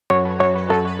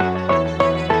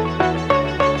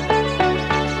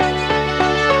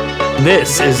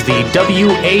This is the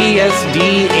WASD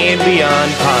and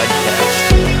Beyond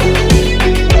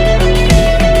podcast.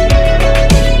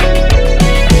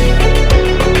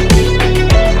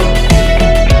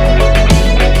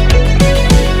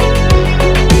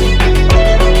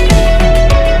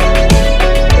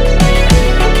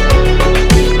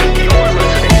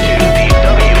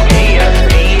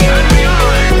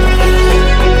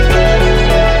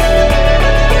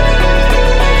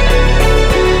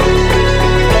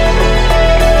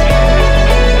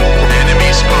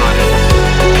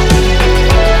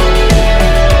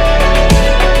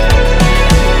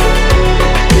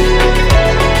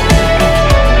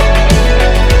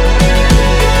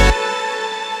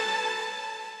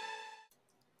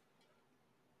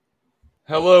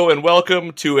 Hello and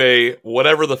welcome to a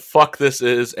whatever the fuck this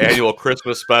is annual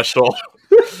Christmas special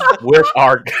with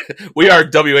we are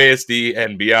WASD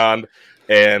and Beyond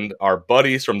and our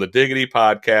buddies from the Diggity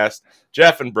podcast.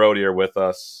 Jeff and Brody are with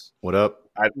us. What up?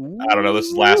 I don't know. This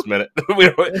is last minute.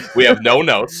 we have no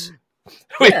notes.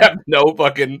 We have no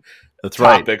fucking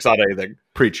topics on anything.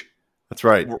 Preach. That's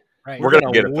right. We're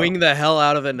gonna get it, wing the hell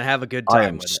out of it and have a good time. I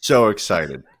am with it. so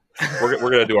excited. We're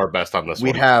gonna do our best on this.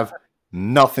 We have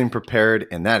nothing prepared,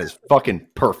 and that is fucking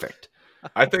perfect.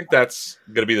 I think that's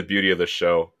gonna be the beauty of this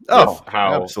show. Oh, with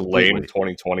how absolutely. lame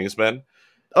 2020 has been.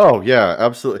 Oh yeah,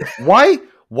 absolutely.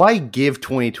 Why give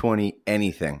 2020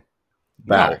 anything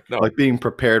back? No. Like being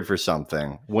prepared for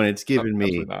something when it's given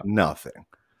me not. nothing.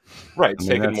 Right, it's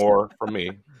I mean, taken that's- more from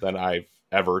me than I've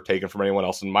ever taken from anyone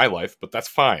else in my life, but that's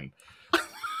fine.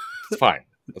 It's fine.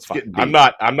 That's fine. getting I'm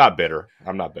not bitter.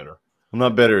 I'm not bitter. I'm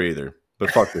not better either,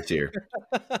 but fuck this year.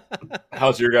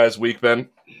 How's your guys' week been?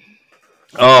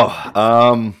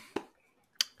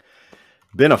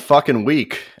 Been a fucking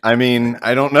week. I mean,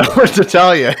 I don't know what to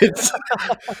tell you. It's,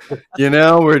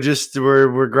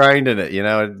 we're grinding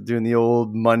it, doing the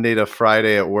old Monday to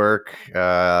Friday at work.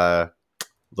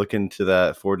 Looking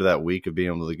forward to that week of being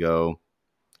able to go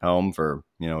home for,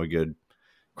 a good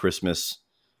Christmas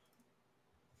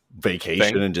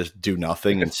vacation and just do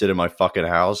nothing and sit in my fucking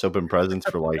house, open presents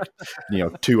for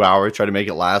 2 hours, try to make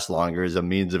it last longer as a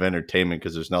means of entertainment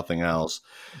because there's nothing else.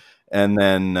 And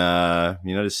then,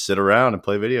 just sit around and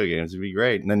play video games. It'd be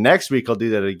great. And then next week I'll do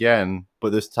that again,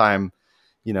 but this time,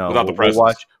 Without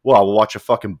the we'll watch a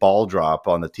fucking ball drop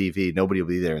on the TV. Nobody will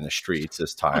be there in the streets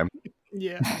this time.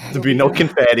 Yeah, There'll be no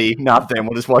confetti, nothing.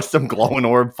 We'll just watch some glowing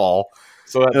orb fall.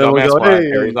 So that And we'll dumbass go, Mariah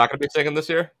hey. Carey's not going to be singing this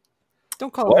year?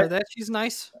 don't call What? her that. She's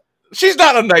nice. She's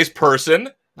not a nice person.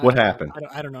 What happened?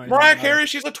 I don't know. Mariah Carey,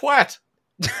 she's a twat.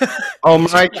 Oh,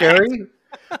 Mariah Carey?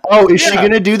 Oh, is she Yeah.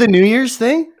 going to do the New Year's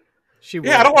thing? She will.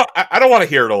 Yeah, I don't want to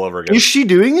hear it all over again. Is she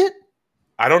doing it?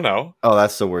 I don't know. Oh,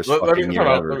 that's the worst Let fucking me year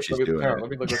hold on. ever if she's doing Let it.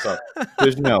 me look this up.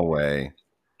 There's no way.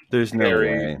 There's no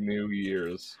Merry way. New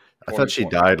Year's. I thought she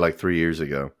 2020. died 3 years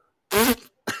ago.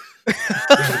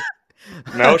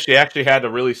 No, she actually had a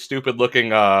really stupid looking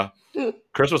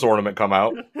Christmas ornament come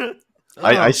out.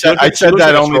 I She looks said like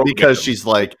that a only stroke because victim. she's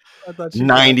like I thought she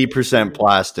 90%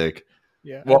 plastic.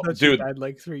 Yeah, Well, I thought dude, she died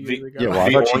like 3 years the- ago. Yeah, well, I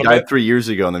The thought she ornament- died 3 years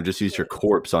ago and they've just used her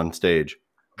corpse on stage.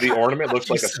 The ornament looks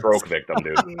like a Jesus. stroke victim,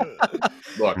 dude.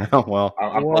 Look, Oh, well,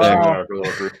 I'm Wow. posting our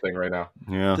little group thing right now.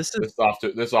 yeah. This This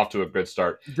is off to a good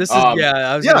start. is Um,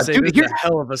 I was yeah, gonna say dude, this is here- a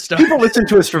hell of a start. People listen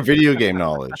to us for video game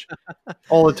knowledge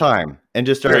all the time and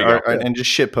just There you go. and just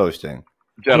shit posting.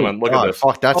 Gentlemen, look God, at this.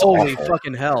 Fuck, that's Holy awful.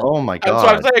 fucking hell! Oh my That's what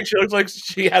I'm god. saying. She looks like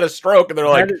she had a stroke, and they're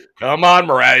like, That is- "Come on,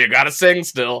 Mariah, you got to sing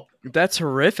still." That's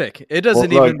horrific. It Well, doesn't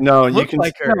look, even no, you look can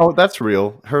like her. no, that's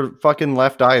real. Her fucking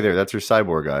left eye there, that's her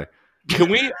cyborg eye.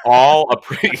 Can we all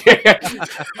appreciate?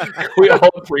 Can we all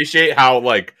appreciate how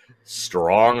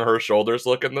strong her shoulders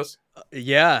look in this?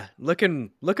 Yeah,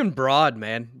 looking broad,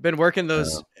 man. Been working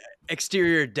those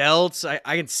exterior delts.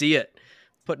 I can see it.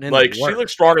 Putting in the She work.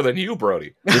 looks stronger than you,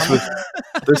 Brody.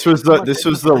 This was the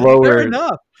Fair lower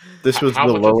enough. this was How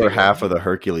the much is lower it? half of the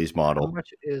Hercules How model. much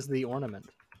is the ornament?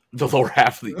 The lower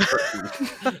half of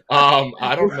the.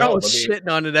 I don't We're know. all Let me- shitting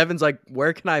on it. Evan's like,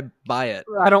 where can I buy it?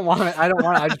 I don't want to.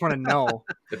 I just want to know.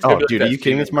 it's Oh, gonna be dude, are that you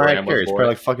kidding me? It's Stephen Mariah Grandma's Carey. It's boy.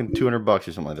 probably like fucking $200 or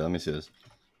something like that. Let me see this.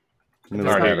 Let me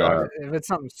All look right, at here you go. that. If it's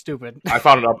something stupid. I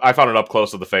found it up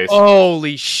close to the face.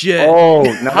 Holy shit! Oh,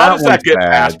 no, How does that one's get bad.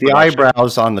 past The production?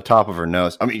 eyebrows on the top of her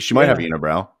nose. I mean, she might have a Yeah.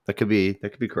 unibrow. That could be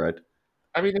correct.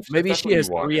 I mean, if Maybe that's she what has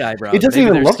you want. 3 eyebrows. It doesn't Maybe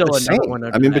even there's look the still another same. one I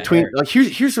under mean, that between hair.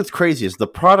 here's what's crazy is the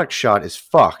product shot is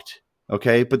fucked.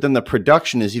 Okay, but then the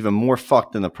production is even more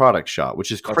fucked than the product shot,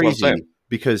 which is That's what I'm crazy saying.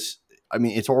 because I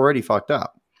mean it's already fucked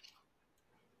up.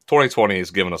 2020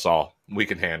 has given us all we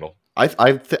can handle.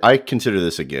 I consider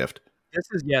this a gift.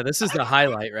 This is the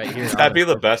highlight right here. That'd be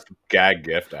the best gag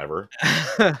gift ever.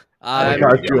 I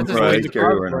got you a This is Mariah like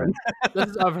Carey of ornament. This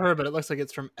is of her, but it looks like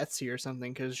it's from Etsy or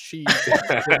something because she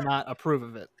did not approve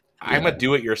of it. I'm a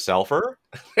do-it-yourselfer,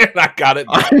 and I got it.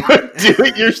 I'm a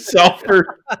do-it-yourselfer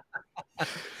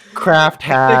craft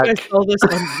think I hat. saw this on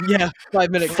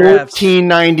 5-minute crafts.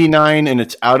 $14.99 and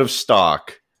it's out of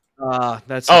stock.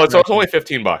 That's Oh, it's only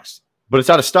 $15. But it's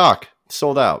out of stock. It's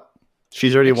sold out.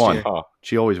 She's already won. Oh,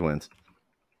 She always wins.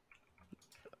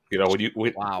 you know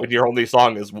when Wow. your only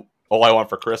song is "All I Want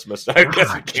for Christmas," I guess you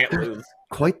God, can't lose.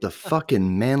 Quite the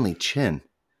fucking manly chin.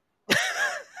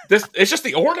 It's just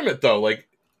the ornament though. Like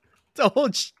the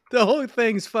whole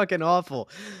thing's fucking awful.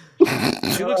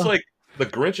 she looks like the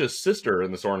Grinch's sister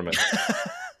in this ornament.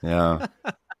 Yeah.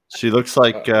 She looks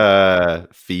like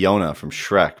Fiona from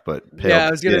Shrek, but pale Yeah,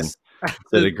 I was gonna. skin.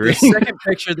 The agree. second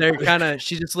picture there,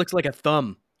 she just looks like a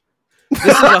thumb. This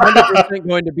is 100%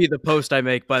 going to be the post I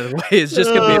make. By the way, it's just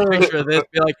going to be a picture of this.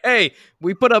 Be like, hey,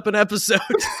 we put up an episode.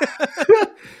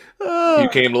 You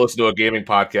came to listen to a gaming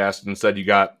podcast and said you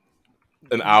got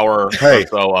an hour Hey, or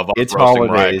so of it's roasting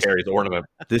Mariah holidays. Carey's ornament.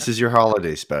 This is your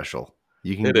holiday special.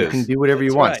 You can It is. do whatever you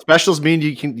That's want. right. Specials mean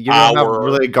you don't have Our-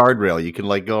 really a guardrail. You can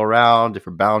like go around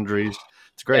different boundaries.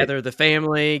 It's great. Gather the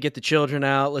family, get the children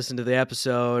out, listen to the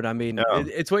episode. I mean, Yeah.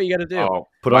 it's what you got to do. Oh,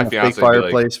 Put my on a fake fiance would be like-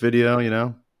 fireplace video, you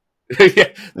know. yeah, the And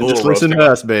just little listen roasting. to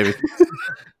us, baby.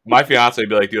 My fiance would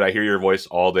be like, dude, I hear your voice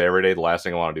all day, every day. The last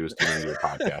thing I want to do is tune into your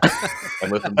podcast and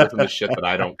listen to shit that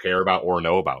I don't care about or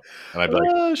know about. And I'd be like,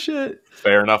 Oh shit!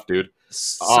 fair enough, dude.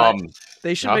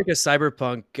 They should yeah. make a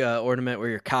cyberpunk ornament where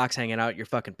your cock's hanging out your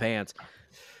fucking pants. 'Cause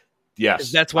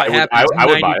Yes, that's what I would- happens I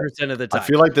would buy 90% of the I time.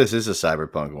 feel like this is a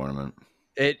cyberpunk ornament.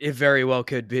 It very well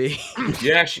could be. it.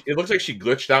 Yeah, it looks like she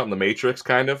glitched out in the Matrix,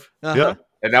 kind of. Uh-huh.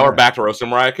 And now we're back to roasting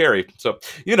Mariah Carey. So,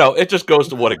 it just goes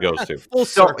to what it goes to. Full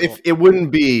So circle. if it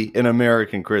wouldn't be an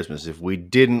American Christmas if we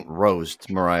didn't roast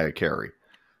Mariah Carey.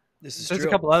 This is There's true.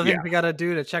 a couple other things Yeah. we got to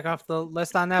do to check off the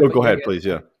list on that. Oh, but go you ahead, get- please.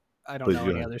 Yeah. I don't Please know go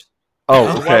any ahead. others. Oh,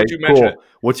 Why okay, don't you mention cool. it?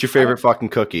 What's your favorite fucking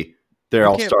cookie? There,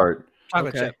 I'll can't- start.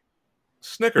 Chocolate Okay. chip.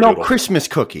 No, Snickerdoodle. Christmas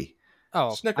cookie.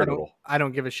 Oh, Snickerdoodle. I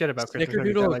don't give a shit about Christmas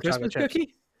cookies. I Snickerdoodle, a like chocolate Christmas chips.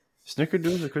 cookie?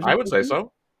 Snickerdoodle's a Christmas I would say cookie?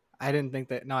 so. I didn't think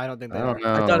that. No, I don't think I that. don't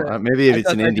are. know. thought it- Maybe if I it's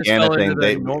thought an that just Indiana fell into thing, the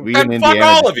they norm. we Then in fuck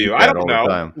Indiana all just of you. do I that don't all the know.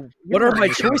 time. What are my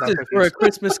Cookies. choices for a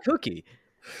Christmas cookie?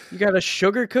 You got a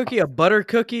sugar cookie, a butter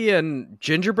cookie, and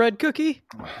gingerbread cookie?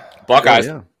 Buckeyes.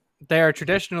 Yeah. They are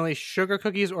traditionally sugar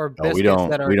cookies or No, biscuits we don't.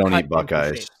 that are We don't cut eat into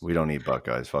Buckeyes. shapes. We don't eat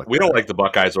Buckeyes. Fuck. We that. don't like the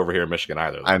Buckeyes over here in Michigan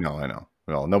either. I know.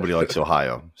 Well, nobody likes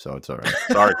Ohio, so it's all right.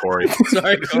 Sorry, Corey.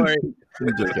 Sorry, Corey.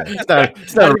 It's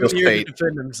not a real Here to state.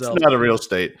 defend himself. It's not a real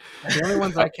state. The only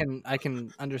ones I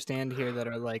can understand here that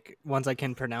are like ones I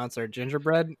can pronounce are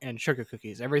gingerbread and sugar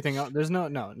cookies. Everything else, there's no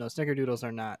snickerdoodles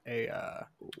are not a.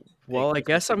 Well, I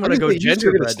guess I'm I gonna mean, go you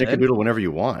still get a gingerbread. then. Snickerdoodle whenever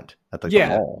you want at the Yeah,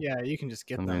 mall. yeah, you can just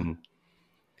get I them. mean,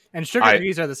 And sugar I-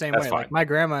 cookies are the same that's way. fine. Like my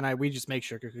grandma and I, we just make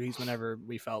sugar cookies whenever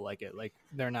we felt like it. Like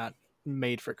they're not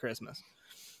made for Christmas.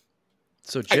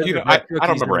 So I don't gingerbread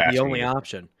cookies remember are the asking only you.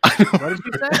 option. What did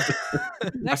you say?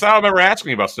 I said I don't remember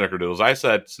asking you about Snickerdoodles. I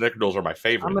said Snickerdoodles are my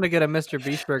favorite. I'm gonna get a Mr.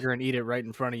 Beast burger and eat it right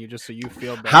in front of you, just so you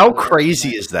feel better. how crazy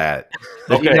is that?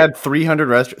 That Okay. you had 300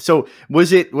 restaurants. So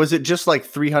was it just like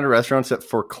 300 restaurants that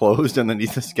foreclosed, and then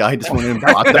this guy just went in and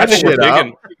bought that That's what shit we're up?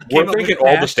 thinking. We're Came up thinking with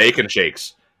all the cash. steak and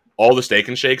shakes. All the steak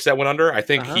and shakes that went under, I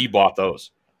think Uh-huh. he bought those.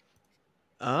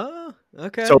 Oh,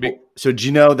 okay. So do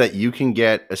you know that you can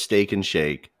get a steak and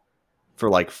shake for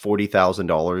like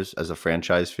 $40,000 as a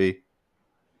franchise fee?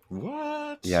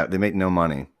 What? Yeah, they make no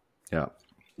money. Yeah,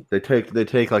 they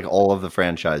take like all of the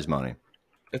franchise money.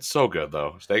 It's so good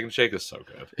though. Steak and shake is so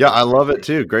good. Yeah, I love it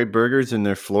too. Great burgers, and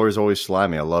their floor is always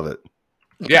slimy. I love it.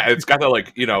 Yeah, it's got that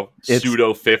like It's-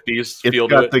 pseudo 50s It's feel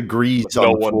to got it. the grease No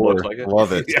on the one floor. looks like it.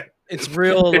 Love it. Yeah. it's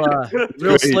real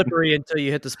Great. slippery until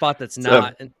you hit the spot that's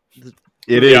not. And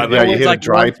It is. Yeah, Yeah, there you it's hit like a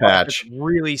dry one spot patch. that's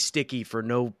really sticky for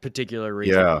no particular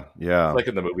reason. Yeah, yeah. Like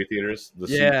in the movie theaters, the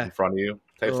seat Yeah. in front of you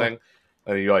type Ugh. thing.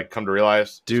 And you like come to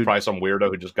realize Dude. it's probably some weirdo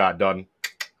who just got done.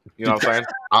 You know what I'm saying?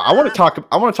 I want to talk.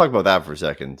 I want to talk about that for a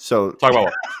second. So, Talk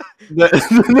about not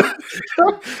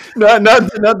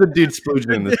the dude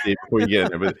splooging in the seat before you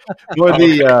get in there, but more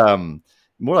the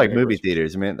more like movie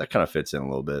theaters. I mean, that kind of fits in a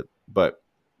little bit. But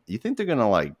you think they're gonna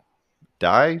like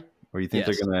die, or you think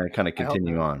Yes. they're gonna kind of I hope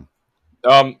continue on?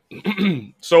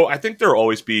 So I think there'll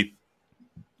always be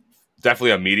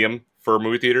definitely a medium for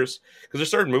movie theaters because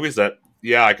there's certain movies that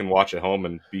I can watch at home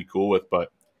and be cool with,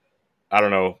 but I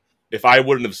don't know if I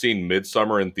wouldn't have seen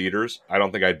Midsummer in theaters, I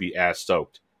don't think I'd be as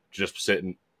stoked to just sit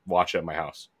and watch it at my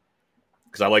house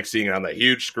because I like seeing it on that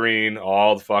huge screen,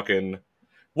 all the fucking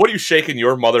What are you shaking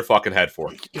your motherfucking head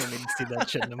for? You don't need to see that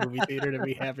shit in the movie theater to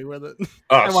be happy with it.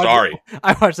 Oh, sorry.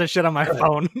 I watched that shit on my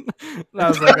phone. And I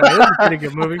was like, oh, this is a pretty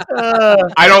good movie.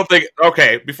 I don't think.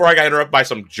 Okay, before I got interrupted by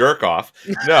some jerk off.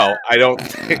 No, I don't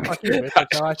think. Fuck you, bitch.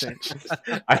 That's how I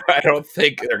think. I don't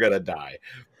think they're gonna die.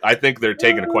 I think they're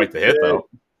taking quite the hit, though.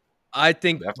 I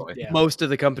think Definitely. Yeah. most of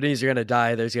the companies are going to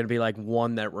die. There's going to be like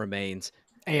one that remains.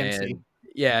 AMC. And,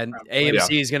 yeah, and Probably.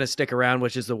 AMC is going to stick around,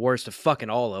 which is the worst of fucking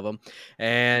all of them.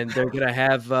 And they're going to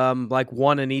have like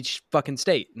one in each fucking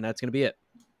state, and that's going to be it.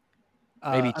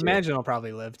 Maybe two. Imagine will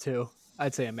probably live too.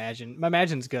 I'd say Imagine.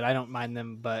 Imagine's good. I don't mind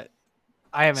them, but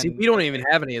I haven't. See, we don't even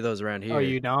have any of those around here. Oh,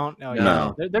 you don't? Oh,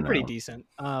 No, yeah. They're pretty no. decent.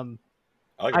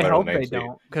 like I better hope than they AMC.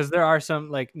 don't, because there are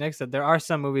some, like Nick said, there are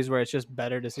some movies where it's just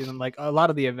better to see them. Like a lot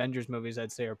of the Avengers movies,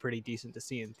 I'd say, are pretty decent to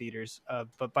see in theaters.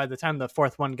 But by the time the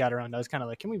fourth one got around, I was kind of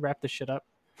like, can we wrap this shit up?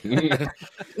 Yeah,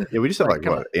 we just have Like, like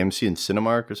come what AMC and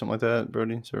Cinemark or something like that,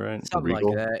 Brody. Is that right? Something Regal?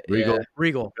 like that. Regal. Yeah.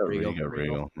 Regal.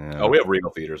 Regal. Yeah. Oh, we have Regal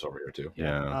theaters over here too.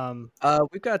 Yeah.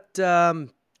 We've got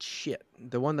shit.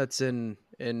 The one that's in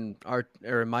our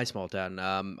or in my small town.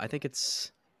 I think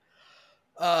it's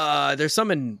there's some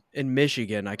in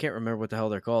Michigan. I can't remember what the hell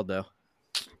they're called though.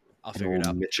 I'll figure it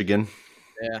out. Michigan.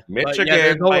 Yeah. Michigan, But yeah,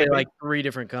 there's only baby. like 3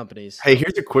 different companies. Hey,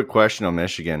 here's a quick question on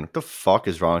Michigan. What the fuck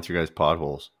is wrong with your guys'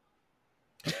 potholes?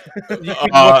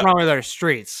 What's wrong with our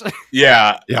streets?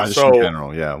 Yeah. Yeah, just So in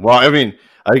general. Yeah. Well, I mean,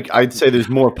 I'd say there's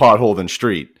more pothole than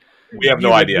street. we have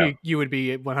no idea. You would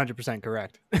be 100%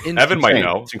 correct. Evan might Insane.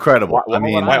 know. It's incredible. Why, I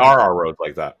mean, why are our roads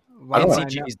like that? Why don't would know. I know-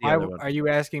 NCG is the why other one. are you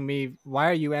asking me? Why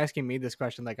are you asking me this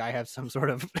question? Like I have some sort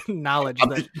of knowledge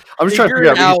that. I'm just trying to Figure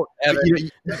figure it out. out, Evan.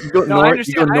 You go No, I north.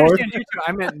 You go understand. I north. understand you too.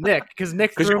 I meant Nick because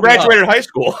Nick Because threw you me off. graduated high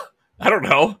school. I don't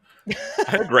know.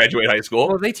 I didn't graduate high school.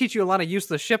 Well, they teach you a lot of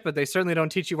useless shit, but they certainly don't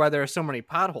teach you why there are so many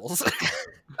potholes.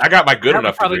 I got my good That would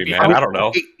enough probably degree, be man. I don't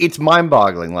know. It's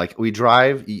mind-boggling. Like we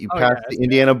drive, you Oh, pass yeah, the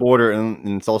Indiana border, and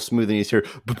it's all smooth, and you hear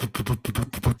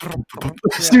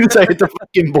as soon as I hit the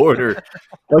fucking border,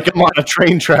 like I'm on a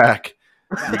train track.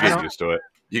 You get used to it.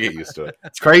 You get used to it.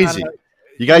 It's crazy.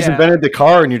 You guys Yeah. invented the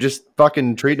car, and you're just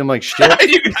fucking treating them like shit.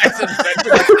 You guys invented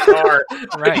a car.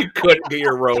 Right. You couldn't get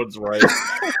your roads right.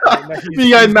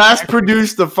 You guys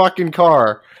mass-produced the fucking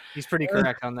car, He's pretty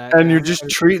correct on that. and yeah. you're just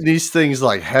treating these things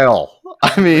like hell.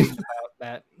 I mean,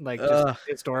 that like Ugh. just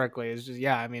historically it's just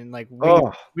I mean like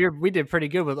oh, we did pretty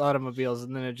good with automobiles,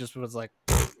 and then it just was like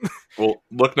Well,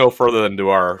 look no further than to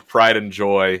our pride and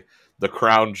joy, the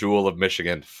crown jewel of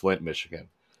Michigan, Flint, Michigan.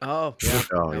 Oh, yeah.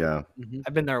 oh yeah, Mhm.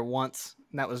 I've been there once,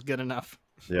 and that was good enough.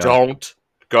 yeah. Don't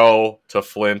go to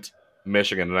Flint,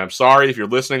 Michigan. And I'm sorry if you're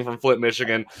listening from Flint,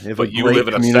 Michigan, They have a but you great live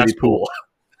in a community cesspool.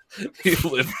 you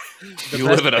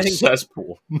live in a thing-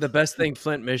 cesspool. The best thing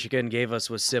Flint, Michigan gave us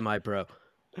was semi-pro.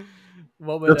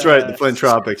 What would, That's right, the Flint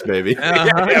Tropics, baby.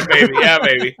 Yeah, baby. Yeah,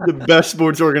 baby. The best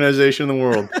sports organization in the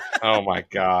world. Oh my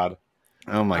God.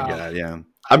 Oh my Wow. god, yeah.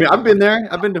 I mean, I've been there.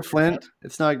 I've been to Flint.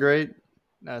 It's not great.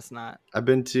 No, it's not. I've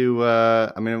been to.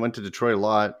 I went to Detroit a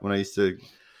lot when I used to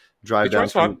drive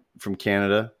Detroit's down fun. from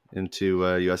Canada into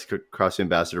U.S. across the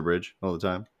Ambassador Bridge all the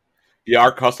time. Yeah,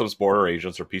 our customs border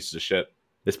agents are pieces of shit.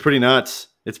 It's pretty nuts.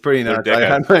 It's pretty They're nuts.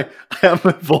 I had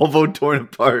my Volvo torn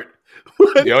apart,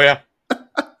 Oh yeah,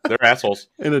 they're assholes.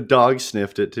 and a dog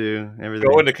sniffed it too. Everything.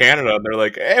 Go into Canada and they're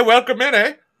like, "Hey, welcome in,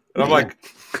 eh?" And I'm like,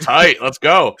 "Tight, let's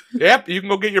go." Yep, you can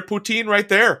go get your poutine right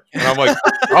there. And I'm like,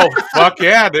 "Oh fuck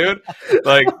yeah, dude!"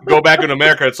 Like, go back in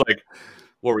America. It's like,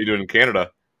 what were you doing in Canada?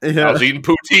 I Yeah. was eating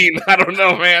poutine. I don't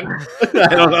know, man. I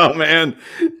don't know, man.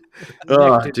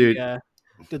 Oh, Nick, dude.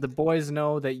 did the boys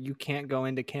know that you can't go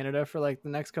into Canada for like the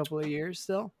next couple of years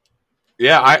still?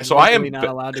 Yeah, I am Legally not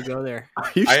allowed to go there.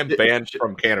 I am banned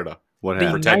from Canada What The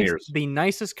happened? 10 years. The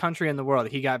nicest country in the world.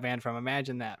 He got banned from.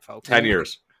 Imagine that, folks. 10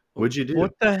 years. What'd you do?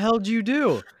 What the hell did you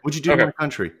do? What'd you do Okay. in my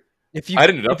country? If you, I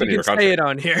didn't do if you nothing in your can country. say it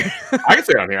on here. I can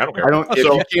say it on here. I don't care. I don't. If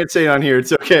So- you can't say it on here,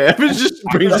 it's okay. Evan just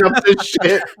brings up this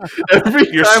shit every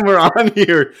You're- time we're on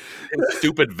here.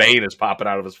 Stupid vein is popping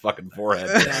out of his fucking forehead.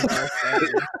 Yeah, no,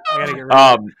 I gotta get rid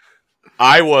of it.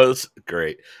 I was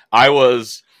great. I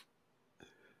was.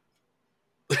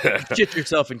 Shit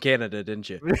yourself in Canada, didn't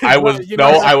you? I was You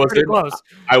no, guys I are was pretty in, close.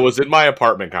 I was in my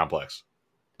apartment complex,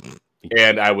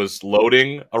 and I was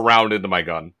loading a round into my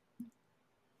gun,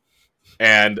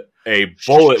 and a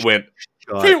bullet went.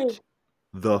 Shut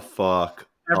the fuck.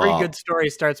 Every up. good story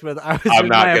starts with I was I'm in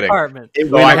not my kidding. apartment. It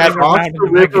So went I had across round the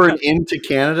in my river gun. and into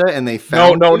Canada, and they No,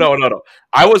 found no, you? no, no, no.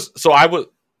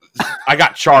 I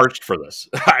got charged for this.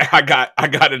 I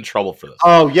got in trouble for this.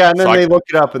 Oh yeah, and then So I- they look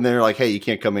it up, and they're like, "Hey, you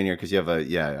can't come in here because you have a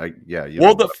You have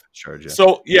Well, a the- weapons charge."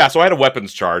 Yeah. So I had a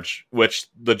weapons charge, which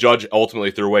the judge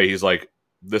ultimately threw away. He's like,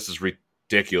 this is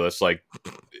ridiculous. Like,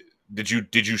 did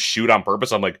you shoot on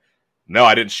purpose? I'm like, no,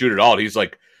 I didn't shoot at all. And he's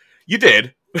like, you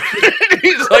did.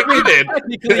 He's like, you did.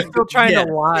 He's still trying to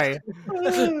lie.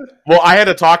 Well, I had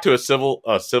to talk to a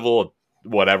civil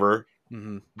whatever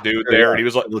dude there, and he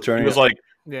was like,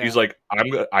 Yeah. he's like,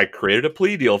 I created a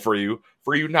plea deal for you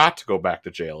not to go back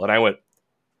to jail. And I went,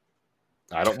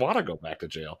 I don't want to go back to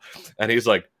jail. And he's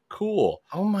like, cool.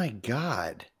 Oh my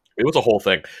god. It was a whole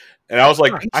thing. And I was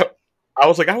like, I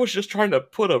was like, I was just trying to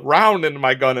put a round into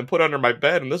my gun and put it under my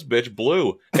bed, and this bitch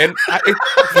blew. And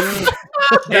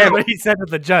Yeah, what he said to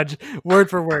the judge, word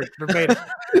for word, verbatim.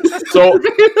 so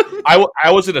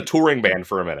I was in a touring band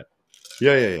for a minute.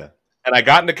 Yeah. And I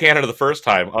got into Canada the first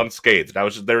time unscathed.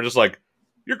 They were just like,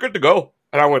 you're good to go.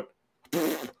 And I went,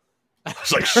 I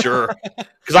was like, sure.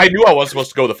 Because I knew I wasn't supposed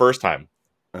to go the first time.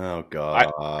 Oh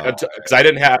god. Because I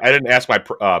didn't ask my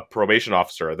probation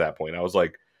officer at that point. I was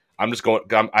like, I'm just going.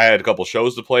 I had a couple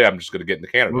shows to play. I'm just going to get into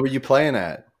Canada. Where were you playing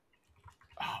at?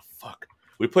 Oh fuck!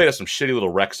 We played at some shitty little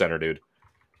rec center, dude.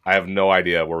 I have no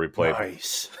idea where we played.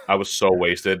 Nice. I was so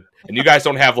wasted. And you guys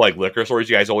don't have like liquor stores.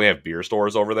 You guys only have beer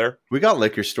stores over there. We got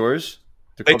liquor stores.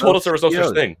 They told us there was no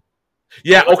such thing.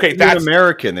 Yeah. Okay. That's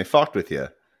American. They fucked with you.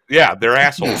 Yeah, they're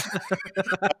assholes.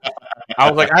 I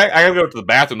was like, I gotta go to the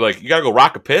bathroom. They're like, you gotta go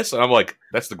rock a piss, and I'm like,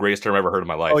 that's the greatest term I've ever heard in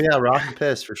my life. Oh yeah, rock and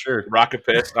piss for sure. Rock a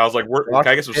piss. And I was like, Rock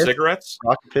can I get some piss? cigarettes?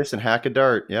 Rock and piss and hack a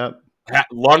dart. Yep.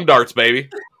 Lung darts, baby.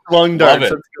 Lung Love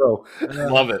darts. it. Let's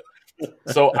go. Love it.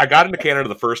 So I got into Canada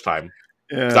the first time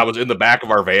because I was in the back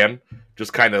of our van,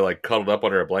 just kind of like cuddled up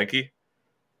under a blankie.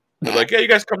 They're like, yeah, you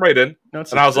guys come right in. No,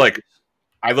 it's And I was like,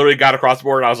 I literally got across the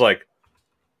board and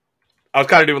I was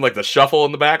kind of doing like the shuffle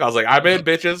in the back. I was like, I'm in,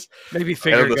 bitches. Maybe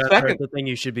finger the guns second- are the thing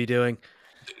you should be doing.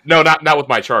 No, not with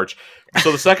my charge.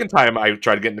 So the second time I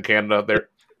tried to get into Canada,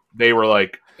 they were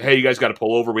like, hey, you guys got to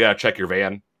pull over. We got to check your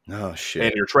van oh shit.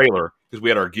 and your trailer because we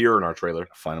had our gear in our trailer.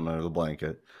 Find them under the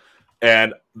blanket.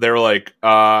 And they were like,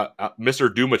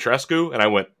 Mr. Dumitrescu. And I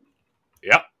went,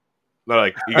 yep. They're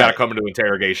like, you got to come into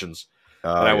interrogations.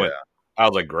 Oh, And I went, I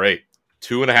was like, great.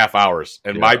 2.5 hours.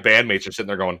 And my bandmates are sitting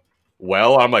there going,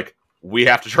 well, I'm like, we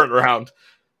have to turn around.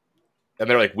 And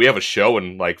they're like, we have a show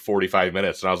in like 45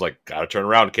 minutes. And I was like, gotta turn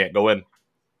around. Can't go in.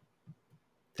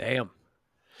 Damn.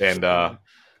 And the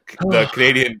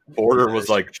Canadian border was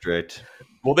like, strict.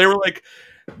 well, they were like,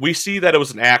 we see that it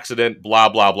was an accident, blah,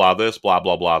 blah, blah, this, blah,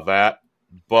 blah, blah, that.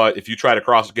 But if you try to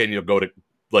cross again, you'll go to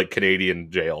like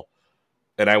Canadian jail.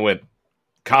 And I went,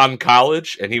 Con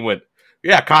College? And he went,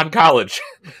 yeah, Con College.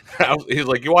 He's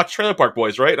like, you watch Trailer Park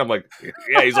Boys, right? And I'm like,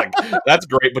 yeah. He's like, that's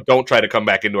great, but don't try to come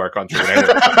back into our country. And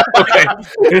I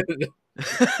went,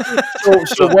 okay.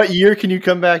 So what year can you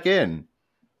come back in?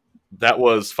 That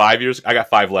was 5 years. I got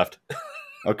 5 left.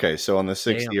 Okay, so on the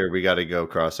 6th Damn. year, we got to go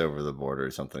cross over the border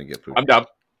or something to get poop. I'm down.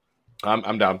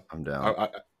 I'm down. I'm down. I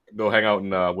go hang out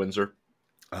in Windsor.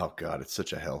 Oh god, it's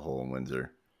such a hellhole in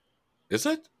Windsor. Is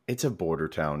it? It's a border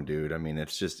town, dude. I mean,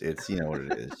 it's you know what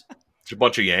it is. It's a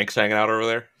bunch of Yanks hanging out over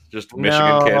there. Just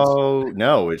Michigan kids.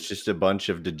 No, it's just a bunch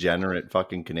of degenerate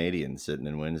fucking Canadians sitting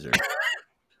in Windsor.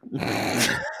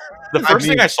 The first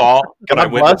thing I saw when I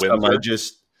went to Windsor, I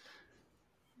just,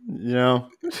 you know,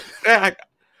 I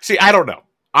don't know.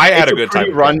 I had a good time.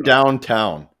 Pretty run down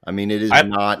town. I mean, it is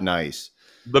not nice.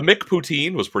 The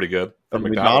McPoutine was pretty good from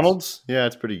McDonald's. McDonald's? Yeah,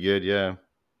 it's pretty good. Yeah.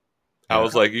 I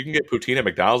was like, you can get poutine at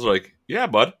McDonald's. They're like, yeah,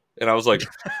 bud. And I was like,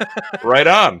 right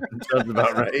on. Sounds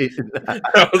about right.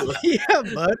 I was like, Yeah,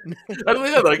 bud. I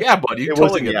was like, yeah, bud. You It totally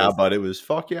wasn't get yeah, this. bud. It was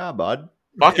fuck yeah, bud.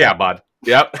 Fuck yeah, bud.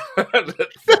 Yep. God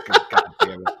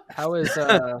damn it. How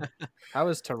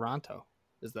is Toronto?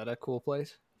 Is that a cool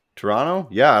place? Toronto?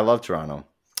 Yeah, I love Toronto.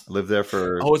 I lived there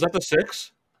for Oh, is that the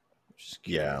 6?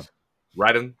 yeah.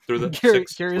 Riding through the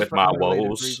Curious 6 with for my unrelated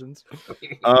woes. reasons.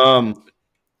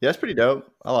 Yeah, it's pretty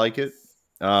dope. I like it.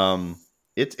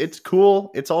 It's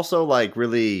cool. It's also like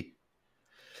really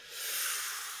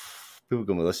people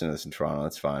can listen to this in Toronto.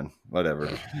 That's fine. Whatever.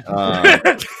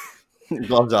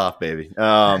 Gloves off, baby.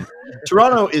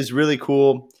 Toronto is really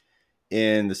cool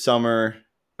in the summer.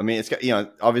 I mean, it's got, you know,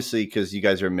 obviously because you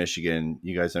guys are in Michigan,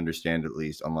 you guys understand at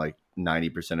least unlike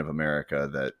 90% of America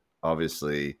that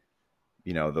obviously,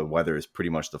 you know, the weather is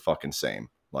pretty much the fucking same.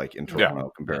 Like in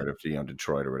Toronto, comparative to, you know,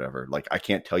 Detroit or whatever. Like I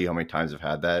can't tell you how many times I've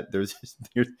had that.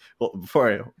 Well, before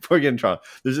I get in Toronto,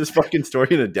 there's this fucking story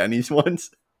in a Denny's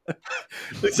once.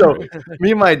 So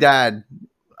me and my dad,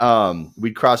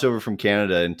 we'd cross over from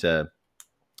Canada into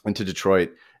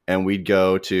Detroit, and we'd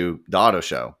go to the auto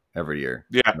show every year.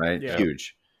 Yeah. Right. Yeah.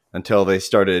 Huge. Until they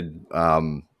started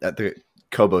at the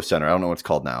Kobo Center. I don't know what it's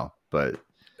called now, but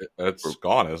It's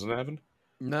gone, isn't it, Evan?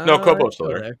 No, Kobo's still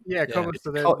it's there. Yeah, Yeah. Kobo's It's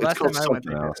still there. called, Last time I went, something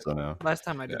they did else. it. I know. Last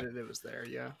time I did Yeah. it, it was there.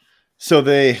 Yeah. So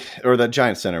that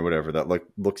giant center, whatever, that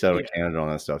looks out of Yeah. Canada and all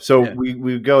that stuff. So Yeah.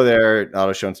 we go there,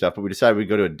 auto show and stuff, but we decided we'd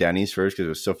go to a Denny's first because it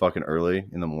was so fucking early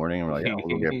in the morning. And we're like, yeah,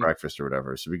 we'll go get breakfast or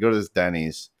whatever. So we go to this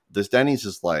Denny's. This Denny's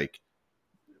is like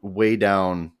way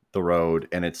down the road,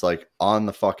 and it's like on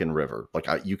the fucking river. Like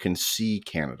you can see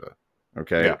Canada,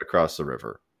 okay, Yeah. across the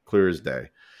river, clear as day.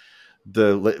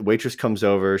 The waitress comes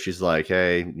over. She's like,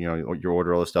 hey, you know, your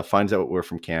order, all this stuff. Finds out we're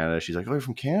from Canada. She's like, oh, you're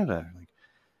from Canada. I'm like,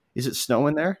 is it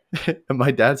snowing there? And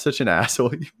my dad's such an asshole.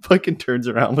 He fucking turns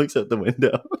around, looks out the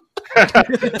window,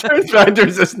 turns back,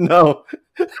 turns says, no.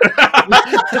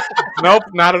 Nope,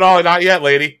 not at all. Not yet,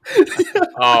 lady.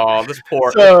 Oh, this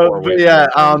poor. So, but yeah,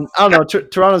 I don't know.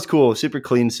 Toronto's cool. Super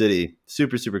clean city.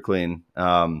 Super, super clean.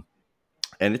 And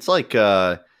it's like,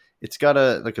 it's got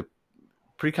a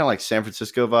pretty kind of like San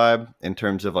Francisco vibe in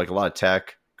terms of like a lot of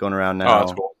tech going around now. Oh,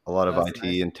 that's cool. A lot of That's IT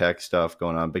nice. and tech stuff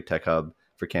going on. Big tech hub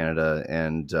for Canada.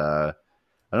 And I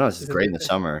don't know. It's Is just it- great in the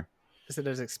summer. Is it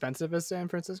as expensive as San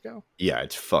Francisco? Yeah,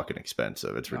 it's fucking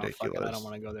expensive. It's No, fuck it, ridiculous. I don't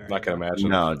want to go there. I can anymore. imagine.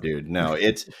 No, dude, no.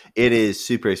 It is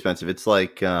super expensive. It's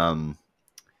like God,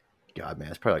 man,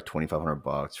 it's probably like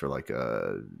 $2,500 for like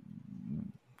a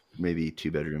maybe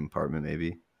 2-bedroom apartment,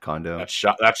 maybe condo. That's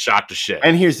shot to shit.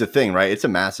 And here's the thing, right? It's a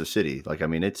massive city. Like, I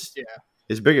mean, it's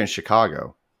bigger than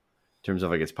Chicago in terms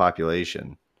of like its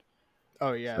population.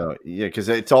 Oh yeah. So, yeah, because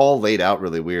it's all laid out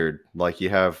really weird. Like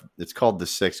it's called the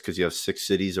Six because you have 6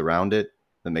 cities around it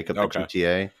that make up the Okay.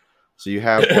 GTA. So you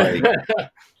have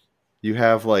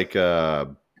like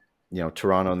you know,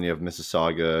 Toronto, and you have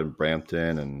Mississauga and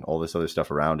Brampton and all this other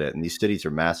stuff around it. And these cities are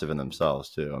massive in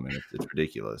themselves too. I mean, it's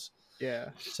ridiculous. Yeah.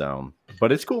 So,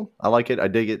 but it's cool. I like it. I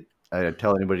dig it. I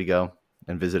tell anybody to go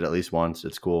and visit at least once.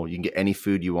 It's cool. You can get any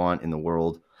food you want in the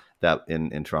world. That in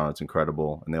Toronto, it's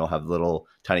incredible, and they all have little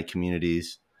tiny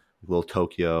communities. Little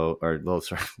Tokyo,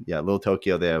 Little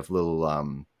Tokyo. They have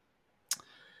little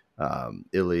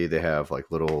Italy. They have like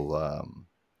little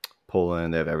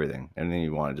Poland. They have everything. Anything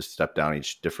you want, just step down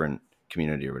each different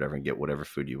community or whatever and get whatever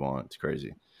food you want. It's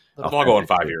crazy. I'll go in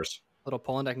 5 years. Little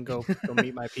Poland, I can go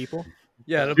meet my people.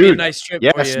 Yeah, it'll be a Dude, nice trip.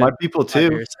 Yes, for my you. people 5 too.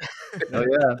 years. Oh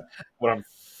yeah. When I'm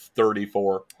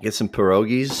 34. Get some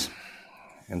pierogies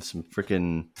and some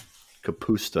freaking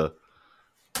kapusta.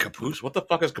 Capusta? What the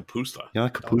fuck is capusta? You know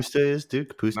what kapusta is, dude?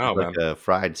 Kapusta No, is like a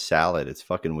fried salad. It's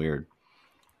fucking weird.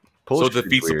 So Polish it food's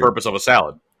defeats the weird. purpose of a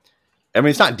salad. I mean,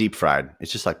 it's not deep fried.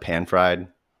 It's just like pan fried.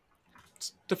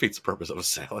 It defeats the purpose of a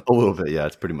salad. A little bit, yeah.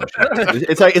 It's pretty much.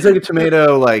 It's like a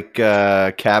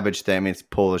tomato cabbage thing. I mean, it's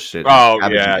Polish shit. Oh,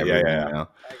 Cabbage yeah, and yeah, everything, yeah. you know?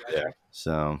 Yeah.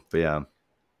 So, but yeah.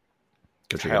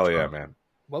 Go check Hell it yeah, out. man.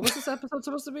 What was this episode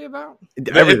supposed to be about?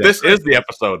 Everything. This is the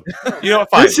episode. You know what?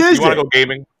 Fine. This is You want to it. go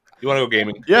gaming? You want to go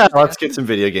gaming? Yeah, let's get some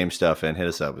video game stuff in. Hit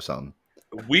us up with something.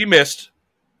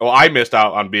 I missed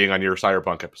out on being on your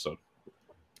Cyberpunk episode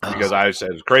because I said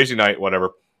it was a crazy night,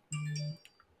 whatever.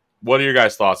 What are your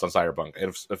guys' thoughts on Cyberpunk?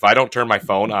 If I don't turn my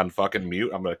phone on fucking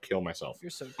mute, I'm gonna kill myself. You're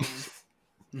so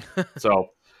kind. So,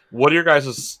 what are your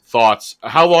guys' thoughts?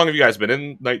 How long have you guys been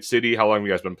in Night City? How long have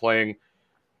you guys been playing?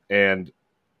 And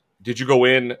did you go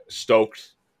in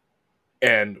stoked?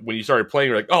 And when you started playing,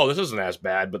 you're like, "Oh, this isn't as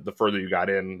bad." But the further you got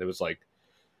in, it was like,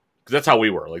 because that's how we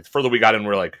were. Like, the further we got in,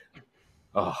 we're like,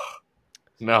 "Oh,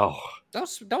 no."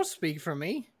 Don't speak for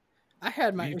me. I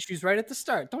had my issues right at the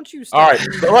start. Don't you? All right,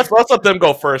 so let's let them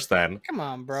go first then. Come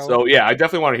on, bro. So yeah, I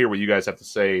definitely want to hear what you guys have to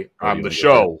say Oh, on you the wanna go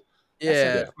show.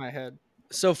 That's Yeah. off my head.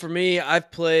 So for me,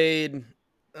 I've played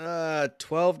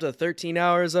 12 to 13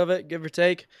 hours of it, give or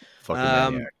take. Fucking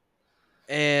Um, maniac.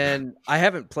 And I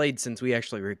haven't played since we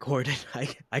actually recorded.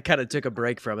 I kind of took a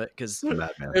break from it because For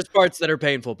that, man. there's parts that are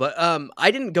painful. But I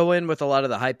didn't go in with a lot of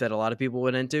the hype that a lot of people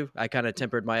went into. I kind of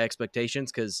tempered my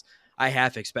expectations because I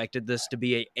half expected this to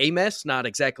be a mess, not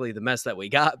exactly the mess that we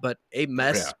got, but a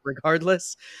mess Yeah.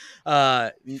 regardless.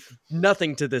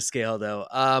 Nothing to this scale though.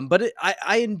 But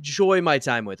I enjoy my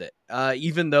time with it.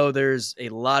 Even though there's a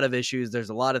lot of issues, there's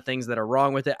a lot of things that are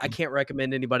wrong with it. I can't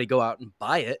recommend anybody go out and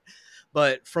buy it.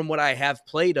 But from what I have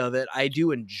played of it, I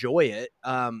do enjoy it.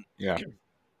 Yeah.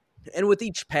 And with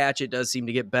each patch, it does seem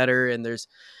to get better. And there's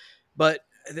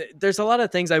a lot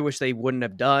of things I wish they wouldn't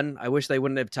have done. I wish they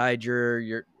wouldn't have tied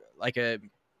your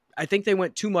I think they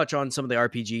went too much on some of the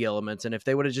RPG elements. And if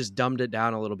they would have just dumbed it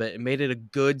down a little bit and made it a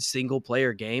good single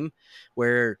player game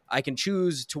where I can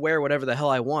choose to wear whatever the hell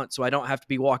I want. So I don't have to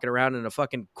be walking around in a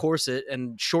fucking corset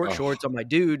and short shorts on my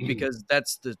dude, because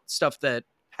that's the stuff that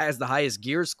has the highest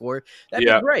gear score. That'd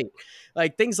be great.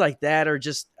 Like things like that are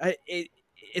just,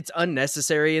 it's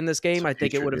unnecessary in this game. I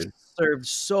think it future, would have dude. served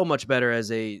so much better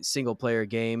as a single player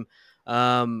game.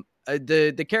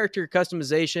 The character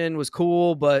customization was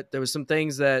cool, but there was some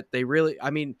things that they really. I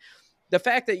mean, the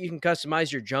fact that you can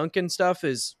customize your junk and stuff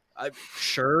is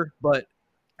sure, but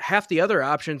half the other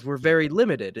options were very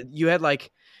limited. You had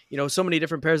like, so many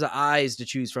different pairs of eyes to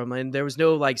choose from, and there was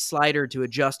no like slider to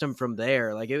adjust them from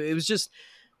there. Like it was just,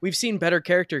 we've seen better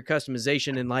character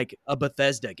customization in like a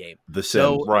Bethesda game. The Sims.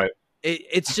 So Right.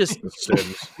 it's just The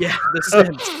Sims. yeah, The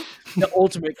Sims, the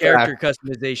ultimate character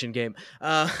customization game.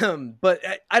 But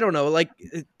I don't know, like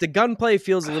the gunplay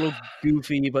feels a little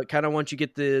goofy, but kind of once you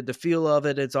get the feel of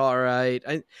it, it's all right.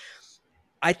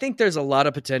 I think there's a lot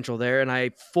of potential there, and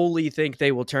I fully think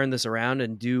they will turn this around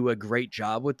and do a great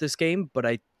job with this game. But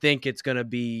I think it's going to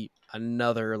be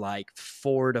another like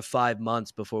 4 to 5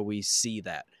 months before we see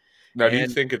that. Now, do you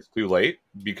think it's too late?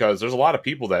 Because there's a lot of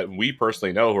people that we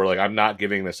personally know who are like, I'm not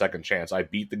giving it a second chance. I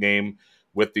beat the game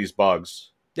with these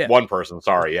bugs. Yeah. One person,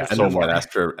 sorry, yeah. And so then far.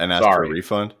 asked for a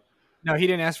refund. No, he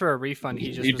didn't ask for a refund.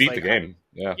 He just He was beat like, the game.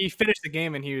 Yeah. He finished the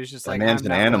game and he was just That like, man's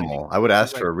I'm an not animal. playing. I would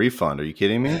ask Like- for a refund. Are you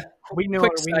kidding me? We knew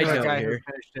Quick a side guy note who here.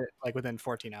 finished it like within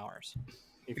 14 hours.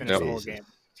 He finished Yep. the whole Jesus. game.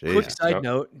 Quick Jeez. side Yep.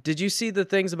 note: did you see the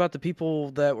things about the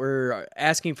people that were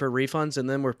asking for refunds and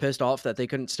then were pissed off that they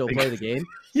couldn't still play the game?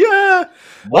 Yeah.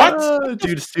 What?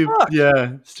 Dude,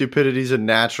 stupidity's a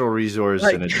natural resource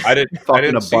Like- and it's I fucking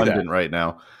didn't see that. abundant right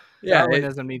now. Yeah,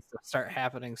 Darwinism needs to start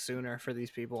happening sooner for these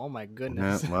people. Oh my Yeah,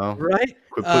 goodness. well, right.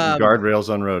 quit putting guardrails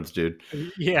on roads, dude.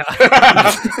 Yeah.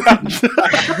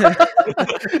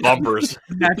 Bumpers.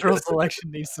 Natural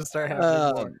selection needs to start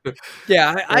happening more.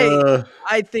 Yeah, Uh,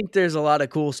 I think there's a lot of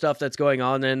cool stuff that's going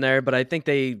on in there, but I think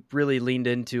they really leaned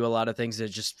into a lot of things that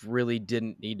just really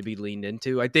didn't need to be leaned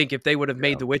into. I think if they would have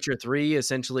made The Witcher 3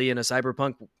 essentially in a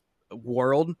cyberpunk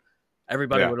world,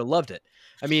 everybody Yeah. would have loved it.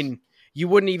 I mean, you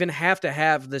wouldn't even have to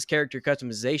have this character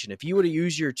customization. If you would have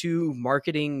used your two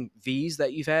marketing Vs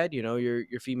that you've had, your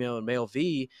female and male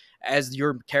V as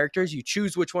your characters, you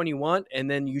choose which one you want, and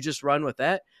then you just run with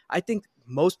that. I think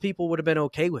most people would have been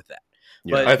okay with that.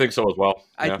 Yeah. But I think so as well.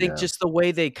 I Yeah. think just the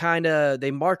way they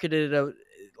they marketed it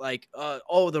like,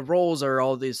 the roles are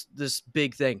all this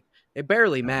big thing. They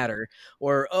barely matter.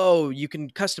 Or, you can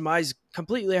customize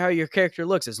completely how your character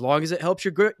looks as long as it helps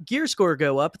your gear score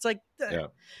go up. It's like, Yeah.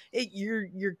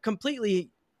 you're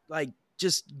completely like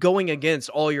just going against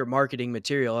all your marketing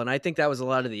material. And I think that was a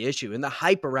lot of the issue. And the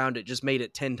hype around it just made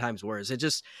it 10 times worse. It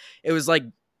was like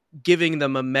giving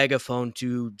them a megaphone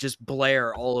to just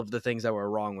blare all of the things that were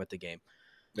wrong with the game.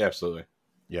 Yeah, absolutely.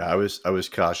 Yeah, I was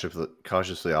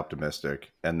cautiously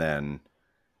optimistic, and then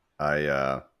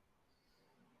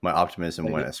my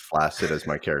optimism went as flaccid as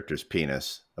my character's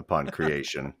penis upon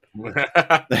creation,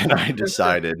 and I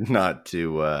decided not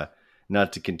to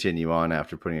continue on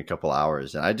after putting a couple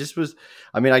hours. And I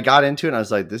got into it, and I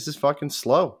was like, this is fucking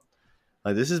slow.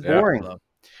 Like, this is Yeah. boring.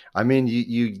 I mean,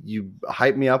 you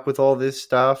hype me up with all this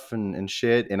stuff and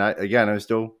shit, and I was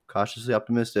still cautiously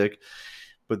optimistic.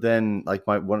 But then, like,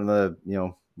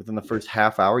 within the first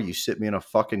half hour, you sit me in a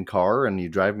fucking car and you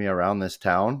drive me around this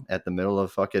town at the middle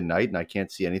of fucking night, and I can't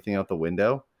see anything out the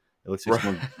window. It looks like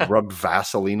someone rubbed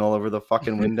Vaseline all over the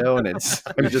fucking window, and I'm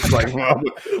just like, well,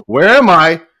 where am I?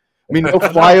 I mean, no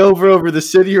flyover over the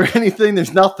city or anything.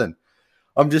 There's nothing.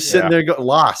 I'm just sitting there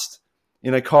lost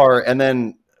in a car. And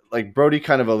then, like, Brody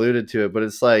kind of alluded to it, but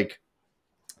it's like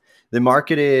they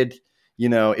marketed.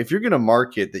 If you're going to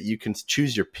market that you can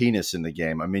choose your penis in the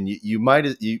game, I mean,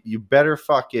 you better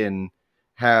fucking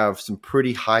have some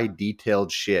pretty high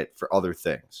detailed shit for other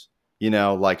things.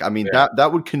 That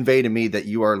would convey to me that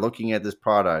you are looking at this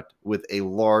product with a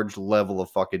large level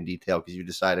of fucking detail because you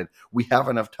decided we have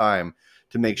enough time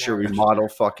to make sure we model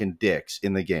fucking dicks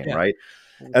in the game, right?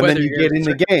 And Whether then you you're get in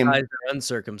the game, circumcised or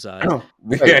uncircumcised.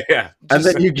 right. Yeah. And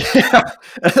then you get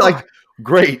like,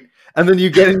 great. And then you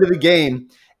get into the game,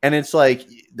 and it's like,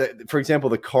 for example,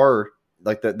 the car,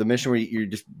 like the mission where you're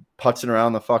just putzing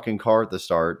around the fucking car at the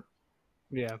start.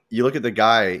 Yeah. You look at the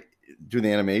guy doing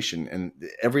the animation, and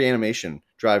every animation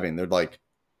driving, they're like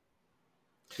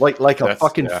a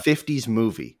fucking 50s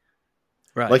movie.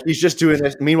 Right. Like, he's just doing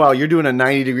this. Meanwhile, you're doing a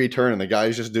 90-degree turn, and the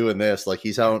guy's just doing this. Like,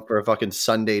 he's out for a fucking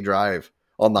Sunday drive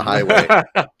on the highway.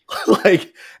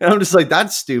 And I'm just like,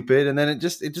 that's stupid. And then it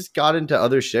just got into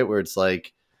other shit where it's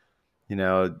like,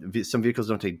 some vehicles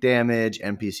don't take damage.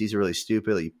 NPCs are really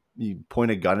stupid. Like, you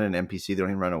point a gun at an NPC, they don't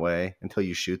even run away until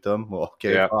you shoot them. Well,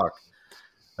 okay, fuck.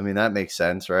 I mean, that makes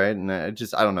sense, right? And I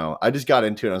don't know. I just got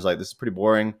into it. And I was like, this is pretty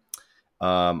boring.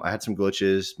 I had some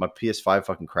glitches. My PS5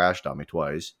 fucking crashed on me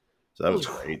twice. So that was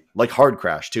great. Like, hard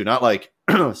crash too. Not like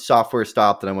software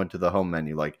stopped and I went to the home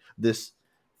menu. Like, this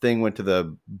thing went to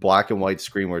the black and white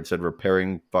screen where it said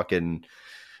repairing fucking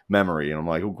memory. And I'm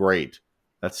like, oh, great.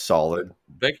 That's solid.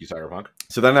 Thank you, Cyberpunk.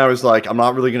 So then I was like, I'm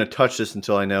not really going to touch this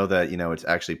until I know that, it's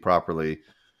actually properly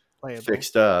Playable.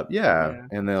 fixed up. Yeah. Yeah.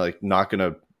 And they're like, not going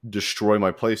to destroy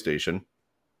my PlayStation.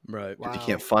 Right. Wow. You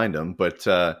can't find them. But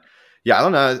yeah, I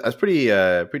don't know. I was pretty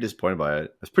disappointed by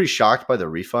it. I was pretty shocked by the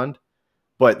refund.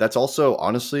 But that's also,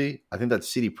 honestly, I think that's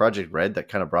CD Projekt Red that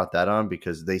kind of brought that on,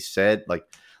 because they said, like,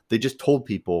 they just told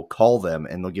people, call them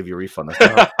and they'll give you a refund. That's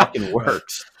not how it fucking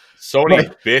works. Sony,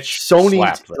 Like, bitch. Sony,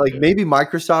 slapped that like dude. maybe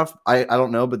Microsoft, I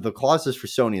don't know, but the clauses for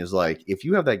Sony is like, if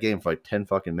you have that game for like 10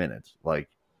 fucking minutes, like,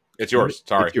 It's yours.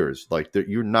 Sorry. it's yours. Like,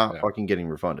 you're not Yeah. fucking getting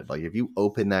refunded. Like, if you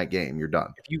open that game, you're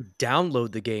done. If you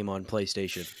download the game on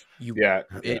PlayStation, Yeah.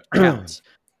 it counts.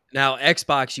 Now,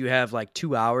 Xbox, you have like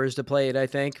 2 hours to play it, I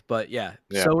think. But yeah,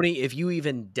 Yeah. Sony, if you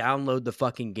even download the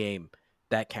fucking game,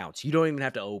 that counts. You don't even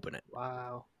have to open it.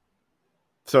 Wow.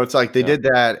 So it's like they Yeah. did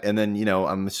that, and then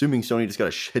I'm assuming Sony just got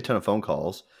a shit ton of phone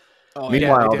calls. Oh,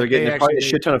 Meanwhile, they they're getting probably a actually-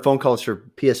 shit ton of phone calls for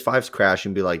PS5's crash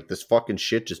and be like, "This fucking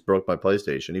shit just broke my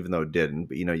PlayStation," even though it didn't.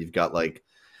 But you've got like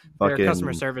their fucking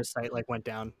customer service site like went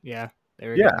down. Yeah. They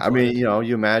were Yeah, getting I mean, flooded.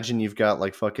 you imagine you've got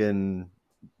like fucking,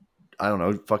 I don't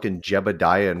know, fucking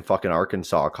Jebediah in fucking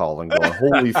Arkansas calling, going,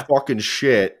 "Holy fucking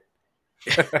shit,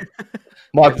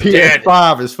 my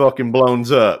PS5 is fucking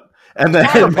blown up." And then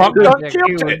Cyberpunk It done was killed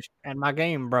huge, it. and my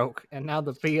game broke, and now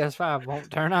the PS5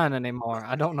 won't turn on anymore.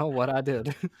 I don't know what I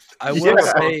did. I Yeah. will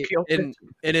say, Killed it.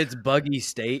 in its buggy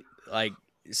state, like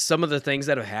some of the things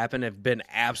that have happened have been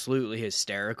absolutely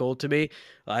hysterical to me.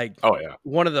 Like Oh, yeah.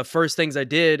 one of the first things I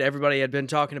did, everybody had been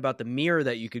talking about the mirror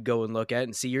that you could go and look at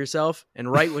and see yourself.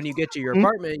 And right when you get to your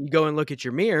apartment, you go and look at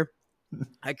your mirror.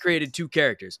 I created 2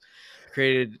 characters. I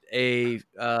created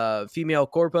a female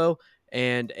corpo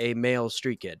and a male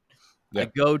street kid. Yeah. I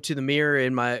go to the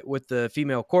mirror with the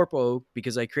female corpo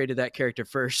because I created that character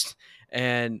first,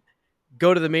 and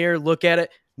go to the mirror, look at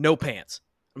it, no pants.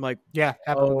 I'm like, Yeah,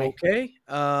 happened to me. okay,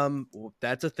 well,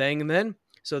 that's a thing. And then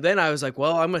I was like,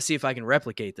 well, I'm gonna see if I can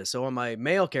replicate this. So on my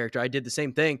male character, I did the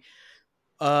same thing.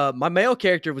 My male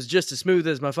character was just as smooth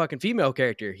as my fucking female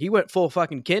character. He went full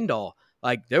fucking Ken doll.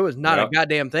 Like there was not Yeah. a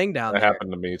goddamn thing down That there.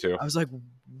 happened to me, too. I was like,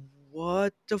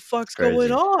 what the fuck's Crazy.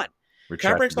 going on?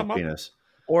 Can I bring retractable something up? penis.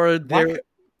 Or Why-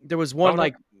 there was one Oh, no.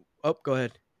 like, oh, go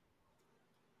ahead.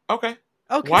 Okay.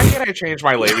 Okay. Why can't I change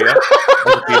my labia as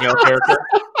a female character?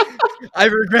 I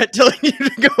regret telling you to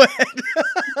go ahead.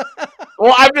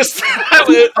 Well, I'm just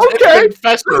it's been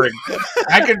festering.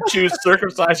 I can choose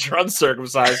circumcised or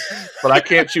uncircumcised, but I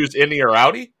can't choose innie or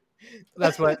outie.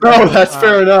 That's what. No, that's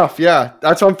fair enough. Yeah,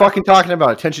 that's what I'm fucking talking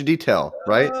about. Attention detail,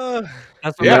 right?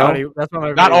 That's what Yeah. my buddy. That's what my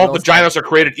Not buddy all Will vaginas are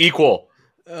created equal.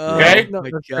 Okay. Oh No, my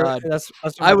that's true. god. That's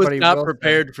what I my was buddy not Will said.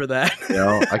 prepared for that.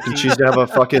 I can choose to have a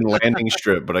fucking landing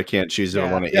strip, but I can't choose if I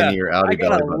Yeah. want an Yeah. innie or I outie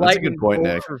got belly a button. That's a lightning good point,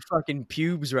 bolt Nick. for fucking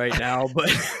pubes right now, but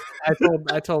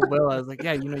I told Will, I was like,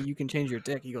 yeah, you can change your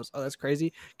dick. He goes, oh, that's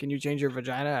crazy. Can you change your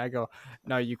vagina? I go,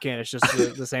 no, you can't. It's just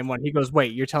the same one. He goes,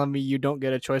 wait, you're telling me you don't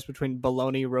get a choice between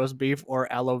bologna, roast beef,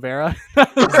 or aloe vera?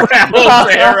 Aloe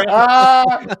vera.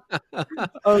 I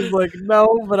was like,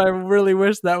 no, but I really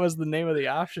wish that was the name of the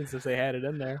options if they had it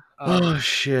in there. Oh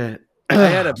shit! I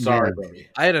had a Sorry, Man. buddy.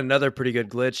 I had another pretty good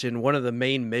glitch in one of the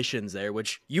main missions there,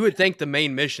 which you would think the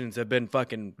main missions have been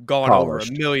fucking gone over Polished.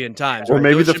 a million times. Or right?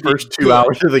 maybe Those the should be first 2 good.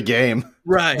 hours of the game.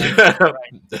 Right.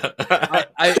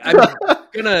 I'm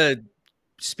gonna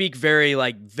speak very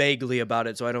like vaguely about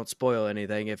it so I don't spoil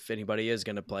anything if anybody is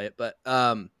gonna play it. But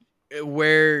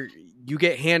where you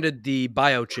get handed the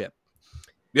biochip.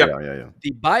 Yep. Yeah.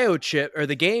 The biochip or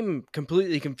the game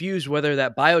completely confused whether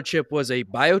that biochip was a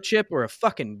biochip or a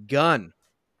fucking gun.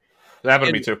 That happened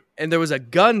to me too. And there was a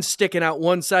gun sticking out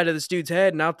one side of this dude's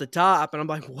head and out the top. And I'm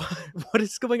like, what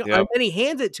is going on? Yep. And then he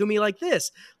hands it to me like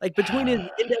this, like between his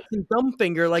index and thumb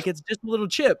finger, like it's just a little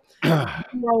chip.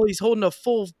 Meanwhile, he's holding a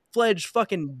full-fledged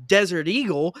fucking Desert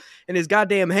Eagle in his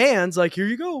goddamn hands. Like, here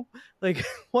you go. Like,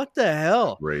 what the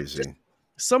hell? Crazy.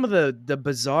 Some of the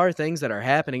bizarre things that are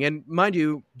happening. And mind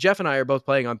you, Jeff and I are both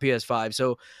playing on PS5.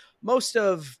 So most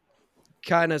of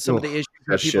kind of some of the issues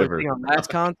that that people shiver. are seeing on last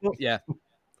console. Yeah.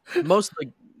 Most of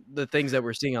the things that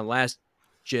we're seeing on last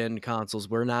gen consoles,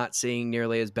 we're not seeing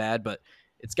nearly as bad, but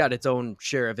it's got its own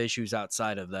share of issues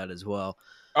outside of that as well.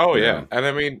 Oh Yeah. yeah, and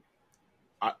I mean,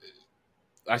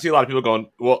 I see a lot of people going,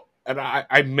 well, and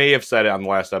I may have said it on the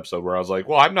last episode where I was like,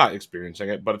 well, I'm not experiencing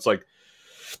it, but it's like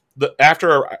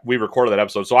after we recorded that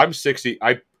episode, so I'm 60.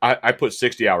 I put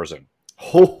 60 hours in.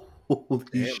 Holy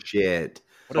Damn. shit!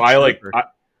 What So a trooper.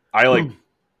 I like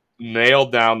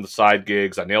nailed down the side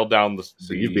gigs. I nailed down the.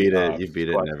 So you beat it. You beat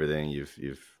it but- and everything. You've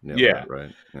nailed Yeah. it,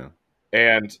 right? Yeah.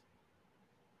 And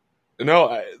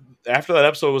no, after that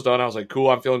episode was done, I was like, cool,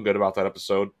 I'm feeling good about that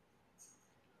episode.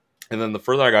 And then the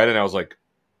further I got in, I was like,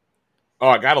 oh,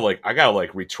 I gotta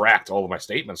retract all of my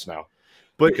statements now.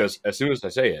 But Because as soon as I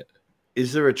say it,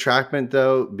 is there a retractment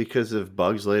though because of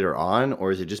bugs later on,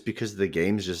 or is it just because the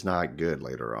game's just not good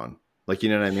later on? Like, you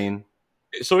know what I mean?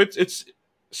 so it's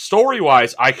story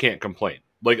wise, I can't complain.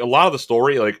 Like a lot of the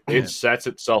story, like Yeah. it sets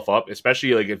itself up,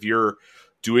 especially like if you're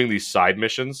doing these side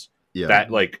missions Yeah. that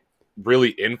like really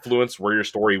influence where your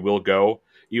story will go,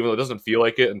 even though it doesn't feel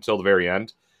like it until the very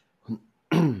end.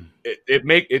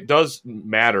 It does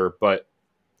matter, but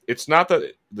it's not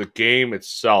that the game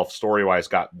itself story wise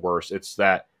got worse. It's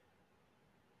that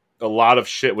a lot of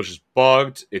shit was just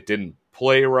bugged. It didn't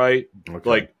play right. Okay.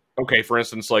 Like, okay, for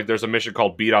instance, like there's a mission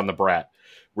called Beat on the Brat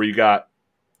where you got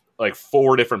like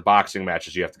 4 different boxing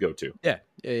matches you have to go to.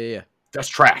 Yeah. That's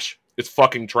trash. It's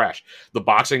fucking trash. The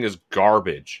boxing is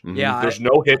garbage. Mhm. Yeah. There's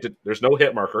no hit. There's no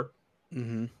hit marker.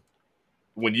 Mm-hmm.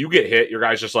 When you get hit, your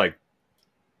guy's just like,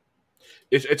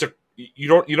 it's a you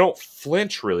don't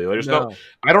flinch really. There's no.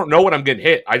 I don't know when I'm getting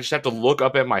hit. I just have to look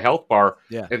up at my health bar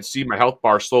Yeah. and see my health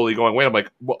bar slowly going away. I'm like,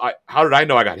 well, how did I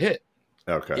know I got hit?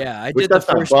 Okay. Yeah, I Which did the that's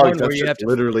not first bugs, one where that's you have just to.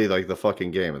 literally like the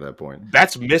fucking game at that point.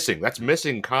 That's missing. That's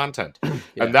missing content.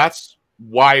 Yeah. And that's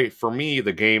why, for me,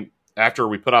 the game, after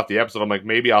we put out the episode, I'm like,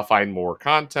 maybe I'll find more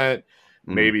content.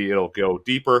 Mhm. Maybe it'll go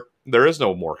deeper. There is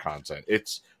no more content.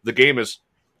 It's the game is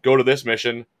go to this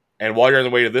mission, and while you're on the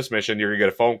way to this mission, you're going to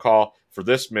get a phone call for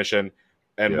this mission.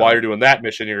 And Yeah. while you're doing that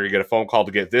mission, you're going to get a phone call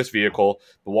to get this vehicle.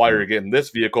 But while you're getting this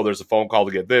vehicle, there's a phone call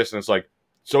to get this. And it's like,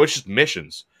 so it's just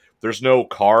missions. There's no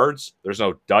cards. There's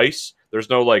no dice. There's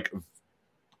no like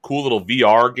cool little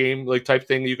VR game like type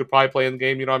thing that you could probably play in the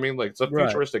game. You know what I mean? Like it's a Right.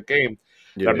 futuristic game.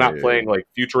 Yeah, I'm not yeah, playing like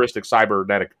futuristic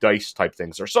cybernetic dice type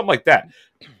things or something like that.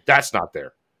 That's not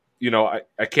there. You know,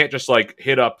 I can't just like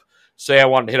say I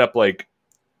wanted to hit up like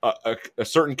a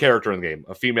certain character in the game,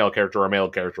 a female character or a male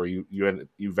character you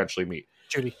eventually meet.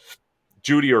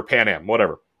 Judy or Pan Am,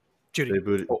 whatever. Judy. They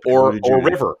booted- Or booted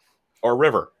Judy.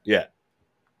 River. Yeah.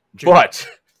 Judy. But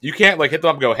you can't like hit them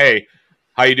up and go, hey,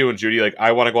 how you doing, Judy? Like,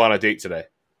 I want to go on a date today.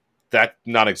 That's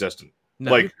non-existent.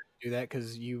 No. Like, Do that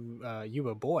because you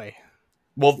a boy.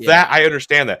 well, Yeah. that I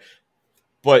understand that,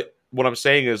 but what I'm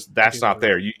saying is that's do not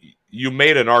there. You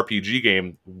made an RPG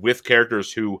game with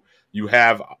characters who you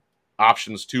have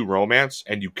options to romance,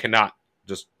 and you cannot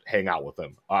just hang out with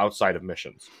them outside of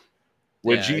missions.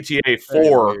 When Yeah, GTA Very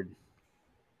 4 weird.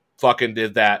 fucking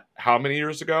did that how many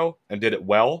years ago and did it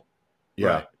well, Yeah.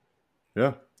 Right.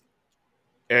 Yeah.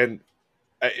 and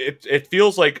it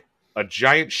feels like a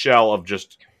giant shell of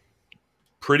just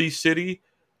pretty city,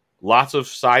 lots of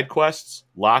side quests,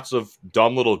 lots of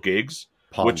dumb little gigs.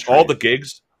 Palm which tree. all the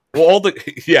gigs, well, all the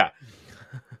yeah,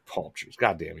 palm trees.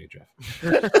 God damn you, Jeff.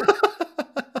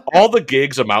 All the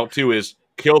gigs amount to is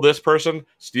kill this person,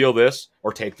 steal this,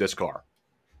 or take this car.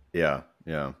 Yeah.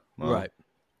 Yeah. Well, Right.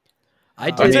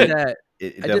 I That's did it. that. It I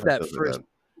did definitely that does first.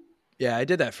 Yeah, I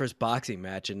did that first boxing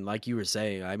match, and like you were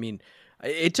saying, I mean,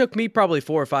 it took me probably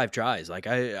 4 or 5 tries. Like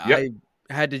I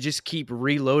had to just keep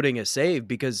reloading a save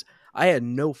because I had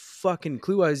no fucking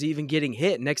clue I was even getting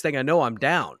hit. Next thing I know, I'm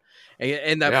down.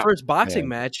 And that Yeah. first boxing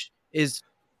Man. match is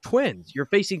twins. You're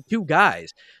facing 2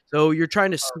 guys, so you're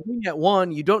trying to swing at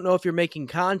one. You don't know if you're making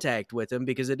contact with him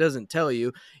because it doesn't tell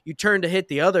you. You turn to hit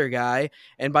the other guy,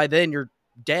 and by then you're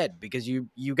dead because you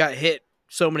got hit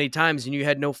so many times and you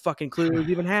had no fucking clue it was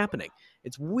even happening.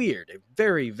 It's weird.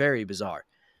 Very, very bizarre.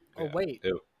 Oh Yeah, wait,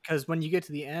 it- because when you get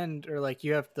to the end, or like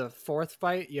you have the 4th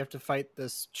fight, you have to fight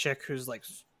this chick who's like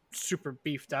super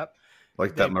beefed up.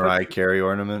 Like They that put- Mariah Carey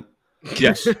ornament.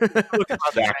 Yes, Look about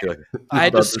the exactly. I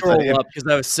had to About the scroll same. up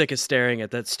because I was sick of staring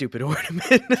at that stupid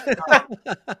ornament.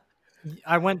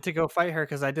 I went to go fight her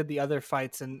because I did the other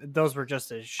fights, and those were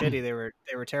just as shitty. They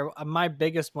were terrible. My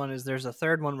biggest one is there's a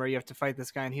third one where you have to fight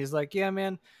this guy, and he's like, "Yeah,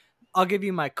 man, I'll give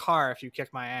you my car if you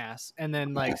kick my ass." And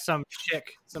then like some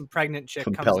pregnant chick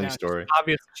comes Compelling down. story.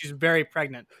 Obviously, she's very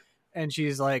pregnant, and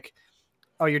she's like,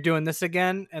 "Oh, you're doing this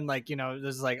again?" And like, you know,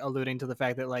 this is like alluding to the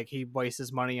fact that like he wastes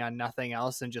his money on nothing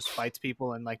else and just fights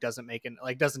people and like doesn't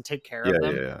take care Yeah. of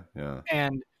them. Yeah.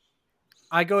 And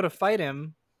I go to fight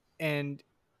him, and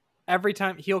every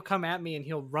time he'll come at me and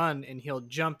he'll run and he'll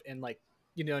jump and like,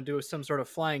 you know, do some sort of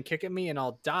flying kick at me, and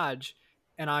I'll dodge,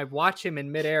 and I watch him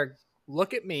in midair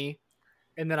look at me,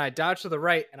 and then I dodge to the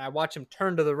right and I watch him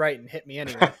turn to the right and hit me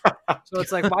anyway. So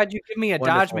it's like, why'd you give me a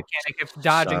dodge Wonderful. mechanic if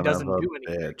dodging Son doesn't of a do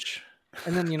anything? bitch.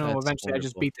 And then, you know, That's eventually I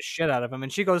just wonderful. beat the shit out of him,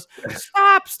 and she goes,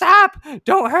 stop,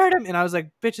 don't hurt him. And I was like,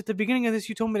 bitch, at the beginning of this,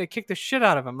 you told me to kick the shit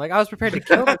out of him. Like, I was prepared to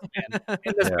kill this man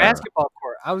in this Yeah. basketball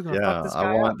court. I was going to Yeah. fuck this I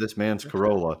guy want up. this man's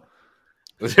Corolla.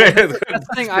 That's the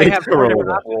thing. I have four different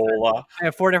options. Corolla. I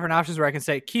have 4 different options where I can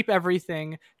say, keep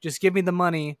everything, just give me the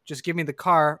money, just give me the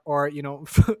car, or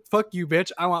fuck you,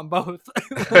 bitch. I want both.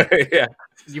 Yeah.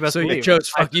 You best So you believe. chose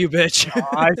fuck you, bitch.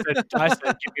 I said,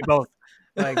 give me both.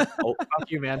 Like, fuck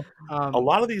you, man. A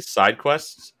lot of these side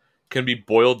quests can be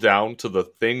boiled down to the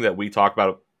thing that we talk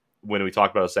about when we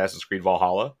talk about Assassin's Creed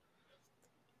Valhalla.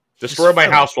 Destroy my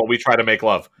house while we try to make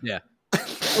love. Yeah.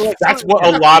 That's what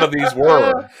a lot of these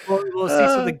were. Well, see,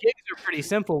 so the gigs are pretty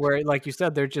simple, where, like you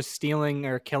said, they're just stealing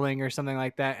or killing or something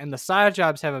like that, and the side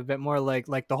jobs have a bit more like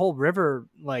the whole river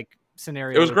like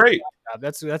scenario. It was great.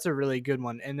 That's a really good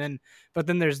one. And then, but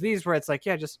then there's these where it's like,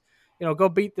 yeah, just go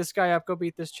beat this guy up, go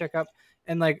beat this chick up,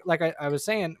 and like I was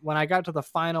saying, when I got to the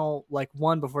final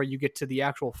one before you get to the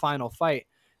actual final fight,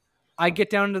 I get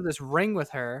down into this ring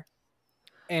with her.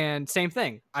 And same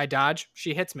thing. I dodge.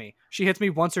 She hits me. She hits me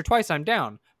once or twice. I'm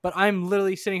down. But I'm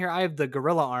literally sitting here. I have the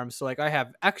gorilla arms, so I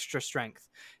have extra strength,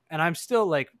 and I'm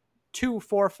still 2,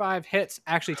 4, 5 hits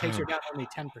actually takes her down only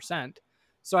 10%.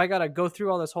 So I gotta go through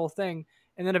all this whole thing,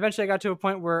 and then eventually I got to a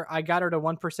point where I got her to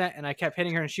 1%, and I kept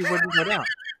hitting her, and she wouldn't go down.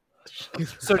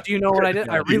 So do you know what I did?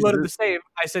 I reloaded the save.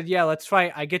 I said, "Yeah, let's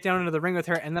fight." I get down into the ring with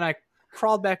her, and then I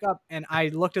crawled back up, and I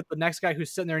looked at the next guy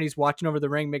who's sitting there, and he's watching over the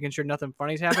ring, making sure nothing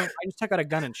funny's happening. I just took out a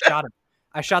gun and shot him.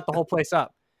 I shot the whole place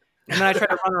up, and then I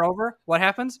tried to run her over. What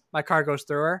happens? My car goes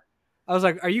through her. I was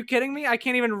like, "Are you kidding me? I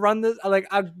can't even run this."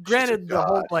 Granted,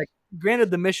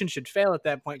 the mission should fail at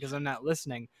that point because I'm not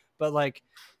listening. But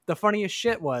the funniest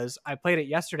shit was I played it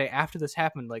yesterday after this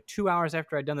happened. 2 hours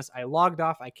after I'd done this, I logged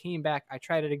off. I came back. I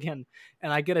tried it again,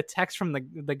 and I get a text from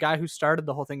the guy who started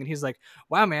the whole thing, and he's like,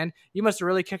 "Wow, man, you must have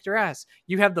really kicked her ass.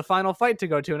 You have the final fight to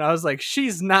go to." And I was like,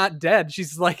 "She's not dead.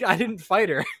 She's I didn't fight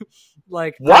her."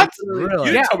 What? Really?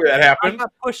 You didn't tell me that I happened.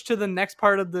 got pushed to the next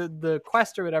part of the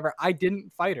quest or whatever. I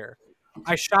didn't fight her.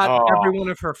 I shot every one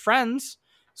of her friends.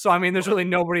 So I mean, there's really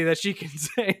nobody that she can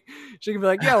say. She can be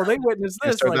like, "Yeah, well, they witnessed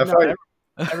this." No,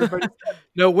 everybody.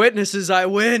 No witnesses. I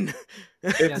win.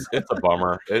 It's a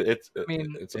bummer. It's a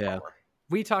yeah. bummer.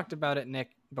 We talked about it,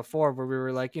 Nick, before, where we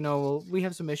were like, well, we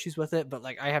have some issues with it, but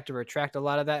I have to retract a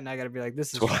lot of that, and I got to be like,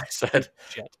 this is That's what I said.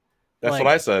 shit. That's what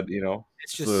I said.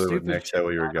 It's just Literally stupid. what Nick said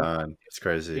while you were gone. It's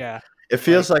crazy. Yeah, It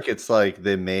feels like it's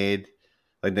they made,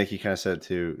 Nicky kind of said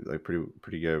too,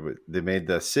 pretty good. But they made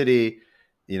the city.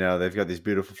 They've got these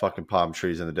beautiful fucking palm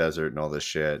trees in the desert and all this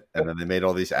shit, and then they made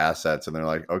all these assets, and they're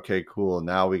like, okay, cool.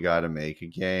 Now we got to make a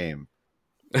game.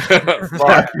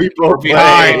 Fuck. People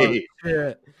behind.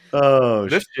 play. Oh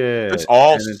This- shit! This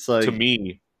all, And it's to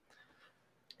me,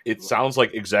 it sounds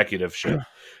like executive shit.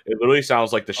 It literally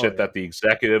sounds like the shit that the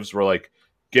executives were like,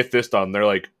 get this done. They're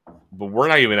like, but we're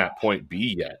not even at point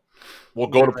B yet. We'll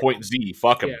go to point Z.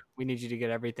 Fuck them. yeah, we need you to get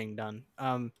everything done.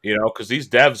 Because these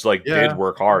devs did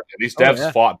work hard. And these Oh, devs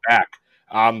yeah. fought back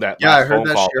on that. Yeah, I last heard phone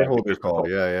that call shareholder call.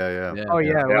 Yeah. Oh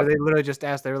yeah, Yeah. where they literally just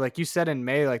asked. They were like, "You said in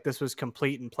May this was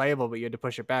complete and playable, but you had to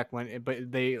push it back."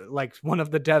 But they one of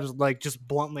the devs just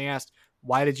bluntly asked,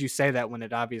 "Why did you say that when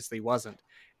it obviously wasn't?"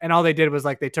 And all they did was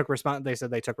they took They said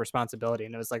they took responsibility,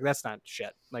 and it was that's not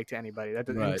shit to anybody. That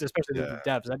doesn't, Right. especially to the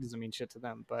devs, that doesn't mean shit to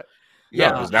them. But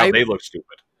Yeah, because now they look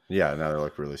stupid. Yeah, now they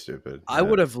look really stupid. I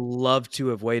would have loved to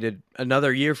have waited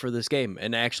another year for this game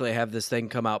and actually have this thing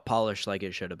come out polished like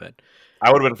it should have been.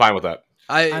 I would have been fine with that.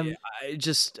 I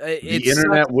just The it's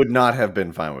internet would not have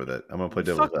been fine with it. I'm gonna play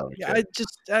devil's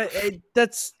advocate.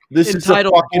 That's This is the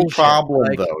entitled fucking bullshit.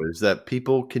 problem, though, is that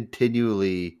people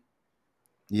continually,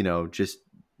 just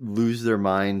lose their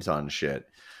minds on shit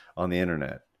on the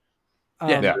internet.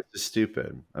 Yeah. It's just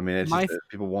stupid. I mean, it's My- just that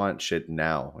people want shit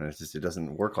now, and it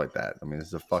doesn't work like that. I mean,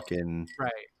 it's a fucking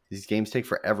right. these games take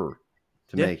forever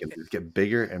to Yeah. make, and they get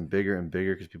bigger and bigger and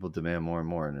bigger because people demand more and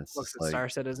more, and it's Looks just at Star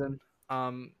Citizen.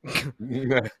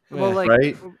 Well,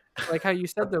 Right? like how you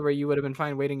said though, where you would have been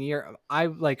fine waiting a year.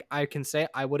 I can say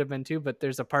I would have been too, but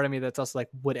there's a part of me that's also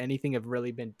would anything have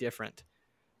really been different?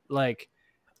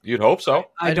 You'd hope so.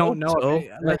 I don't hope know.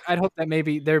 so. I'd hope that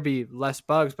maybe there'd be less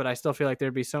bugs, but I still feel like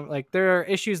there'd be some there are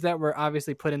issues that were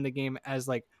obviously put in the game as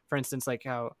for instance,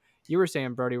 how you were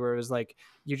saying, Brody, where it was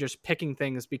you're just picking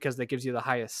things because that gives you the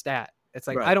highest stat. It's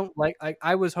Right. I don't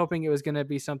I was hoping it was going to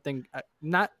be something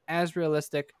not as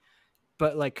realistic,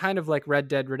 but kind of like Red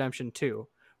Dead Redemption 2,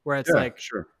 where it's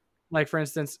sure. for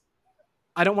instance,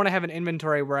 I don't want to have an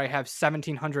inventory where I have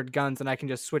 1,700 guns and I can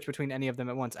just switch between any of them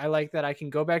at once. I like that I can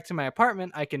go back to my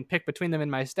apartment, I can pick between them in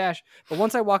my stash, but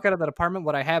once I walk out of that apartment,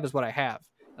 what I have is what I have.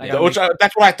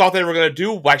 That's what I thought they were going to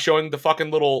do by showing the fucking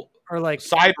little or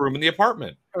side room in the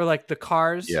apartment. or the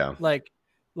cars. Yeah.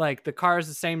 Like the car is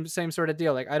the same sort of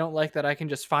deal. Like I don't like that I can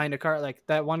just find a car, like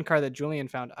that one car that Julian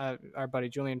found. Our buddy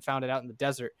Julian found it out in the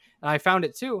desert, and I found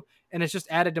it too, and it's just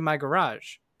added to my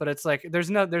garage. But it's like there's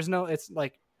no. It's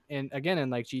like in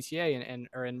like GTA and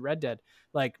or in Red Dead,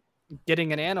 like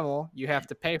getting an animal, you have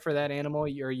to pay for that animal,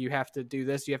 or you have to do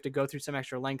this. You have to go through some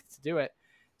extra length to do it.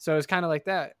 So it's kind of like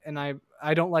that, and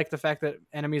I don't like the fact that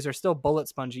enemies are still bullet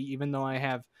spongy, even though I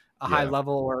have a high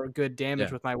level or good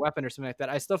damage with my weapon or something like that.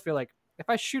 I still feel like if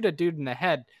I shoot a dude in the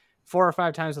head 4 or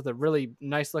 5 times with a really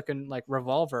nice looking like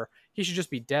revolver, he should just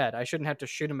be dead. I shouldn't have to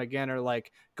shoot him again or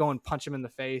like go and punch him in the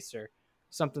face or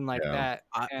something like that.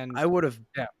 And I would have,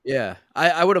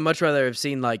 I would have much rather have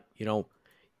seen like,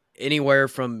 anywhere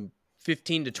from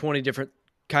 15 to 20 different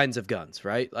kinds of guns,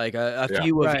 right? Like a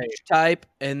few of each type.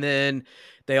 And then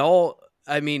they all,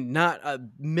 I mean, not a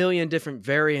million different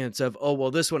variants of, oh, well,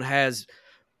 this one has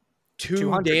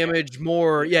 2 damage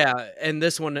more. Yeah. And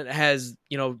this one has,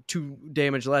 2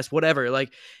 damage less, whatever.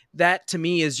 Like that to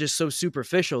me is just so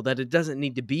superficial that it doesn't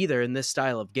need to be there in this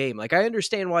style of game. Like I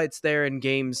understand why it's there in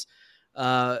games,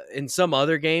 in some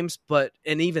other games,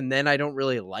 and even then I don't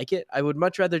really like it. I would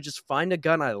much rather just find a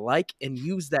gun I like and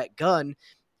use that gun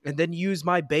and then use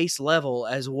my base level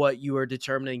as what you are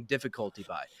determining difficulty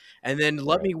by. And then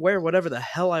let me wear whatever the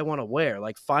hell I want to wear.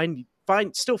 Like find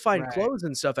clothes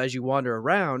and stuff as you wander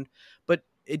around, but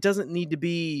it doesn't need to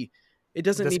be, it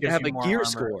doesn't need to have a gear armor.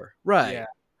 Score. Right. Yeah.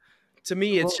 To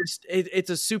me, it's just, it's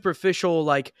a superficial,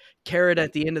 like carrot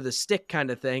at the end of the stick kind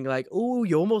of thing. Like, oh,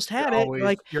 you almost had it.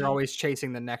 Like you're always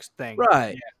chasing the next thing.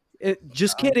 Right. Yeah.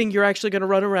 Just kidding. You're actually going to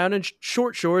run around in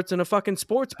short shorts and a fucking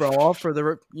sports bra for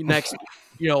the next,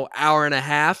 hour and a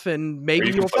half, and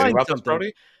maybe you'll find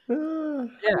something. I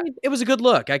mean, it was a good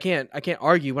look. I can't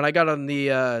argue. When I got on the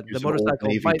motorcycle,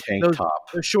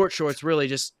 those short shorts really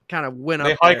just kind of went up.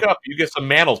 They hike up. You get some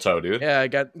mantle toe, dude. Yeah, I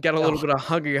got a little bit of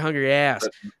hungry ass.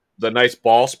 The nice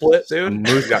ball split, dude.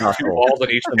 Moose got 2 balls on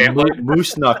each pant.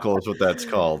 Moose knuckle is what that's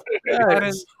called.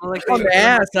 On the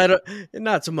ass,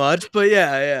 not so much, but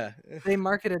yeah. They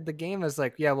marketed the game as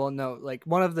like, like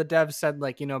one of the devs said,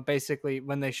 like, basically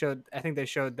when they showed, I think they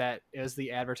showed that as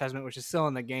the advertisement, which is still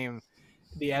in the game,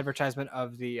 the advertisement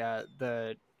of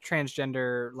the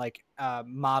transgender like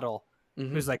model,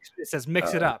 who's like, it says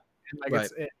mix it up, and like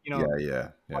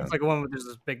it's like a one with this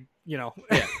big,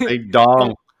 big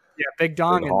dong. Yeah, big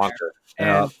dong in there.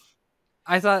 And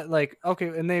I thought like, okay,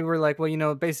 and they were like,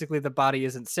 well, basically the body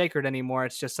isn't sacred anymore.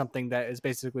 It's just something that is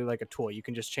basically like a tool. You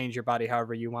can just change your body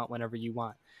however you want, whenever you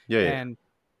want. And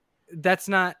that's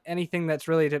not anything that's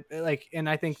really to like, and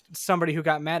I think somebody who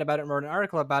got mad about it and wrote an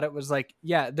article about it was like,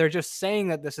 yeah, they're just saying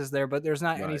that this is there, but there's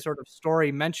not any sort of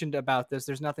story mentioned about this.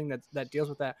 There's nothing that deals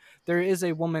with that. There is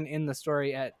a woman in the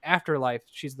story at Afterlife.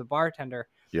 She's the bartender.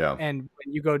 Yeah. And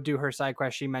when you go do her side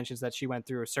quest, she mentions that she went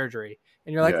through a surgery,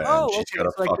 and you're like, oh, she's got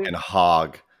a fucking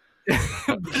hog.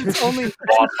 It's only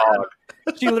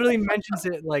she literally mentions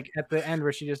it like at the end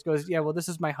where she just goes, yeah, well, this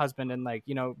is my husband, and like,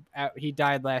 he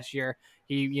died last year.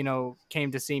 He,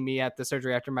 came to see me at the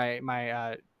surgery after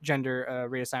my gender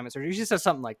reassignment surgery. She says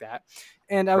something like that,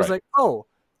 and I was like, oh,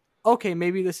 okay,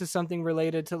 maybe this is something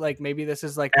related to like, maybe this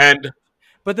is like,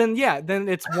 but then then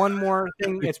it's one more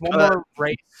thing. It's one more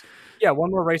race. Yeah,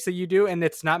 one more race that you do, and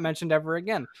it's not mentioned ever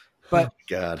again. But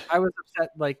God, I was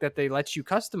upset like that they let you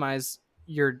customize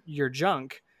your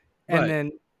junk, and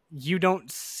then you don't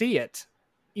see it,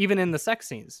 even in the sex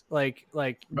scenes. Like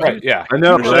I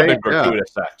know,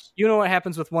 sex. You know what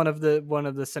happens with one of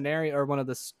the scenario or one of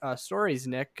the stories,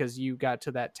 Nick, because you got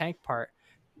to that tank part.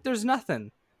 There's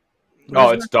nothing.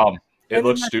 It's dumb. It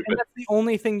looks stupid. And that's the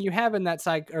only thing you have in that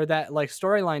side or that like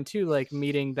storyline too, like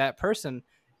meeting that person.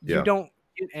 You don't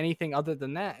get anything other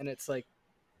than that, and it's like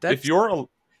if you're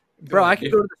I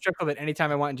can go to the strip club at any time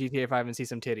I want in GTA 5 and see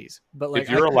some titties, but like if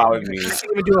you're allowing me,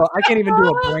 I can't even do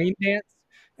a brain dance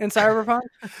in Cyberpunk.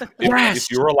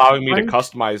 If you're allowing me to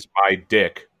customize my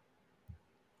dick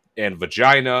and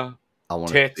vagina,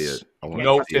 tits,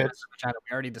 no tits.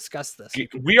 We already discussed this.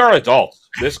 We are adults.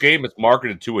 This game is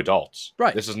marketed to adults.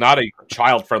 Right. This is not a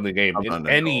child-friendly game in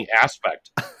any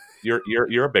aspect.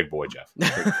 You're a big boy, Jeff.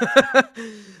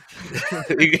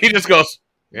 he just goes,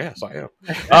 yes, I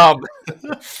am.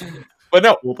 But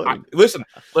no, listen.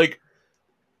 Like,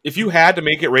 if you had to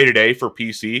make it rated A for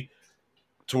PC,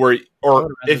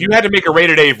 if you had to make a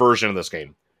rated A version of this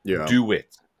game, do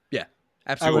it. Yeah,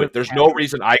 absolutely. Do it. There's no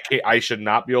reason I should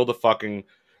not be able to fucking.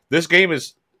 This game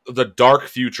is the dark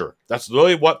future. That's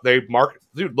really what they mark.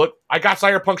 Dude, look, I got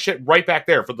Cyberpunk shit right back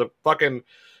there for the fucking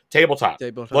tabletop.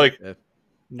 Like.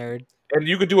 Nerd. And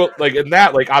you could do it like in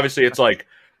that, like obviously it's like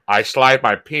I slide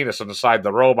my penis inside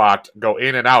the robot, go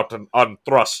in and out and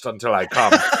unthrust until I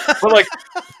come.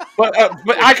 But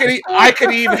I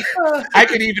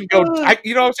could even go.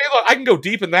 You know what I'm saying? Look, I can go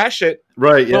deep in that shit.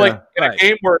 Right. Yeah. But like in a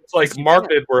game where it's like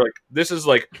marketed, where like this is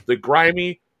like the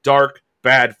grimy, dark,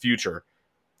 bad future.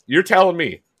 You're telling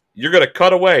me you're gonna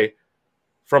cut away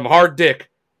from hard dick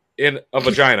in a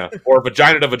vagina or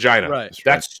vagina to vagina? Right.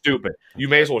 That's stupid. You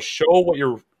may as well show what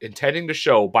you're intending to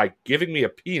show by giving me a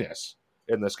penis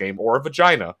in this game or a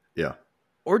vagina. Yeah.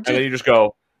 Or And then just you just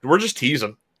go, we're just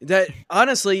teasing. that.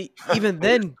 Honestly, even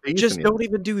then, Teasing just you. don't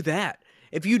even do that.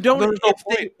 If you don't, There's no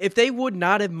if they would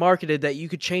not have marketed that you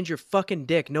could change your fucking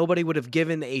dick, nobody would have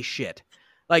given a shit.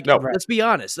 Like, No. let's be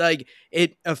honest. Like,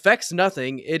 it affects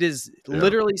nothing. It is Yeah.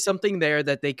 literally something there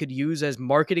that they could use as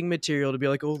marketing material to be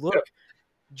like, oh, look,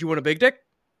 do you want a big dick?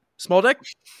 Small dick?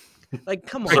 Like,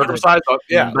 come on. Circumcised.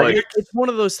 Yeah. Like, Like, It's one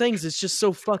of those things. It's just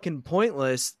so fucking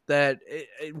pointless that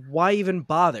why even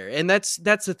bother? And that's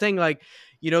the thing. Like,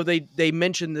 you know, they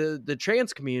mentioned the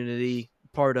trans community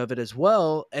part of it as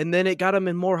well, and then it got them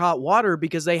in more hot water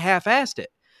because they half-assed it.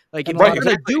 Like, if Right, you're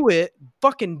gonna do it,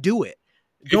 fucking do it.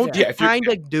 Don't yeah, if you're- kind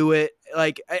of do it.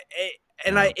 Like,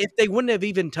 if they wouldn't have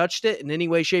even touched it in any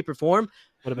way, shape, or form,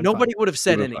 Would've been nobody would have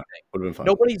said Would've been anything. would have been fun.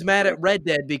 Nobody's mad at Red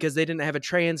Dead because they didn't have a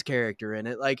trans character in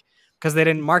it. Like, because they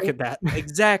didn't market that.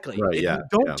 exactly. Right, If yeah, you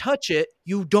don't yeah. touch it,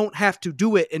 you don't have to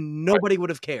do it, and nobody would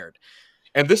have cared.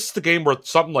 and this is the game where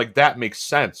something like that makes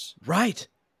sense. Right.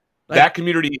 Like- That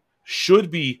community should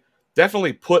be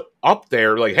definitely put up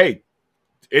there. Like, hey,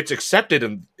 it's accepted,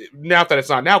 and not that it's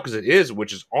not now because it is,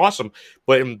 which is awesome.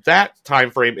 But in that time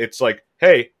frame, it's like,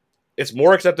 hey, it's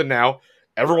more accepted now.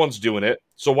 Everyone's doing it,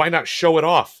 so why not show it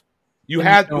off? You And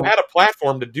had so- you had a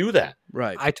platform to do that.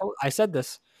 Right. I said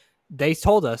this. They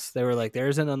told us, they were like,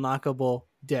 there's an unlockable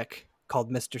dick called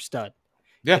Mr. Stud.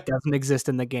 Yeah. It doesn't exist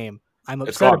in the game. I'm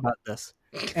It's upset gone. about this.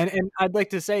 And I'd like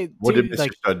to say, What too, did Mr.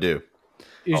 like, Stud do?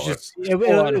 it's Oh, just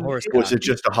full-on horse Was it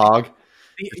just a hog?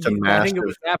 It's a I think it massive-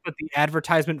 was that, but the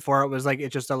advertisement for it was like, it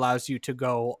just allows you to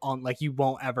go on, like, you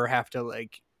won't ever have to,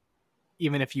 like,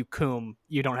 even if you coom,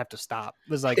 you don't have to stop.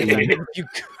 It was like, it's like You-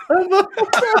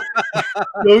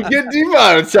 Don't get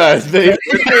demonetized, baby.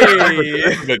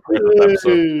 It's a good Christmas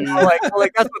episode.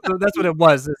 like that's what it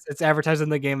was. It's advertising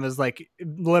the game as like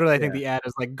literally. I think the ad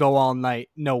is like go all night,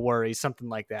 no worries, something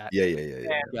like that. Yeah.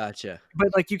 Gotcha. But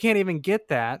like you can't even get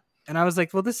that. And I was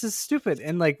like, well, this is stupid.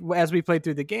 And like as we played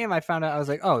through the game, I found out I was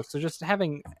like, oh, so just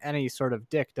having any sort of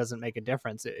dick doesn't make a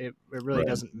difference. It really Right.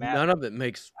 doesn't matter. None of it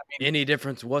makes any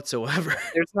difference whatsoever.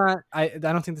 There's not. I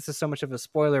don't think this is so much of a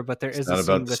spoiler, but there It's is not a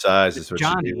scene about the with size; it's what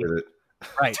Johnny. you do with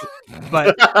right.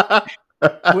 But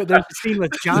it. there's a scene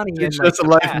with Johnny in It's like, just a the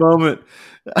life past. moment.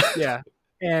 Yeah,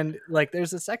 and like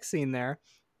there's a sex scene there,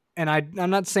 and I'm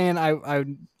not saying I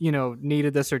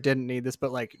needed this or didn't need this,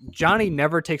 but like Johnny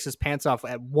never takes his pants off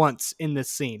at once in this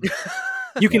scene.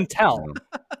 You can tell. And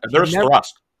there's Never-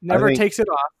 thrust. Never think- takes it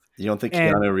off. You don't think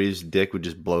And- Keanu Reeves' dick would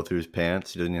just blow through his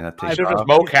pants? He doesn't even have to I take Should it have off.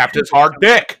 mo-capped his hard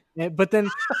dick. But then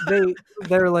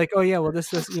they're like, oh yeah, well this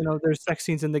there's sex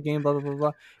scenes in the game, blah blah blah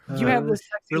blah. You have this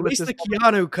sex scene with Release this the woman.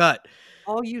 Keanu cut.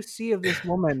 All you see of this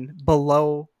woman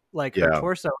below like her Yeah.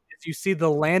 torso is you see the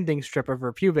landing strip of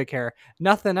her pubic hair,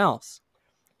 nothing else.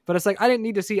 But it's like I didn't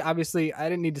need to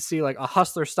see like a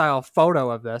Hustler style photo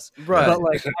of this. Right. But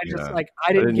like I just Yeah. like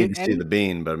I I didn't didn't get need to any, see the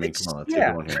bean, but I mean, It's- come on, let's yeah.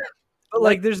 get one here. but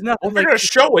like there's nothing Well, if you're like gonna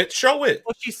show it, show it.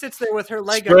 well, she sits there with her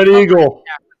leg Spread up. eagle.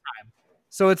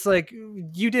 So it's like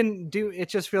you didn't do. It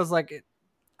just feels like.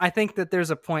 I think that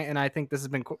there's a point, and I think this has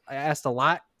been asked a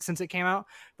lot since it came out.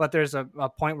 But there's a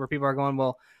point where people are going,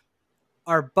 "Well,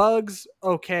 are bugs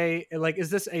okay? Like,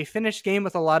 is this a finished game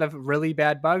with a lot of really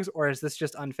bad bugs, or is this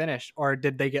just unfinished, or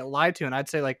did they get lied to?" And I'd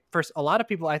say, like, first, a lot of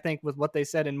people, I think, with what they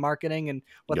said in marketing and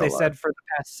what Got they lied. said for the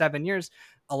past 7 years,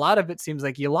 a lot of it seems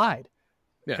like you lied.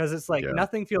 Yeah. Because it's like Yeah.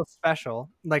 nothing feels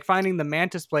special. Like finding the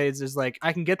mantis blades is like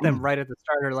I can get them right at the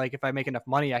start, or like if I make enough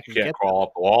money, I You can can't get them. crawl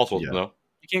up the walls with Yeah. them, though.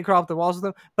 You can't crawl up the walls with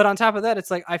them. But on top of that,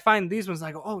 it's like I find these ones, and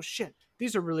I go, oh shit,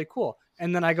 these are really cool.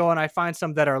 And then I go and I find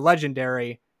some that are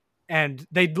legendary, and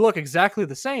they look exactly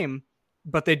the same,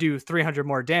 but they do 300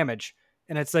 more damage.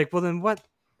 And it's like, well, then what?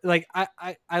 Like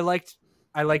I like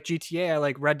GTA, I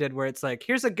like Red Dead, where it's like,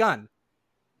 here's a gun.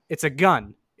 It's a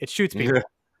gun. It shoots people.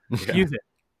 Yeah. Use it.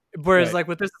 Whereas Right. like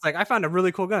with this, it's like I found a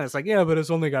really cool gun. It's like, yeah, but it's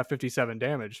only got 57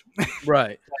 damage.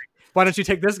 Right. Why don't you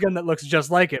take this gun that looks just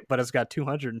like it, but it's got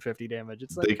 250 damage?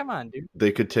 It's like, They- come on, dude.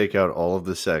 They could take out all of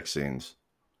the sex scenes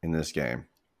in this game,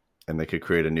 and they could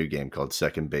create a new game called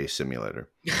Second Base Simulator,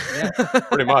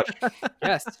 Pretty much.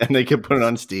 Yes. and they could put it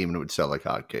on Steam, and it would sell like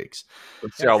hotcakes.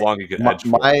 Let's see how long you can My, edge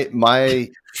for. my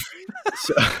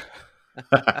so,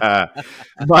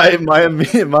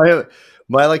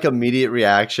 my like immediate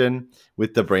reaction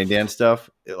with the brain dance stuff,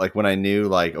 like when I knew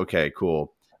like, okay,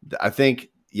 cool. I think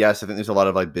there's a lot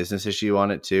of like business issue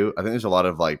on it too. I think there's a lot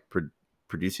of like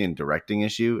producing and directing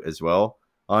issue as well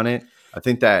on it. I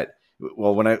think that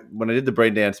when I did the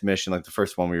brain dance mission, like the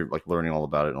first one, we were like learning all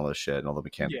about it and all this shit and all the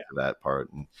mechanics of that part.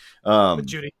 And With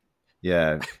Judy.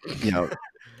 yeah, you know,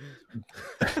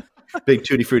 big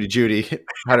Tutti Frutti Judy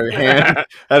had her hand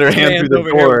through the over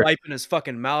door, here wiping his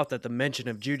fucking mouth at the mention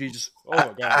of Judy. Just oh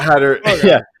my god, had her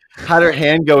had her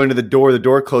hand go into the door. The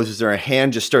door closes, and her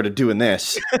hand just started doing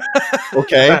this.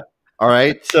 Okay, all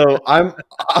right. So I'm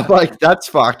like, that's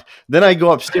fucked. Then I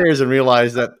go upstairs and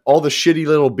realize that all the shitty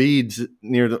little beads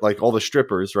near like all the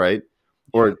strippers, right,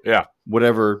 or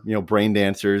whatever, you know, brain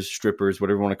dancers, strippers,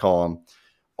 whatever you want to call them,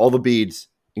 all the beads.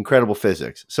 Incredible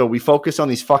physics. So we focus on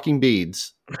these fucking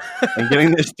beads and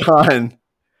getting this done.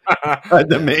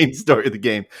 The main story of the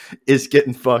game is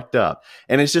getting fucked up.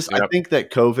 And it's just, I think that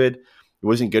COVID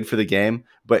wasn't good for the game,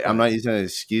 but I'm not using it as an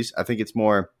excuse. I think it's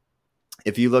more,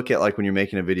 if you look at like when you're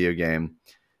making a video game,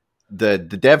 the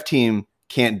dev team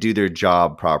can't do their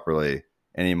job properly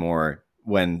anymore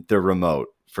when they're remote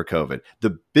for COVID.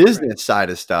 The business side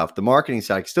of stuff, the marketing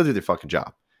side, can still do their fucking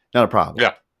job. Not a problem.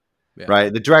 Yeah.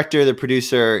 Right. The director, the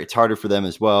producer, it's harder for them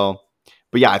as well.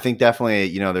 But yeah, I think definitely,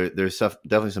 you know, there's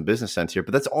definitely some business sense here,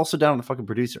 but that's also down to the fucking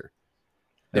producer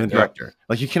and the director.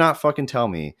 Like, you cannot fucking tell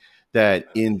me that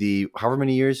in the how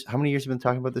many years have you been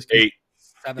talking about this game? 8.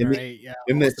 7 or 8, yeah.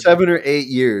 In the 7 or 8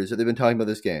 years that they've been talking about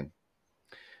this game,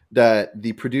 that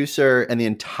the producer and the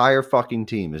entire fucking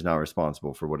team is now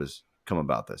responsible for what has come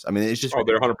about this. I mean, it's just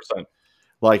they're 100%.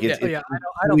 like it's I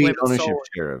don't blame ownership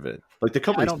share of it. Like the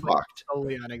company's fucked.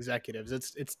 Solely on executives.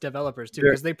 It's developers too,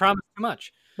 because they promise too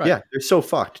much. Right. Yeah, they're so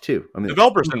fucked too. I mean,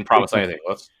 developers didn't promise anything.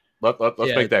 Let's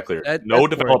make that clear. No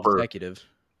developer executive.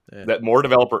 No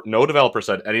developer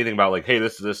said anything about like, hey,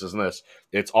 this is and this.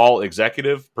 It's all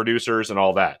executive, producers, and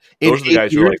all that. Those are the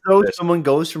guys who are like, though, someone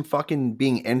goes from fucking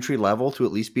being entry level to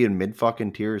at least being mid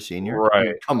fucking tier or senior. Right. I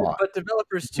mean, come on. But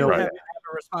developers too have a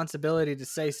responsibility to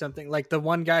say something. Like the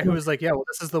one guy who was like, yeah, well,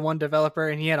 this is the one developer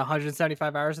and he had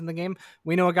 175 hours in the game.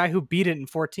 We know a guy who beat it in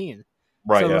 14.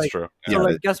 Right, so that's like, true. So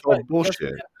like, guess what?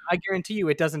 Bullshit. I guarantee you,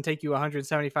 it doesn't take you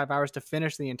 175 hours to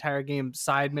finish the entire game,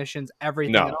 side missions,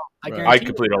 everything. No, at all. I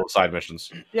complete all the side missions.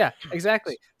 Yeah,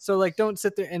 exactly. So like, don't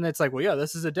sit there and it's like, well, yeah,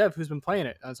 this is a dev who's been playing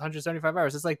it. It's 175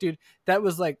 hours. It's like, dude, that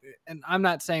was like, and I'm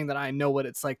not saying that I know what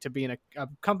it's like to be in a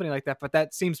company like that, but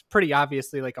that seems pretty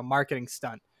obviously like a marketing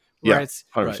stunt. Where it's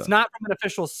not from an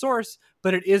official source,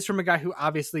 but it is from a guy who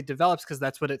obviously develops, because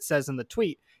that's what it says in the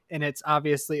tweet. And it's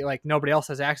obviously like nobody else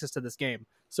has access to this game.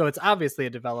 So it's obviously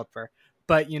a developer.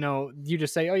 But, you know, you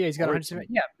just say, oh, yeah, he's got 175.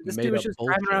 Yeah, this dude was just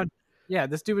driving around. Yeah,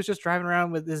 this dude was just driving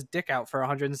around with his dick out for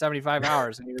 175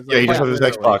 hours. And he was like, he just had his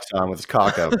Xbox on with his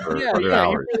cock up for 100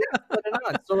 hours. He really put it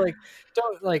on. So, like,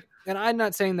 don't like, and I'm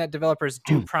not saying that developers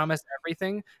do promise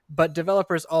everything, but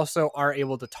developers also are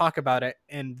able to talk about it,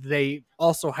 and they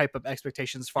also hype up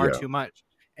expectations far too much.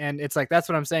 And it's like, that's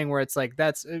what I'm saying, where it's like,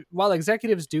 that's while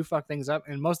executives do fuck things up,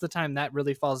 and most of the time that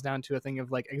really falls down to a thing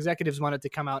of like, executives want it to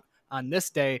come out on this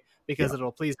day because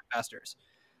it'll please investors.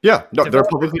 Yeah, no, they're a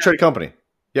publicly traded company.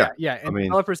 Yeah. And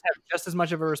developers have just as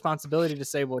much of a responsibility to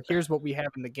say, well, here's what we have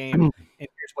in the game, and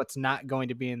here's what's not going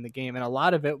to be in the game. And a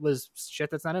lot of it was shit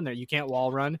that's not in there. You can't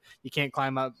wall run, you can't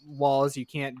climb up walls, you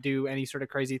can't do any sort of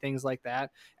crazy things like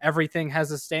that. Everything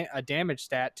has a damage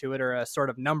stat to it, or a sort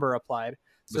of number applied.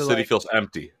 The city feels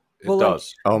empty. It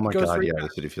does. Like, oh my God, the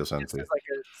city feels empty. Like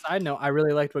a side note, I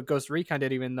really liked what Ghost Recon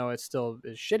did, even though it still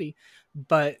is shitty.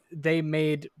 But they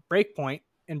made Breakpoint,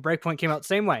 and Breakpoint came out the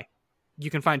same way. You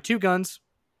can find 2 guns,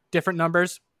 different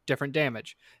numbers, different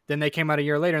damage. Then they came out a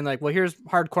year later and like, well, here's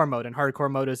hardcore mode, and hardcore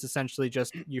mode is essentially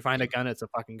just you find a gun, it's a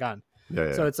fucking gun.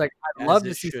 So it's like, I'd love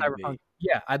to see Cyberpunk.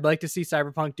 Yeah, I'd like to see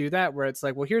Cyberpunk do that, where it's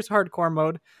like, well, here's hardcore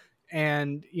mode,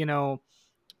 and you know,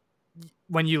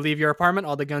 when you leave your apartment,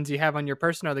 all the guns you have on your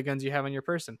person are the guns you have on your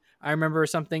person. I remember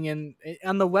something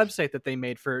on the website that they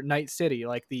made for Night City,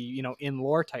 like the, you know, in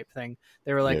lore type thing.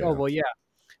 They were like, oh, well, yeah.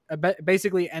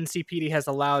 Basically, NCPD has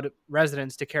allowed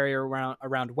residents to carry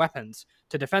around weapons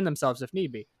to defend themselves if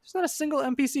need be. There's not a single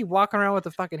NPC walking around with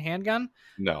a fucking handgun.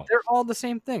 No. They're all the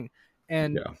same thing.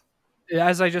 And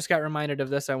as I just got reminded of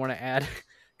this, I want to add,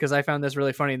 because I found this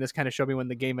really funny, and this kind of showed me when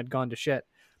the game had gone to shit.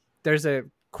 There's a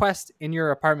quest in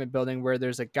your apartment building where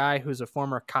there's a guy who's a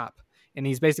former cop, and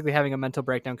he's basically having a mental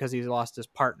breakdown because he's lost his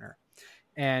partner.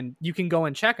 And you can go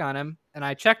and check on him, and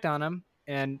I checked on him,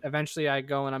 and eventually I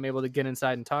go and I'm able to get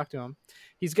inside and talk to him.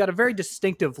 He's got a very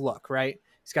distinctive look, right?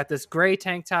 He's got this gray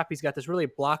tank top, he's got this really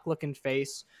block looking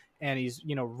face, and he's,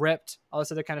 ripped, all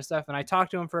this other kind of stuff. And I talk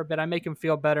to him for a bit. I make him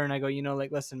feel better. And I go,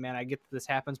 like, listen, man, I get that this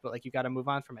happens, but like, you got to move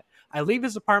on from it. I leave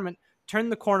his apartment, turn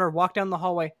the corner, walk down the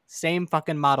hallway, same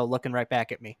fucking model looking right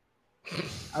back at me.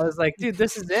 I was like, dude,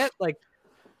 this is it. Like,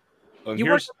 And you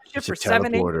worked on this shit for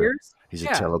 7-8 years. He's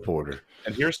Yeah. a teleporter.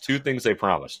 And here's two things they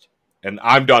promised. And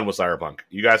I'm done with Cyberpunk.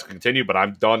 You guys can continue, but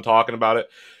I'm done talking about it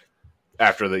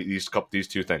after these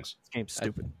two things. This game's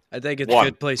stupid. I think it's One. a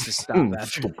good place to stop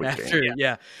after. Stupid After game.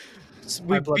 yeah.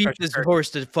 My We blood beat pressure's this hurt. horse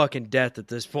to fucking death at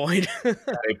this point. They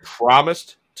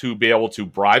promised to be able to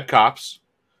bribe cops,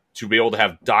 to be able to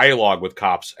have dialogue with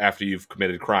cops after you've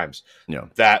committed crimes. Yeah.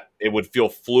 That it would feel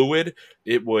fluid.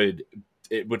 It would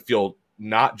feel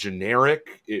not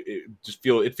generic.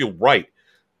 It'd feel right.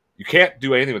 You can't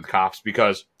do anything with the cops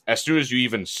because as soon as you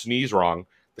even sneeze wrong,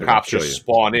 the They're gonna cops kill just you.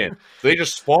 spawn in. They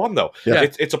just spawn though. Yeah.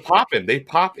 It's a pop in. They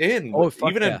pop in. Oh, fuck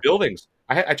even yeah. in buildings.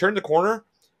 I turned the corner.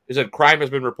 It said crime has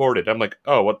been reported. I'm like,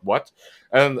 oh, what?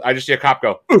 And I just see a cop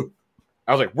go, ooh.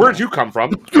 I was like, where'd you come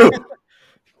from?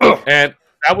 And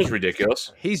that was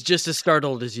ridiculous. He's just as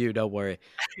startled as you. Don't worry.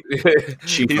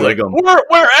 Chief He's like, Wiggum.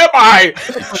 where am I?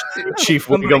 Chief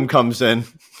Wiggum comes in.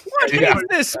 What Yeah. is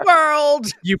this world?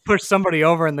 You pushed somebody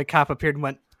over and the cop appeared and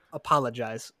went,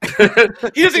 apologize. He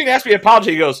doesn't even ask me an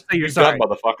apology. He goes, Say you're "You done, sorry."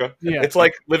 motherfucker." Yeah. It's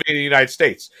like living in the United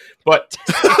States, but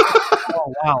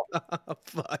Oh, wow.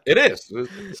 Fuck. it is.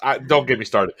 Don't get me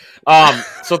started.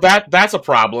 So that's a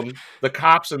problem. The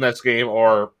cops in this game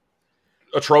are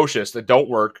atrocious. They don't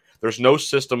work. There's no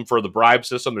system for the bribe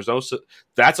system. There's no.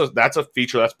 That's a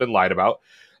feature that's been lied about.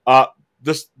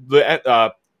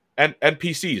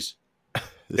 NPCs.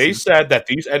 They said that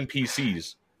these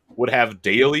NPCs would have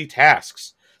daily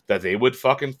tasks that they would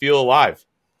fucking feel alive.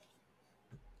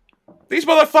 These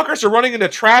motherfuckers are running into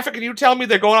traffic and you tell me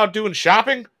they're going out doing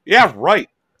shopping? Yeah, right.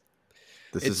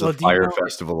 This It's- is a well, do you fire know-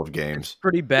 festival of games.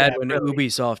 Pretty bad Yeah, when really.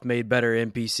 Ubisoft made better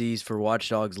NPCs for Watch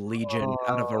Dogs Legion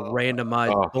out of a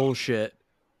randomized Oh. bullshit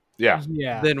Yeah.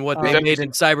 Yeah. than what they Um, made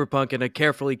in Cyberpunk in a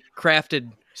carefully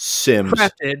crafted Sims.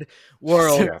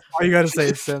 world. Yeah. All you got to say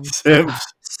is Sims.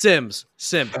 Sims.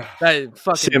 Sims. That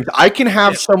fucking Sims. I can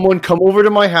have someone come over to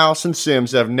my house in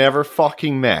Sims I've never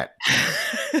fucking met.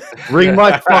 Ring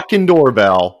my fucking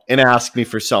doorbell and ask me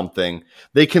for something.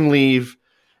 They can leave,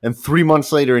 and 3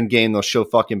 months later in game they'll show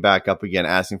fucking back up again,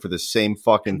 asking for the same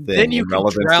fucking thing. then you can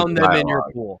relevant to drown the them in your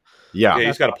dialogue. pool. Yeah, Yeah, you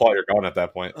just got to pull out your gun at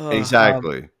that point. Ugh.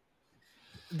 exactly.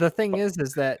 The thing is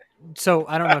that, so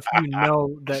I don't know if you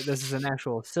know that this is an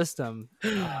actual system,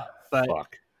 but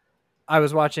Fuck. I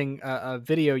was watching a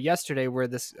video yesterday where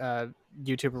this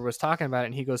YouTuber was talking about it,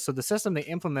 and he goes, so the system they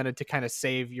implemented to kind of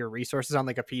save your resources on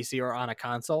like a PC or on a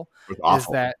console It was is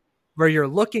awful. that where you're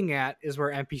looking at is where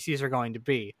NPCs are going to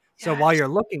be. So while you're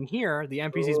looking here, the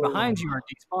NPCs behind you are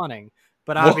despawning.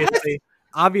 But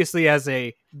obviously, as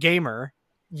a gamer,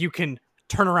 you can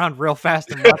turn around real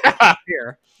fast and watch them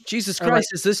here. Jesus Or like- Christ,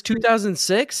 is this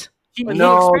 2006? He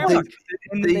No, experiments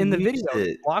they in the use video. it.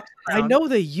 He walks I around. know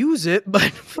they use it, but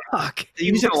fuck. They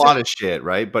use it a lot of shit,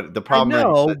 right? But the problem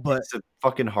know, is that but- it's the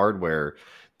fucking hardware.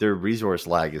 Their resource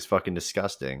lag is fucking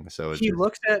disgusting. So it's He just-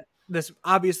 looks at this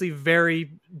obviously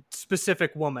very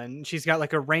specific woman. She's got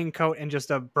like a raincoat and just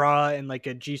a bra and like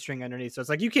a G-string underneath. So it's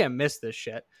like, you can't miss this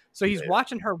shit. So he's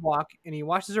watching her walk, and he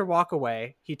watches her walk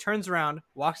away. He turns around,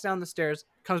 walks down the stairs,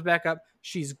 comes back up.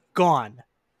 She's gone.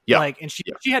 Yeah. Like, and she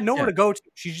Yeah. had nowhere Yeah. to go to.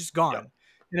 She's just gone. Yeah.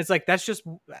 And it's like,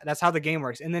 that's how the game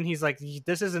works. And then he's like,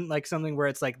 this isn't like something where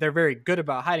it's like they're very good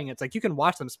about hiding it. It's like you can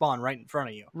watch them spawn right in front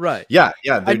of you. Right. yeah,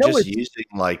 they're know just it's- using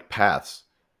like paths.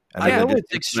 I then know they're it's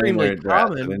just putting extremely their asset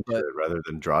common, into but- it rather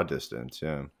than draw distance.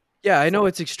 Yeah. Yeah, I know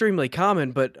it's extremely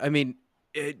common, but I mean,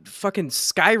 fucking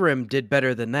Skyrim did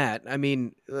better than that. I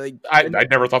mean, like, I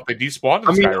never thought they despawned in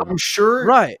I mean, Skyrim. I'm sure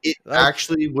right. it Like,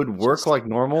 actually would work like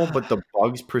normal, but the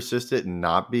bugs persisted in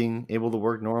not being able to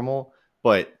work normal.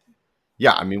 But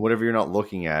yeah, I mean, whatever you're not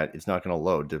looking at, it's not going to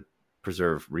load to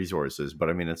preserve resources. But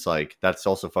I mean, it's like that's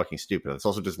also fucking stupid. It's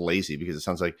also just lazy because it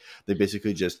sounds like they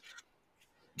basically just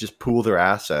pool their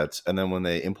assets, and then when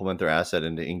they implement their asset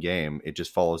into in game, it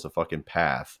just follows a fucking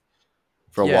path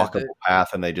for a Yeah, walkable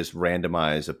path, and they just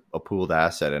randomize a pooled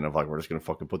asset in of like, we're just gonna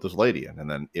fucking put this lady in, and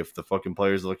then if the fucking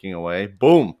player's looking away,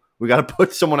 boom, we got to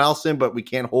put someone else in, but we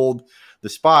can't hold the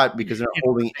spot because they're not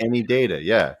holding any data.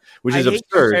 Yeah, which is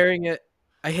absurd.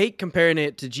 I hate comparing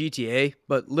it to GTA,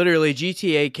 but literally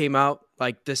GTA came out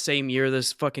like the same year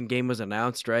this fucking game was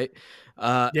announced, right?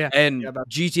 Yeah. And Yeah, about-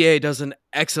 GTA does an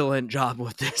excellent job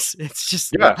with this. It's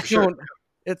just Yeah, I for sure. don't-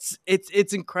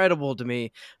 it's incredible to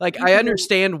me. Like I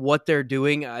understand what they're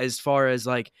doing as far as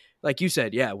like like you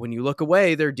said, yeah, when you look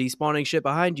away, they're despawning shit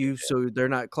behind you, so they're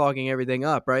not clogging everything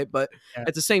up, right? But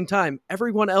at the same time,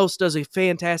 everyone else does a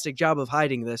fantastic job of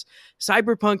hiding this.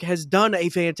 Cyberpunk has done a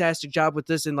fantastic job with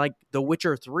this in like The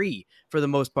Witcher 3 for the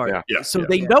most part. Yeah. So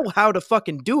they know how to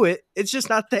fucking do it. It's just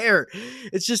not there.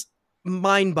 It's just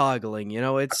mind-boggling, you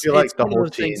know. It's feel like it's the one of whole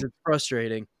those things team- that's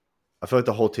frustrating. I feel like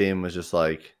the whole team was just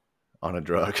like on a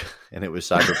drug, and it was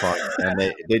Cyberpunk,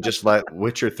 and they just let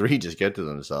Witcher 3 just get to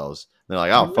themselves. They're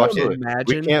like, oh, fuck Can you it. We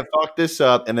imagine? can't fuck this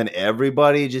up. And then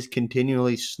everybody just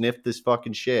continually sniffed this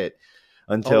fucking shit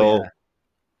until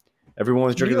everyone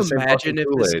was Can drinking you the same imagine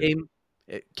fucking if this Kool-Aid. game?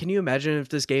 Can you imagine if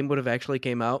this game would have actually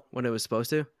came out when it was supposed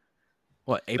to?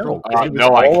 What, April? No, it was No,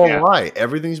 I all a can't. lie.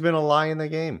 Everything's been a lie in the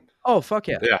game. Oh fuck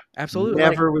yeah! Yeah. Absolutely.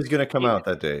 Never was going to come out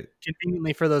that date.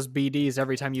 Conveniently for those BDs,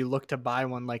 every time you look to buy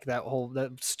one, like that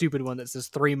stupid one that says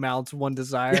 3 mouths, 1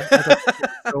 desire. I thought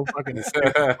that was so fucking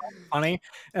stupid, funny.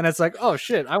 And it's like, oh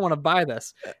shit, I want to buy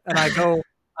this. And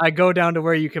I go down to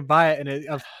where you can buy it,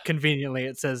 and conveniently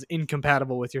it says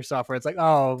incompatible with your software. It's like,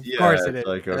 oh, of course it is.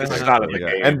 Like, It's not in the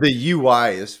game. And the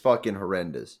UI is fucking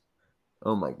horrendous.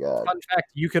 Oh my god. Fun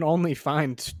fact: you can only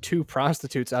find 2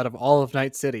 prostitutes out of all of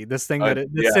Night City. This thing Yeah.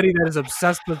 city that is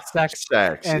obsessed with sex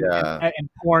Sex, and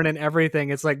porn and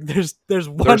everything. It's like there's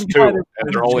one There's guy 2,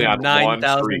 and they're only on one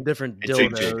 9,000 street. different It's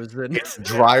dildos. And It's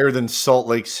drier than Salt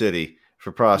Lake City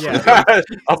for prostitutes.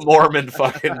 A Mormon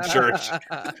fucking church.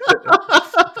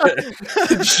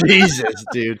 Jesus,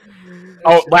 dude.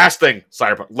 Oh, last thing,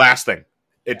 Cyberpunk. Last thing.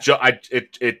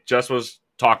 It just was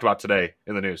talked about today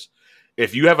in the news.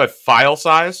 If you have a file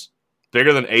size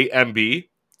bigger than 8 MB,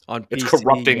 on it's PC,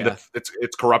 corrupting yeah.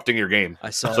 it's corrupting your game.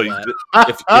 I saw So that.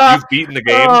 if you've beaten the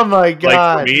game, Oh my like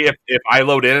god. for me, if I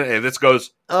load in and this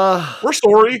goes, Ugh. we're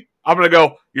sorry, I'm gonna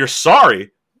go, you're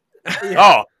sorry.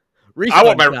 Oh, I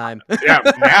want Refund my- time. yeah,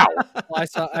 now.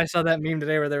 Well, I saw that meme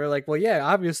today where they were like, "Well, yeah,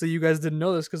 obviously you guys didn't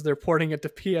know this because they're porting it to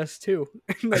PS2."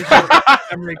 And they showed a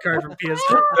memory card from PS2.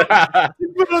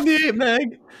 Put it on the 8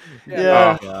 meg. Yeah.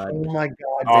 Yeah. God. Oh my god,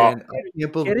 Oh. man. I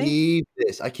can't believe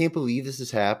this. I can't believe this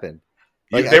has happened.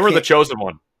 Like, They I were the can't- chosen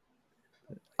one.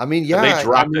 I mean, And yeah, they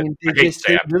dropped it. they, I hate just,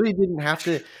 they Sam. really didn't have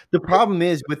to. The problem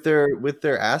is with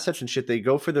their assets and shit, they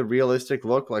go for the realistic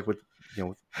look, like with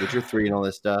Witcher 3 and all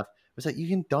this stuff. It's like you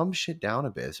can dumb shit down a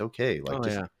bit. It's okay. Like Oh,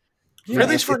 just yeah. At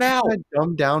least for if you now. had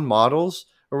dumbed down models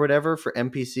or whatever for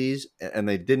NPCs, and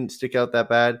they didn't stick out that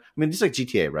bad. I mean, just like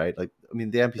GTA, right? Like, I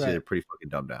mean, the NPCs Right. are pretty fucking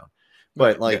dumbed down,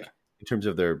 but like Yeah. in terms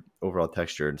of their overall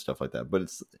texture and stuff like that. But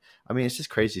it's just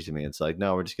crazy to me. It's like,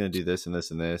 no, we're just gonna do this and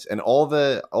this and this, and all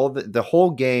the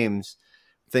whole game's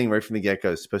thing right from the get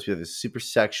go is supposed to be this super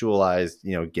sexualized,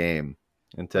 game.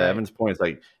 And to Right. Evan's point, it's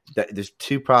like there's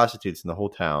 2 prostitutes in the whole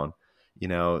town.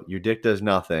 Your dick does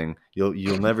nothing.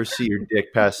 You'll never see your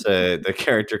dick past the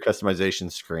character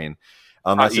customization screen,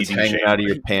 unless it's easy hanging shame. out of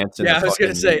your pants. In Yeah, the I was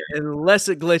gonna fucking- say, unless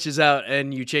it glitches out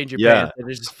and you change your Yeah. pants, and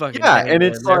it's just fucking Yeah, hanging and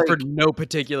it's there for like- no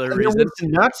particular And then reason. what's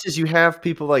nuts is you have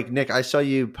people like Nick. I saw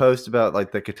you post about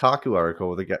like the Kotaku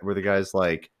article where the guy's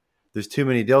like, "There's too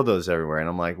many dildos everywhere," and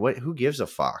I'm like, "What? Who gives a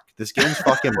fuck? This game's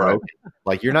fucking broken.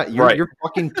 Like you're Right.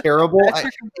 fucking terrible."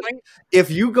 If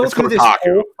you go It's through this Kotaku.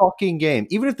 whole fucking game,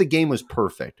 even if the game was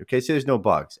perfect, okay, say there's no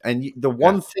bugs, and the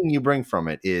one thing you bring from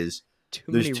it is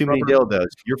there's too many rubber- dildos,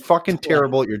 you're fucking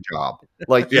terrible at your job.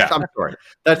 Like, Yeah. I'm sorry,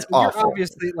 that's You're awful.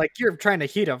 obviously like you're trying to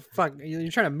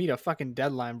you're trying to meet a fucking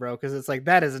deadline, bro. Because it's like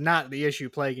that is not the issue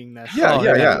plaguing this. Yeah, Oh,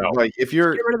 yeah, yeah, yeah. no. Like if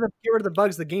you're Get rid of the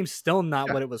bugs. The game's still not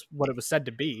Yeah. what it was said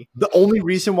to be. the only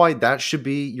reason why that should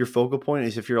be your focal point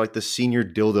is if you're like the senior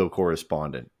dildo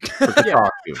correspondent for Yeah.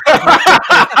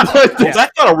 Kotaku. Well,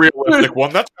 that's not a realistic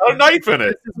one. That's got a knife in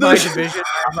it. This is my division.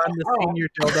 I'm on the senior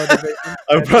dildo division.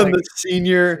 I'm and, from like, the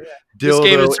senior This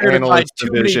game is dildo certified analyst too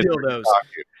many division. dildos.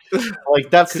 Like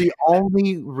that's the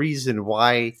only reason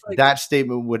why like- that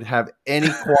statement would have any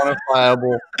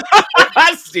quantifiable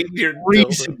Senior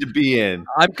reason to be in.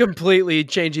 I'm completely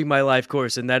changing my life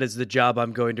course, and that is the job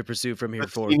I'm going to pursue from here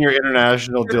forward. Senior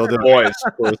international dildo Boys,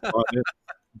 correspondent.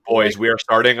 boys, we are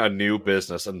starting a new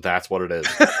business, and that's what it is.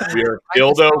 We are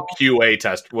dildo QA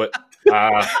test. What?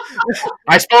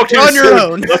 I spoke to You're you on your soon.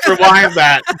 own. Let's rewind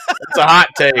that. It's a hot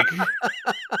take.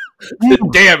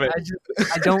 Damn it!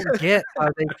 I don't get how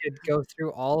they could go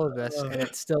through all of this and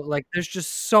it's still like there's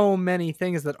just so many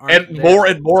things that aren't And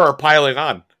there. more are piling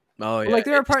on. Oh yeah, Like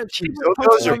there are parts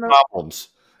Those are problems.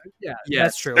 yeah, Yes.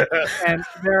 that's true. And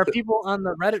there are people on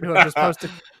the Reddit who have just posted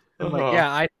I'm like, yeah,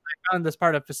 I found this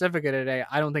part of Pacifica today.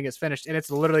 I don't think it's finished. And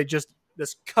it's literally just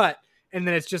this cut and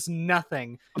then it's just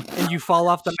nothing. And you fall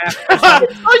off the map. It's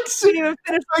like, Finish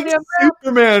the like damn map.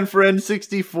 Superman for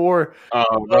N64.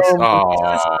 Oh, that's,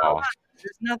 oh.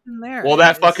 There's nothing there. Well,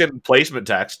 that It's- fucking placement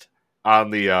text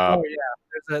on the Oh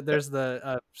yeah, there's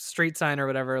the street sign or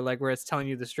whatever, like where it's telling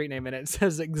you the street name and it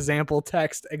says example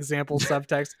text, example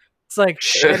subtext. It's like,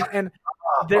 and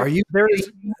Are you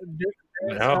there's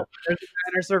No. there's a guy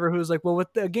on our server who's like, well, with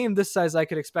a game this size, I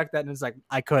could expect that, and it's like,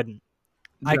 I couldn't.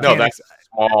 I no, can't. that's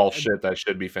small shit that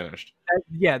should be finished.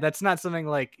 Yeah, that's not something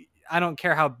like. I don't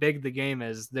care how big the game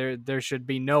is. There should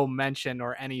be no mention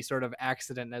or any sort of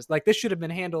accident as like this should have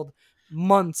been handled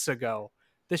months ago.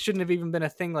 This shouldn't have even been a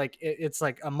thing. Like it's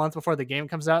like a month before the game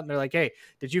comes out, and they're like, "Hey,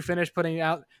 did you finish putting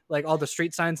out like all the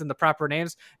street signs and the proper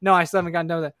names?" No, I still haven't gotten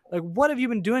to know that. Like, what have you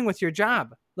been doing with your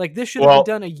job? Like this should have Well,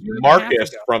 been done a year and a half Marcus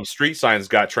ago. from Street Signs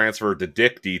got transferred to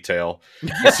Dick Detail,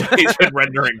 so he's been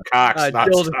rendering cocks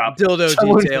nonstop. dildo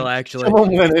Someone- detail, actually.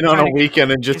 Someone went in on a Trying to-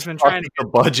 weekend and just he's been fucked trying to the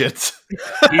budgets.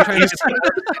 He's trying to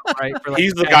get right for, like,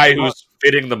 He's the 10 guy months. who's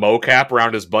fitting the mocap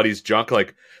around his buddy's junk.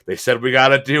 Like they said, we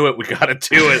gotta do it. We gotta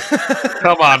do it.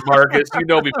 Come on, Marcus. You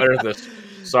know me better than this.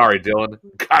 Sorry, Dylan.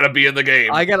 Gotta be in the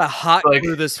game. I gotta hot Like-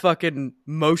 glue this fucking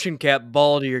motion cap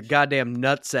ball to your goddamn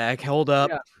nutsack. Hold up.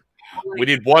 Yeah. We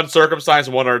need one circumcised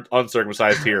and one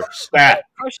uncircumcised here. Stat.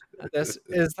 Question with this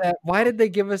is that why did they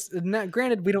give us?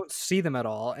 Granted, we don't see them at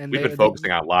all, and We've they, been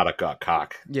focusing on a lot of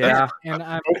cock. Yeah. And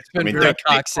I'm, It's been very they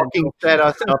cock fucking fed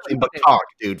us nothing but cock,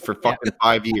 dude, for fucking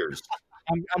 5 years.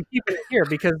 I'm keeping it here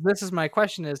because this is my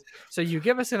question: is so you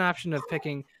give us an option of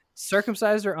picking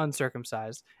circumcised or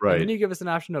uncircumcised, and then Right. you give us an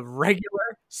option of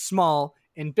regular, small,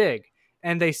 and big.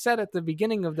 And they said at the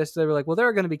beginning of this, they were like, well, there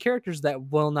are going to be characters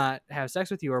that will not have sex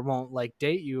with you or won't like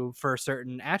date you for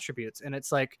certain attributes. And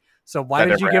it's like, so why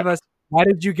That did you never give us? Why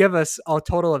did you give us a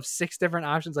total of 6 different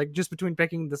options, like just between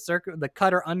picking the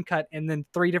cut or uncut, and then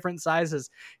 3 different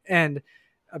sizes? And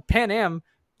Pan Am,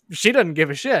 she doesn't give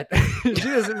a shit. She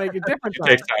doesn't make a difference. She on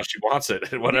takes it. how she wants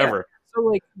it and whatever. So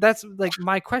like that's like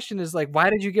my question is like why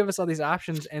did you give us all these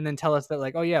options and then tell us that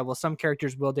like oh yeah well some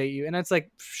characters will date you and it's like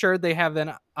sure they have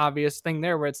an obvious thing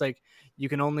there where it's like you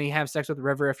can only have sex with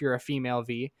River if you're a female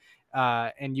V,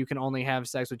 and you can only have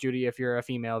sex with Judy if you're a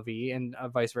female V, and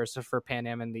vice versa for Pan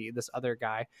Am and this other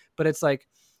guy. But it's like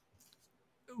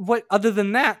what other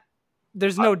than that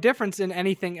there's no difference in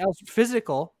anything else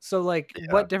physical. So like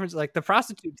what difference like the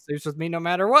prostitute sleeps with me no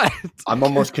matter what. I'm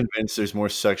almost convinced there's more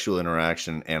sexual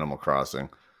interaction in Animal Crossing.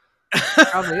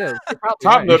 Probably is. You're probably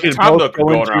Tom right. Nook- You can Tom both Nook go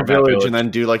going into your around that village village. and then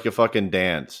do like a fucking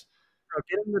dance. Bro,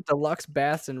 get in the deluxe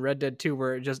baths in Red Dead 2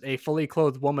 where just a fully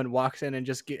clothed woman walks in and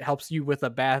just helps you with a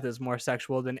bath is more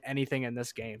sexual than anything in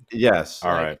this game. Yes.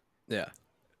 All Like- right. Yeah.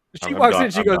 She I'm walks done-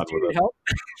 in, she I'm goes, done "Do you with need help?"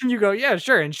 And you go, "Yeah,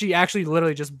 sure." And she actually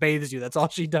literally just bathes you. That's all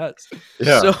she does.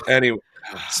 Yeah. So, Anyway,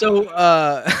 so Come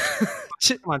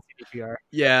on, CDPR.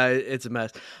 yeah, it's a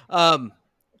mess.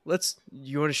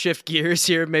 You want to shift gears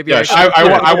here? Maybe Yeah, I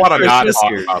I want to not Christmas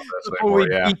talk about this before we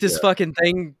anymore. Yeah. beat this fucking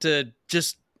thing to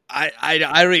just I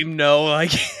don't even know.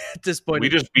 Like at this point, We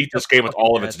just beat this game with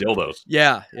all of its dildos.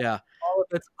 yeah. All of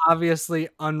it's obviously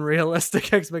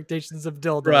unrealistic expectations of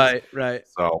dildos. Right.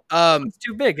 So It's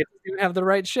too big. It doesn't even have the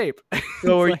right shape.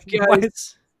 So are Like,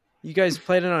 you guys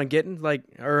planning on getting like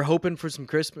or hoping for some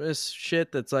Christmas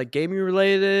shit that's like gaming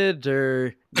related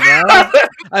or no?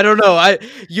 I don't know.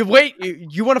 You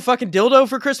want a fucking dildo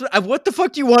for Christmas? What the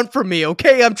fuck do you want from me?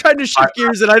 Okay, I'm trying to shift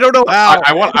gears and I don't know how.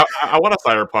 I want a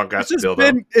cyberpunk This esque has dildo.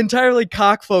 been entirely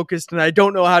cock focused and I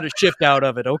don't know how to shift out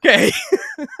of it. Okay.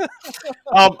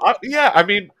 Yeah, I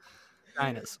mean,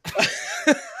 vaginas.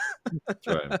 That's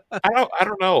right. I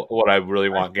don't know what I really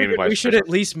want gaming wise. We should at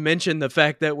least mention the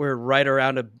fact that we're right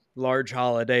around a large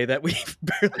holiday that we've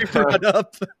barely brought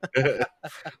up.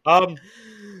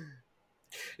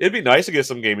 It'd be nice to get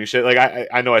some gaming shit. Like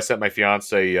I know I sent my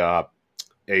fiance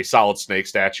a Solid Snake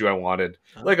statue I wanted.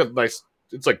 Like a nice.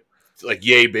 It's like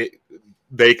yay big.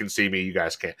 They can see me. You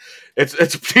guys can't. It's a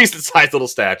decent sized little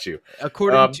statue.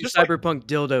 According to just like- Cyberpunk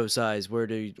dildo size, where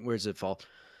does it fall?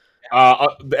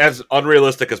 As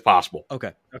unrealistic as possible.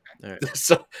 Okay. All right.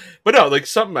 So, but no, like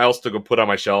something else to go put on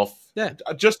my shelf. Yeah.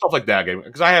 Just stuff like that game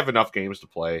because I have enough games to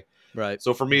play. Right.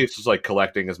 So for me, it's just like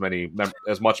collecting as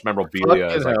much memorabilia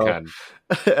as I Fucking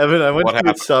can. Evan, I went What to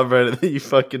the subreddit that you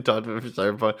fucking talked about for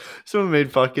Cyberpunk. Someone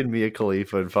made fucking Mia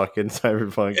Khalifa and fucking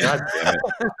Cyberpunk. God damn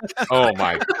it. Oh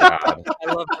my god!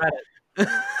 I love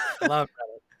Reddit. I love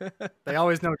Reddit. They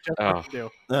always know just what to do.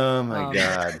 Oh my Um,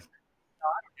 god.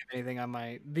 Anything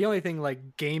on the only thing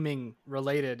like gaming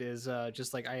related is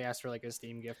just like I asked for like a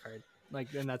Steam gift card, like,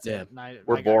 and that's Yeah. it. And I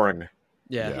We're got- boring.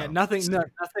 Yeah. Yeah, nothing.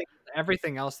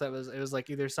 Everything else it was like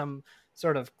either some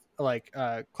sort of like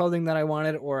clothing that I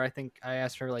wanted, or I think I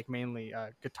asked for like mainly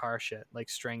guitar shit, like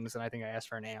strings, and I think I asked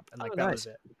for an amp, and like Oh, that nice.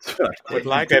 was it. Would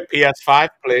like a PS5,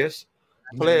 please.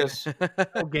 Please.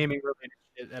 No gaming related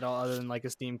shit at all, other than like a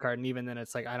Steam card, and even then,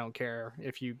 it's like I don't care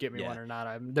if you get me Yeah. one or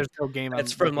not. There's no game.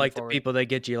 That's I'm from looking like the forward- people that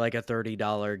get you like a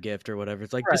 $30 gift or whatever.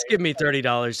 It's like, just Right. give me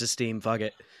 $30 to Steam. Fuck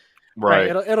it. Right.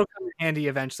 It'll come in handy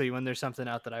eventually when there's something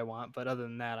out that I want. But other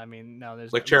than that, I mean, no,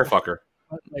 there's Like no, chair fucker.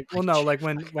 Like, well, no, like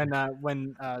when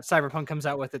Cyberpunk comes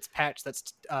out with its patch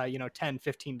that's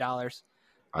 $10-$15.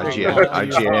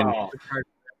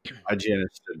 IGN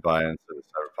stood by and said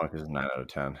Cyberpunk is a 9 out of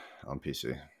 10 on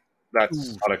PC.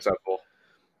 That's unacceptable.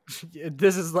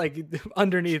 This is like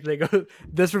underneath they go,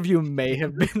 this review may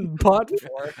have been bought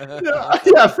for.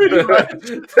 Yeah, pretty much.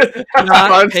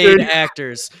 Not paid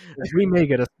actors. We may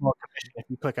get a small commission if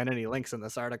you click on any links in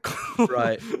this article.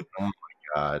 Right.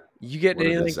 God. You get What a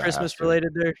anything disaster. Christmas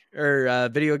related there, or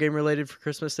video game related for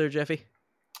Christmas there, Jeffy?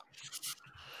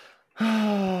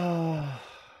 I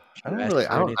don't asked really.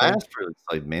 for I don't. I anything? asked for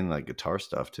like mainly like guitar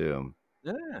stuff too,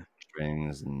 Yeah.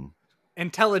 strings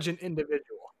Intelligent individual.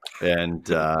 and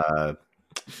I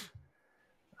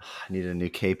need a new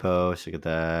capo. So get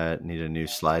that. Need a new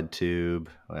slide tube.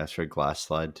 I asked for a glass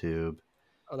slide tube.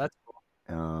 Oh, that's cool.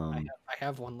 Um, I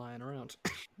have one lying around.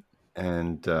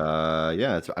 and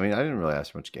yeah, it's, I mean, I didn't really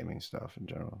ask for much gaming stuff in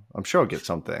general. I'm sure I'll get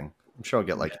something. I'm sure I'll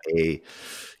get like a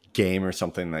game or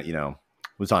something that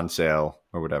was on sale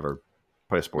or whatever.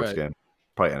 Probably a sports Right. game.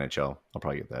 Probably NHL. I'll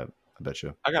probably get that. I bet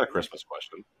you. I got a Christmas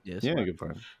question. Yes. Yeah, good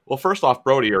for it. Well, first off,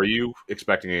 Brody, are you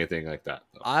expecting anything like that?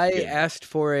 though? I Yeah. asked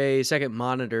for a second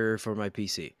monitor for my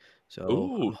PC. So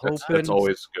Ooh, I'm that's hoping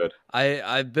always good. I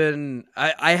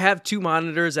have two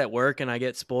monitors at work and I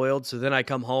get spoiled, so then I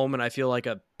come home and I feel like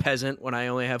a peasant when I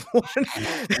only have one.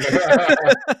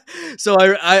 So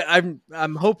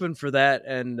I'm hoping for that,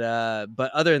 and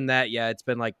but other than that, yeah, it's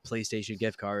been like PlayStation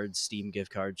gift cards, Steam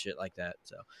gift cards, shit like that.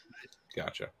 So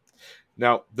Gotcha.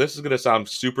 Now, this is going to sound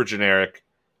super generic,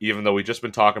 even though we've just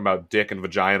been talking about dick and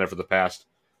vagina for the past,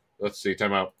 let's see,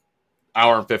 time out,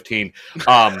 hour and 15.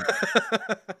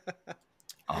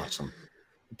 Awesome.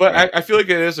 But I feel like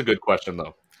it is a good question,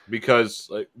 though, because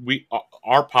like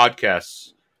our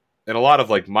podcasts and a lot of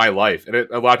like my life, and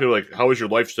a lot of people are like, how is your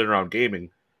life sitting around gaming?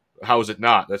 How is it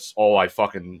not? That's all I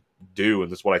fucking do,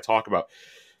 and that's what I talk about.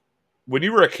 When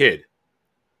you were a kid,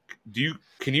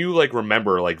 can you like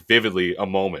remember like vividly a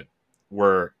moment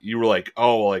where you were like,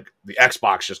 oh, like the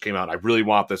Xbox just came out, I really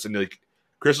want this, and like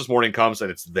Christmas morning comes and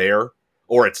it's there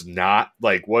or it's not?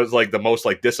 Like, what is like the most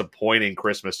like disappointing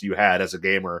Christmas you had as a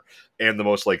gamer and the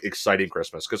most like exciting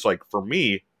Christmas? Because like for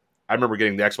me, I remember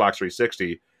getting the Xbox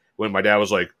 360 when my dad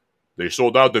was like, they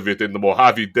sold out of it in the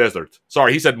Mojave Desert.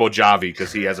 Sorry, he said Mojave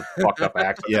because he has a fucked up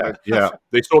accent. Yeah.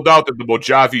 They sold out in the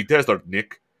Mojave Desert,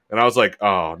 Nick. And I was like,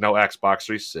 oh, no Xbox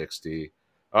 360.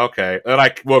 Okay. And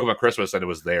I woke up at Christmas and it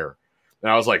was there.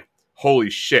 And I was like, holy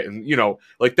shit. And,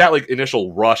 like that like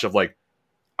initial rush of like,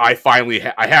 I finally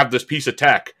I have this piece of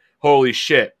tech. Holy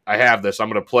shit, I have this. I'm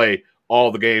going to play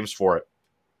all the games for it.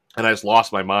 And I just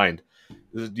lost my mind.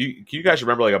 Can you guys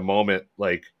remember like a moment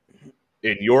like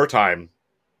in your time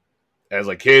as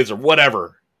like kids or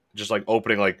whatever, just like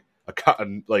opening like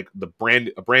a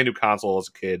brand new console as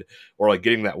a kid, or like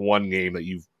getting that one game that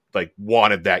you've like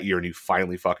wanted that year and you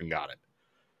finally fucking got it?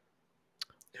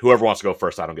 Whoever wants to go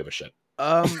first, I don't give a shit.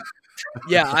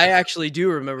 Yeah, I actually do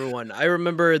remember one. I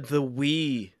remember the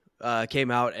Wii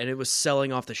came out and it was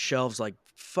selling off the shelves like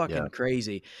fucking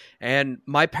crazy. And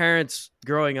my parents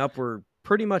growing up were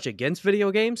pretty much against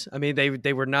video games. I mean,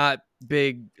 they were not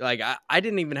big. Like I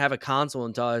didn't even have a console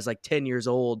until I was like 10 years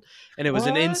old, and it was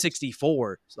an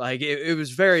N64. Like it was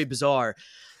very bizarre.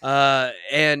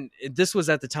 And this was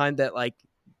at the time that like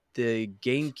the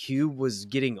GameCube was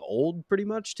getting old pretty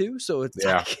much too. So it's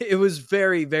like, it was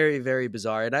very, very, very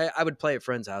bizarre. And I would play at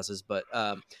friends' houses, but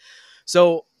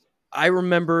so I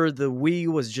remember the Wii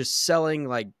was just selling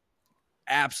like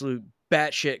absolute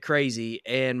batshit crazy.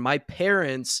 And my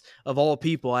parents, of all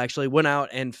people, actually went out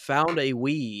and found a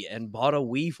Wii and bought a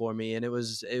Wii for me. And it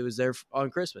was there on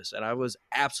Christmas. And I was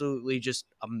absolutely just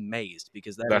amazed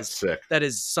because that's sick. That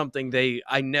is something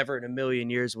I never in a million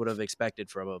years would have expected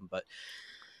from them. But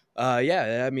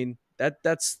yeah, I mean,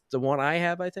 that's the one I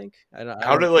have, I think.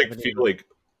 How did it like feel like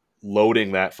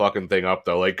loading that fucking thing up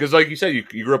though? Like, because like you said, you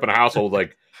grew up in a household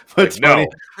like, It's funny.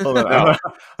 no. Hold on.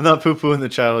 I'm not poo-pooing the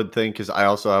childhood thing because I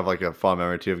also have like a fond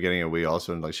memory too of getting a Wii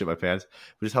also and like shit my pants.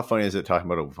 But just how funny is it talking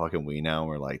about a fucking Wii now? And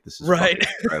we're like, this is right.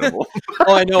 incredible.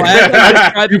 Oh, I know. I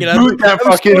describing it. Boot that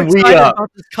fucking so Wii up.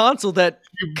 about this console that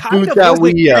Boot that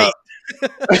Wii up.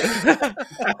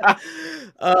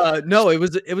 No, it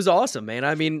was awesome, man.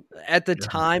 I mean, at the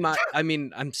time, I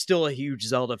mean, I'm still a huge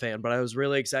Zelda fan, but I was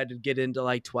really excited to get into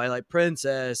like Twilight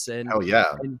Princess and Hell yeah.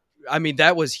 and I mean,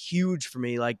 that was huge for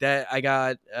me. Like that, I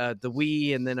got the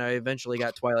Wii, and then I eventually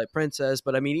got Twilight Princess.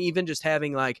 But I mean, even just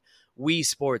having like Wii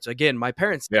Sports again, my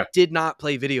parents Yeah. did not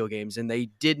play video games, and they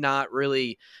did not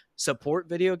really support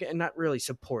video game. Not really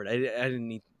support. I didn't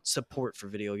need support for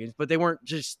video games, but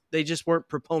they just weren't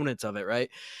proponents of it, right?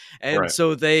 And Right.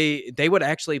 so they would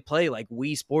actually play like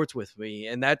Wii Sports with me,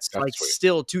 and that's like sweet.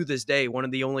 still to this day one of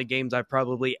the only games I've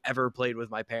probably ever played with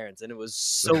my parents, and it was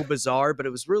so bizarre, but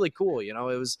it was really cool. You know,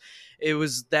 it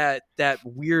was that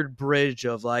weird bridge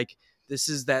of like, this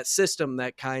is that system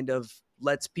that kind of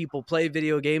lets people play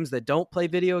video games that don't play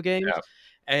video games. Yeah.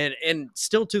 And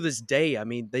still to this day, I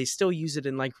mean, they still use it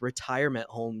in like retirement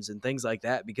homes and things like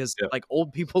that because Yeah. like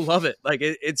old people love it. Like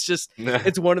it's just,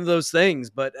 it's one of those things.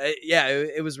 But yeah,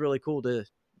 it was really cool to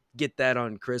get that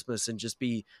on Christmas and just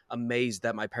be amazed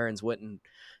that my parents went and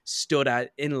stood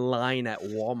in line at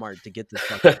Walmart to get this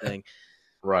fucking thing.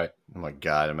 Right. Oh my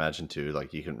god! Imagine too,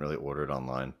 like you couldn't really order it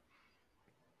online.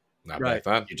 Not Right.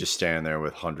 back then. You're just standing there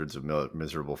with hundreds of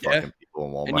miserable Yeah. fucking people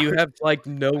in Walmart. And you have like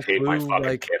no I hate my clue, fucking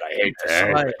like kid. I hate this. Hey,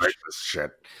 I Right. hate this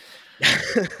shit.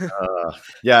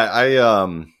 Yeah,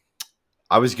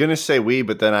 I was gonna say Wii,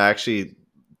 but then I actually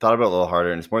thought about it a little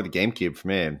harder, and it's more the GameCube for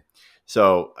me.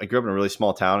 So I grew up in a really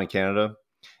small town in Canada,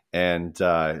 and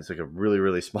it's like a really,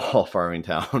 really small farming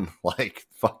town, like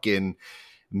fucking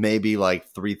maybe like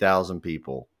 3,000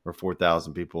 people or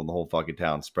 4,000 people in the whole fucking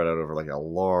town, spread out over like a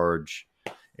large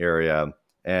area.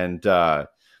 And I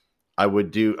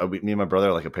would do me and my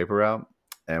brother like a paper route,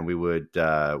 and we would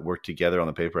work together on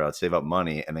the paper route, save up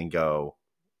money, and then go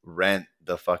rent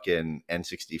the fucking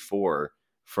N64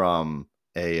 from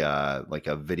a like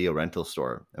a video rental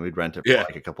store, and we'd rent it for Yeah.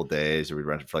 like a couple days, or we'd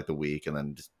rent it for like the week, and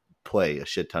then just play a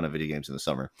shit ton of video games in the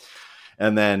summer.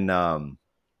 And then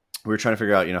we were trying to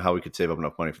figure out, you know, how we could save up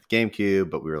enough money for the GameCube,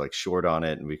 but we were like short on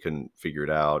it, and we couldn't figure it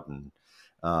out. And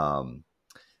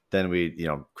then we, you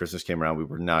know, Christmas came around, we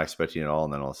were not expecting it all,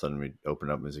 and then all of a sudden we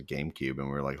opened up as a GameCube, and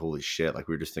we were like, holy shit! Like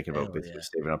we were just thinking about Hell basically yeah.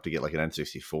 saving up to get like an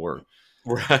N64.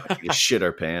 Right. We shit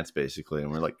our pants basically,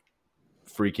 and we're like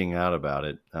freaking out about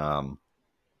it. And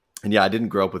yeah, I didn't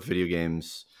grow up with video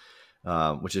games,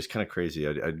 which is kind of crazy.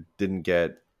 I didn't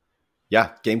get,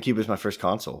 GameCube was my first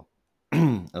console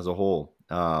as a whole.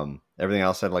 Everything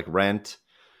else I'd like rent,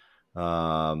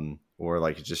 or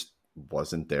like it just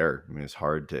wasn't there. I mean, it's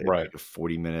hard to Right. like a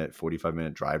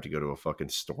 45-minute drive to go to a fucking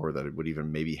store that would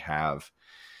even maybe have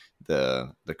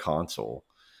the console.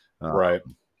 Right.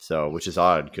 So, which is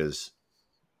odd because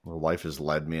life has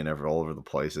led me all over the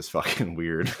place. It's fucking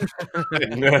weird.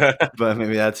 But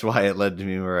maybe that's why it led to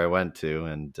me where I went to,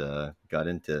 and got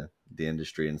into the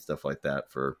industry and stuff like that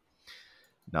for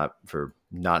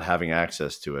not having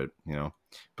access to it, you know.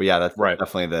 But yeah, that's Right.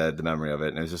 definitely the memory of it,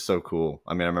 and it was just so cool.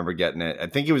 I mean, I remember getting it. I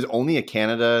think it was only a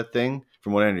Canada thing,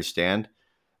 from what I understand.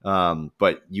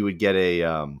 But you would get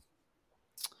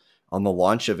on the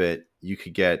launch of it, you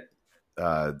could get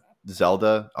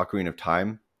Zelda Ocarina of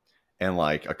Time, and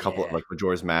like a couple Yeah. like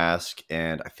Majora's Mask,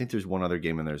 and I think there's one other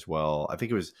game in there as well. I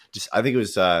think it was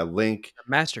Link,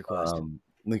 Master Quest.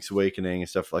 Link's Awakening and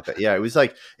stuff like that. Yeah, it was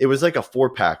like a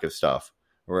 4-pack of stuff,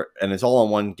 and it's all on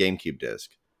one GameCube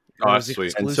disc. It Oh, was that's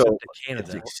sweet. And exclusive so to It's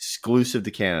Canada. exclusive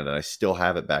to Canada. I still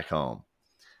have it back home.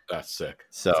 That's sick.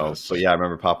 So yeah, I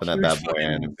remember popping that Huge bad boy fucking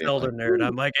in. And being Zelda like, nerd.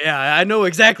 I'm like, yeah, I know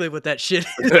exactly what that shit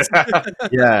is.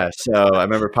 yeah, so I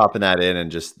remember popping that in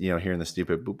and just, you know, hearing the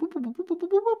stupid boop, boop, boop, boop, boop, boop,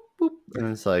 boop, boop, boop. And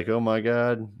it's like, oh my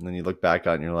god. And then you look back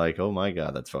on it and you're like, oh my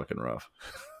god, that's fucking rough.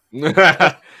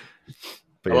 I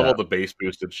But love yeah. all the bass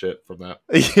boosted shit from that.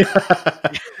 Yeah.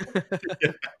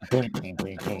 Boom, boom,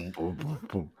 boom, boom, boom, boom,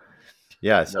 boom.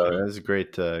 Yeah, so it was a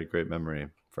great memory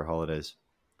for holidays,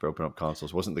 for open up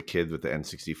consoles. Wasn't the kid with the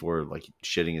N64 like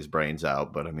shitting his brains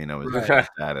out, but I mean, I was Right.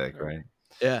 ecstatic, right?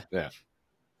 Yeah.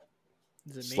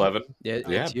 Is it me? Slevin. Yeah,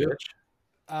 Yeah, it's you.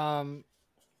 bitch.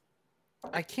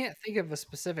 I can't think of a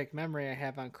specific memory I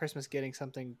have on Christmas getting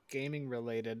something gaming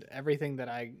related. Everything that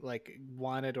I like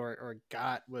wanted or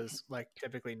got was like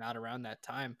typically not around that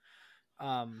time.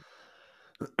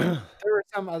 There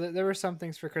were some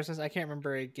things for Christmas. I can't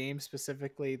remember a game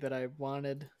specifically that I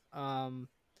wanted.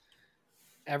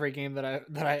 Every game that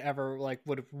I ever like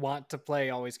would want to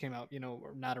play always came out, you know,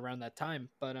 not around that time.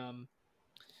 But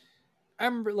I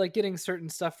remember like getting certain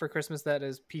stuff for Christmas that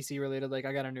is PC related. Like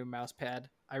I got a new mouse pad.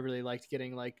 I really liked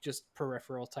getting like just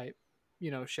peripheral type,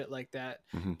 you know, shit like that.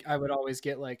 Mhm. I would always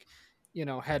get like, you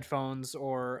know, headphones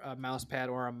or a mouse pad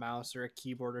or a mouse or a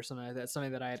keyboard or something like that.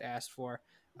 Something that I had asked for,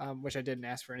 which I didn't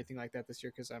ask for anything like that this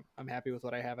year because I'm happy with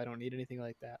what I have. I don't need anything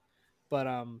like that. But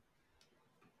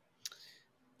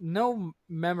no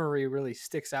memory really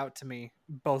sticks out to me,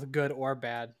 both good or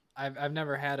bad, I've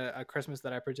never had a Christmas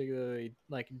that I particularly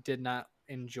like did not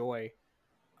enjoy,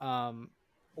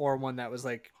 or one that was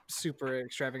like super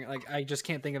extravagant. Like I just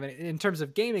can't think of it in terms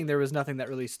of gaming. There was nothing that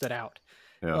really stood out.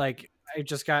 Yeah. Like I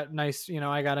just got nice,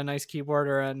 I got a nice keyboard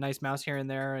or a nice mouse here and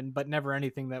there, but never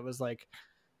anything that was like,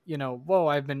 whoa,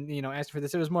 I've been, asking for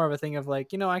this. It was more of a thing of like,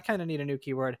 I kind of need a new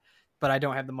keyboard, but I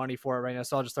don't have the money for it right now.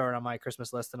 So I'll just throw it on my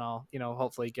Christmas list and I'll,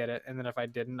 hopefully get it. And then if I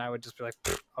didn't, I would just be like,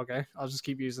 okay, I'll just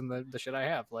keep using the shit I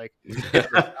have. Like,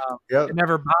 It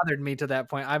never bothered me to that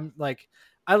point. I'm like,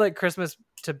 I like Christmas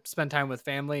to spend time with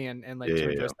family and like to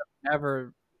enjoy stuff.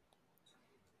 Never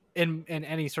in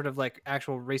any sort of like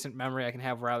actual recent memory I can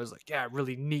have where I was like, yeah, I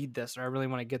really need this or I really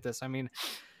want to get this. I mean,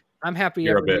 I'm happy.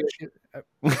 You're a bitch.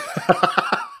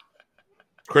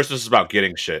 Christmas is about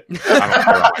getting shit.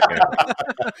 I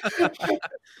don't care.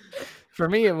 For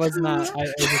me, it was not.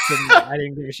 I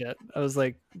didn't give a shit. I was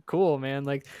like, cool, man.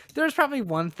 Like, there's probably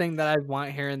one thing that I'd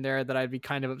want here and there that I'd be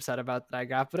kind of upset about that I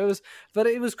got, but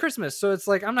it was Christmas, so it's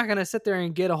like I'm not gonna sit there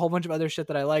and get a whole bunch of other shit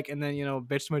that I like, and then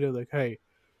bitch to my dad like, hey,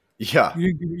 yeah,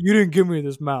 you didn't give me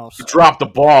this mouse. You dropped the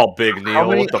ball, Big Neil. How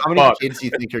many fuck? kids do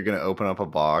you think are going to open up a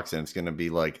box and it's going to be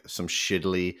like some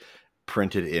shittily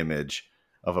printed image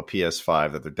of a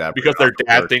PS5 that their dad because their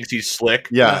dad thinks he's slick?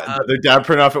 Yeah, their dad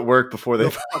printed off at work before they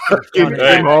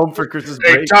came home for Christmas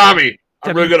break. Hey, Tommy,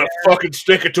 I'm really going to fucking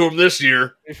stick it to him this year.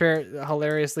 To be fair,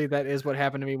 hilariously, that is what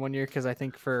happened to me one year because I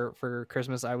think for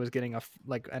Christmas I was getting an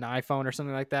iPhone or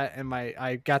something like that, and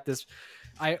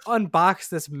I unboxed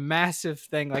this massive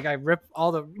thing. Like I ripped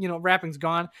all the wrapping's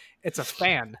gone. It's a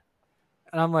fan,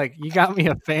 and I'm like, "You got me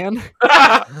a fan?"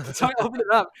 So I open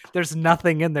it up. There's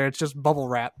nothing in there. It's just bubble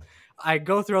wrap. I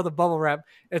go through all the bubble wrap.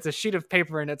 It's a sheet of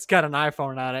paper and it's got an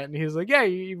iPhone on it. And he's like, "Yeah,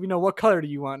 what color do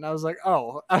you want?" And I was like,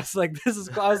 "Oh," I was like, "This is."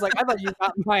 I was like, "I thought you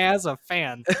got my ass a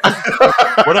fan."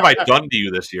 What have I done to you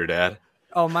this year, Dad?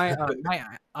 Oh, my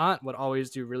aunt would always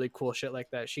do really cool shit like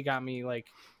that. She got me like,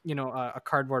 a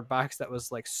cardboard box that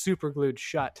was like super glued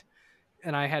shut.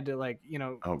 And I had to like,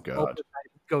 oh God,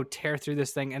 go tear through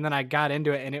this thing. And then I got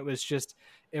into it and it was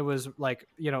like,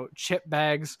 chip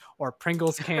bags or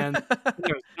Pringles cans.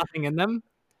 There was nothing in them.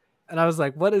 And I was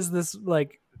like, what is this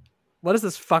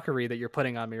fuckery that you're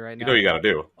putting on me right now? You know what you got to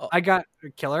do. I got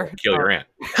killer. Kill your aunt.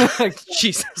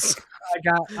 Jesus.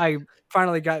 I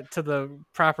finally got to the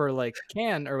proper like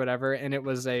can or whatever, and it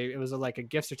was like a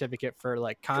gift certificate for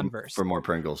like Converse for more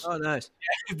Pringles. Oh, nice.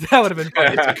 That would have been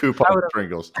fun. It's a coupon for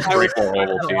Pringles. What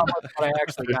I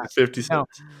actually got 50 cents. No,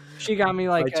 she got me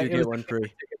like Buy two, get one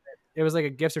free. It was like a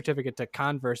gift certificate to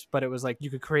Converse, but it was like you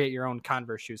could create your own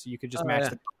Converse shoes, so you could just match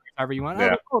the however you want.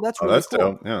 Yeah. Oh, cool. That's really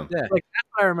cool. Dope. Yeah. Like that's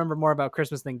what I remember more about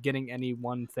Christmas than getting any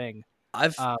one thing.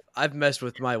 I've messed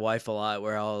with my wife a lot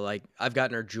where I've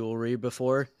gotten her jewelry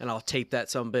before and I'll tape that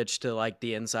some bitch to like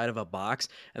the inside of a box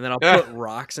and then I'll put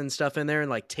rocks and stuff in there and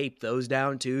like tape those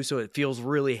down too so it feels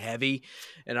really heavy.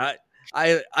 And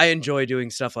I enjoy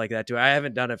doing stuff like that too. I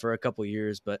haven't done it for a couple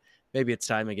years, but maybe it's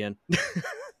time again.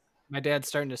 My dad's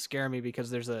starting to scare me because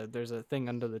there's a thing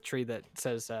under the tree that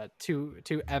says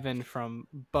to Evan from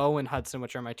Bo and Hudson,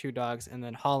 which are my two dogs, and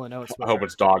then Hall and Oates. I hope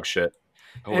it's dog shit.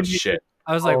 I hope it's shit.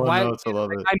 I was like, why? Oates, I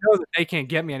love it. I know that they can't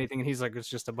get me anything, and he's like, it's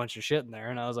just a bunch of shit in there,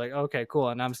 and I was like, okay, cool.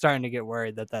 And I'm starting to get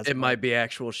worried that it might be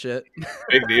actual shit.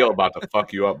 Big deal about to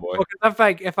fuck you up, boy. Well,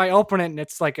 if I open it and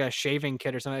it's like a shaving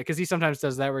kit or something, because he sometimes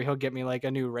does that where he'll get me like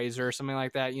a new razor or something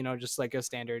like that, just like a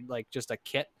standard, like just a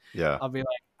kit. Yeah. I'll be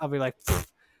like.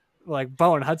 Like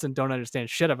Bo and Hudson don't understand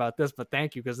shit about this, but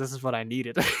thank you because this is what I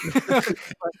needed.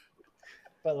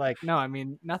 but like, no, I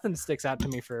mean, nothing sticks out to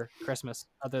me for Christmas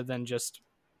other than just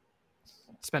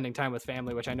spending time with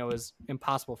family, which I know is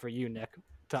impossible for you, Nick,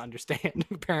 to understand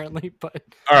apparently. But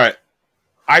all right,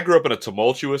 I grew up in a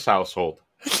tumultuous household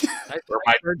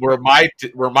where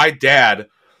my dad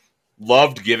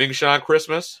loved giving Sean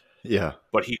Christmas. Yeah,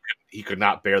 but he could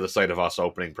not bear the sight of us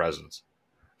opening presents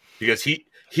because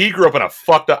he grew up in a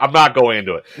fucked up. I'm not going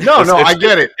into it. No, I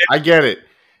get it. I get it.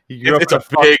 He grew up in a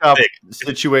big fucked up thing.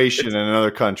 situation in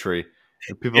another country.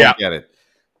 People don't get it.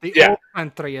 The old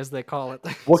country, as they call it.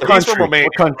 What So country? he's from Romania,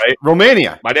 what country? right?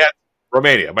 Romania. My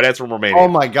dad's from Romania. Oh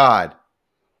my God.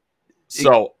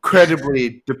 So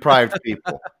incredibly deprived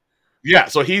people. yeah,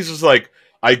 so he's just like,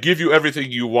 I give you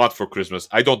everything you want for Christmas.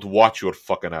 I don't watch your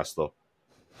fucking ass though.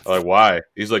 I'm like, why?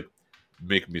 He's like,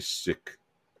 make me sick.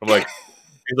 I'm like,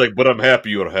 he's like, but I'm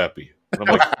happy you're happy. And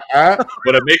I'm like,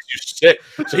 but it makes you sick.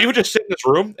 So he would just sit in this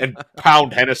room and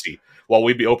pound Hennessy while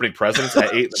we'd be opening presents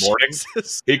at 8 in the morning.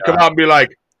 He'd come out and be like,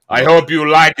 I hope you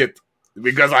like it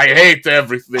because I hate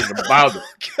everything about it.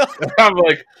 And I'm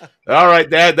like, all right,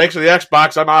 Dad, thanks for the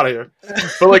Xbox. I'm out of here.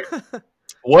 But like,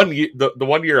 one year, the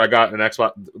 1 year I got an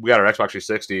Xbox, we got our Xbox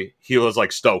 360. He was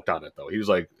like stoked on it though. He was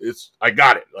like, I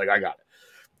got it. Like I got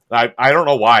it. I don't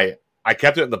know why. I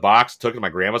kept it in the box, took it to my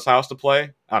grandma's house to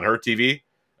play on her TV,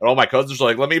 and all my cousins were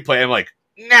like, "Let me play." I'm like,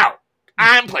 "No,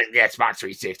 I'm playing the Xbox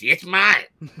 360. It's mine."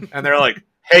 And they're like,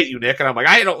 "Hate you, Nick," and I'm like,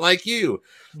 "I don't like you."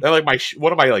 They're like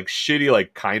one of my like shitty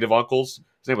like kind of uncles.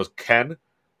 His name was Ken.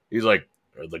 He's like,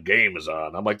 "The game is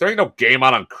on." I'm like, "There ain't no game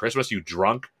on Christmas, you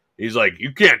drunk." He's like,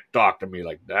 "You can't talk to me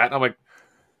like that." And I'm like,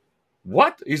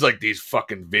 "What?" He's like, "These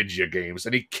fucking video games,"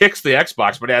 and he kicks the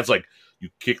Xbox. My dad's like, "You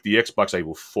kick the Xbox, I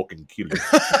will fucking kill you."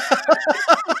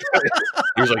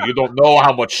 He's like, "You don't know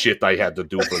how much shit I had to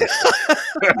do for this."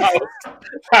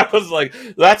 I was like,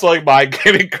 "That's like my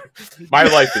gaming. My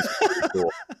life is pretty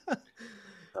cool.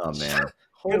 Oh man.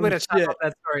 Good way to Holy talk shit. about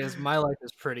that story is my life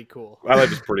is pretty cool. My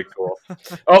life is pretty cool."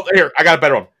 Oh, here I got a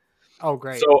better one. Oh,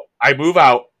 great. So I move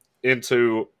out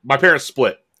into my parents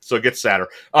split, so it gets sadder.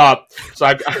 So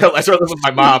I started living with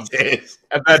my mom,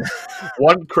 and then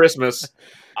one Christmas,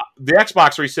 the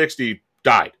Xbox 360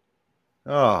 died.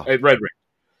 Oh, It red ring.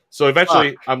 So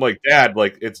eventually, I'm like, "Dad,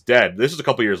 like it's dead." This is a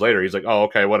couple years later. He's like, "Oh,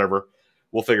 okay, whatever.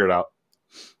 We'll figure it out."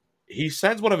 He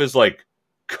sends one of his like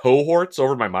cohorts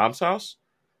over to my mom's house,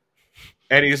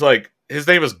 and he's like, his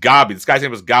name is Gabi. This guy's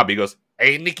name is Gabi. He goes,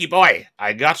 "Hey, Nicky boy,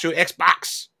 I got you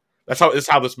Xbox." This is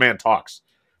how this man talks.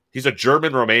 He's a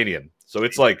German Romanian, so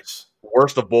it's like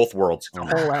worst of both worlds. oh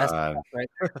Whole my ass God.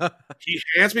 right? He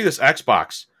hands me this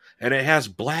Xbox, and it has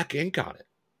black ink on it,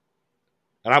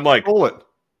 and I'm like, Roll it.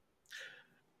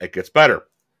 it gets better.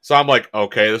 So I'm like,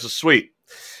 okay, this is sweet.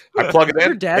 I plug it in.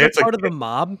 Your dad and is it's part of the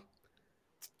mob?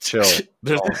 Chill.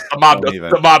 the Don't even.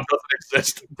 mob doesn't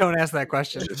exist. Don't ask that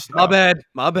question. Just My stop. bad.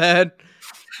 My bad.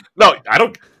 No, I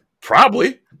don't.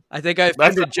 Probably. I think I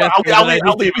That's offended Jeff. I'll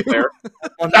leave it there.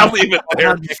 I'll leave it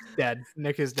there. Nick's dead.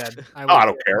 Nick is dead. Oh, I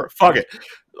don't care. Fuck it.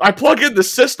 I plug in the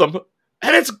system,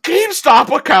 and it's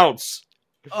GameStop accounts.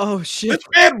 Oh shit! This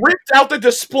man ripped out the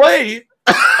display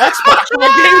Xbox from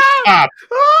a GameStop.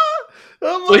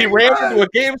 Oh So he my ran God. into a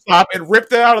GameStop and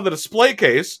ripped it out of the display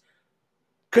case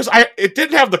because it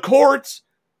didn't have the cords.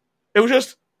 It was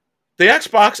just the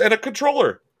Xbox and a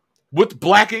controller with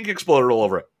black ink exploded all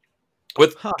over it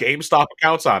with GameStop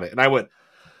accounts on it. And I went,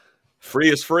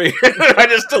 free is free. I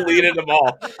just deleted them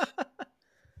all.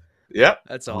 Yep.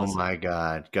 That's Oh awesome. my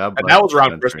God. God And bless that was the around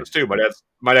country. Christmas too.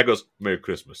 My dad goes, "Merry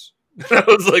Christmas." I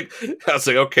was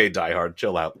like, okay, Die Hard,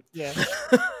 chill out. Yeah.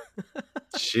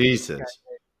 Jesus.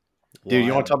 Dude,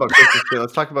 you want to talk about Christmas too?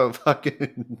 Let's talk about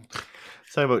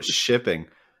let's talk about shipping.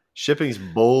 Shipping's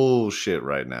bullshit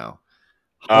right now.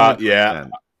 Yeah, 100%.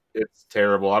 it's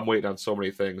terrible. I'm waiting on so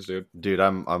many things, dude. Dude,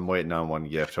 I'm waiting on one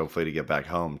gift, hopefully, to get back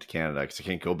home to Canada because I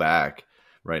can't go back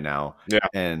right now. Yeah.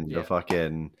 And the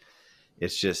fucking,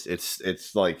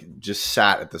 it's like just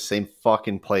sat at the same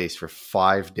fucking place for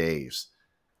 5 days.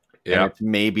 Yeah, And it's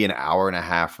maybe an hour and a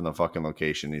half from the fucking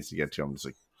location it needs to get to. I'm just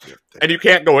like, and you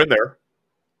can't go in there.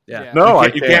 Yeah. no,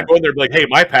 You can't go in there and be like, "Hey,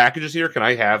 my package is here. Can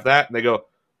I have that?" And they go,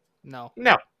 No.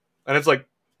 "No," and it's like,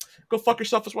 go fuck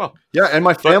yourself as well. Yeah, and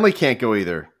my family can't go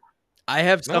either. I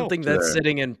have No, something that's sure.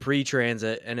 sitting in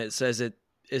pre-transit, and it says it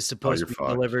is supposed you're to be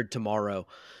fucked. delivered tomorrow.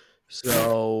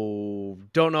 So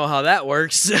don't know how that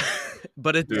works,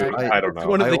 but it's, Dude, I don't know.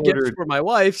 one of I the gifts ordered- for my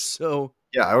wife. So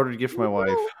Yeah, I ordered a gift for my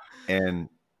wife, and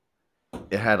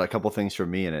it had a couple things for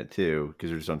me in it too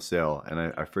because it was on sale. And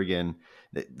I friggin'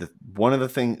 the one of the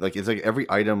things, like, it's like every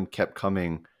item kept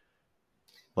coming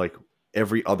like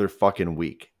every other fucking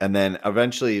week, and then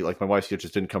eventually, like, my wife's gift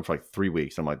just didn't come for like 3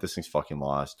 weeks. I'm like, this thing's fucking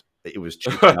lost. It was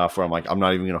cheap enough where I'm like, I'm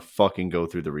not even gonna fucking go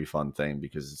through the refund thing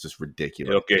because it's just ridiculous.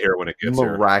 It'll get here when it gets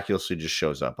here. Miraculously just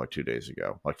shows up like 2 days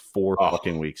ago, like 4 Oh.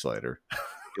 fucking weeks later.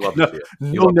 You love to see it.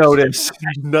 No notice,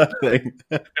 nothing.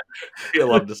 You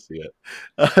love to see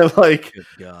it. Like, good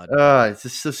God, it's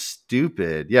just so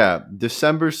stupid. Yeah,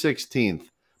 December 16th,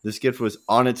 this gift was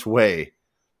on its way.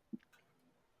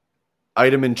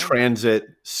 Item in transit,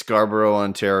 Scarborough,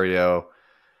 Ontario.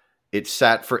 It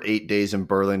sat for 8 days in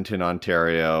Burlington,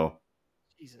 Ontario.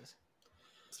 Jesus.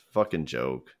 It's a fucking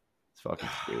joke. It's fucking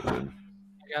stupid.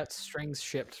 I got strings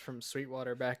shipped from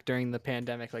Sweetwater back during the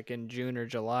pandemic, like in June or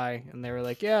July, and they were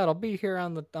like, "Yeah, it'll be here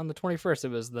on the 21st." It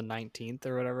was the 19th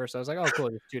or whatever, so I was like, "Oh, cool,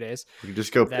 just 2 days." You can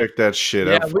just go That- pick that shit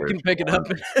yeah, up. we for can it. pick it up.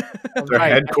 Their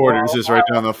headquarters is right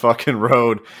down the fucking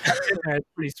road. It's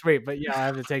pretty sweet, but yeah, I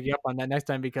have to take you up on that next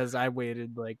time because I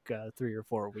waited like 3 or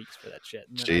 4 weeks for that shit.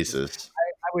 And then Jesus.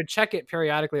 I would check it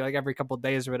periodically, like every couple of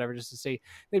days or whatever, just to see.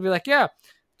 They'd be like, "Yeah,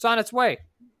 it's on its way.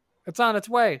 It's on its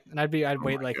way," and I'd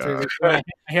wait like 3 God. weeks. I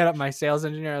hit up my sales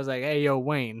engineer. I was like, "Hey, yo,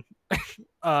 Wayne,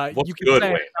 What's you can good, say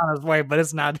Wayne? it's on his way, but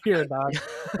it's not here, dog.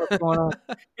 What's going on?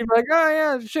 He'd be like, oh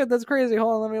yeah, shit, that's crazy.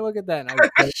 Hold on, let me look at that. And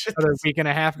another week and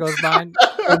a half goes by, and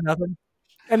nothing.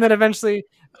 And then eventually,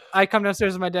 I come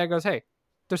downstairs and my dad goes, "Hey,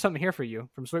 there's something here for you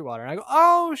from Sweetwater." And I go,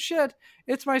 "Oh shit,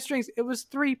 it's my strings. It was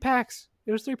 3 packs.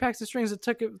 It was 3 packs of strings. It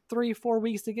took it 3-4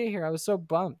 weeks to get here. I was so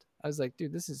bummed. I was like,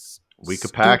 dude, this is Week a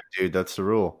stupid." pack, dude. That's the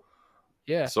rule.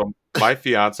 Yeah. So my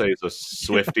fiance is a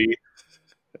Swiftie,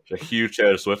 a huge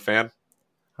Taylor Swift fan.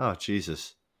 Oh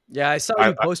Jesus! Yeah, I saw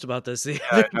you post about this. The Yeah,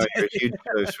 other no, you're a day. huge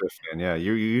Taylor Swift fan. Yeah,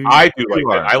 you. I do you like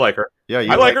are. her. I like her. Yeah,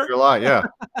 you I like her. a lot. Yeah.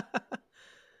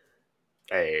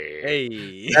 Hey.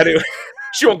 Hey. Anyway,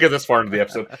 she won't get this far into the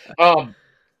episode.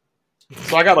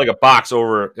 So I got like a box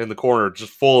over in the corner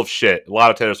just full of shit, a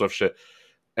lot of Taylor Swift shit,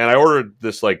 and I ordered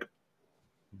this like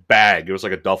bag. It was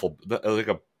like a duffel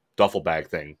bag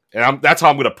thing, and that's how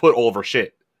I'm gonna put all of her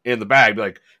shit in the bag. Be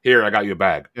like, here, I got you a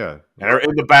bag, Yeah. and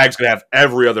in the bag's gonna have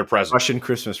every other present. Russian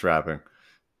Christmas wrapping.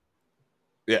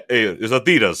 Yeah, it's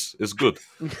Adidas. It's good.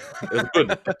 It's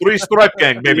good. 3 stripe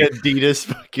gang, Maybe baby. Adidas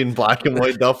fucking black and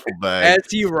white duffel bag.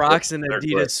 As he rocks an They're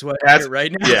Adidas sweater That's-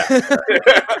 right now. Yeah.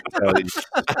 Oh,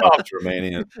 it's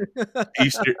Romanian.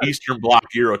 Eastern Bloc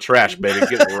Euro trash, baby.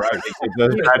 Get it right.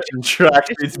 Those matching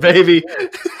tracksuits, baby.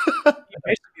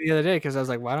 Basically the other day, because I was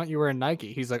like, why don't you wear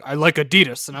Nike? He's like, I like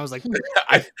Adidas. And I was like,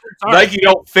 I- sorry. Nike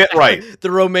don't fit right. The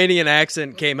Romanian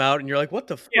accent came out, and you're like, "What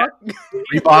the fuck?" Yeah.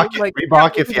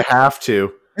 Reebok if you have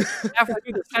to. Halfway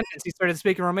through the sentence, he started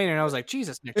speaking Romanian, and I was like,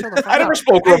 Jesus, Nick, chill the fuck I never out.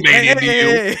 spoke Romanian to you.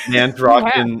 Hey. Man's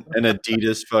rocking an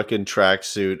Adidas fucking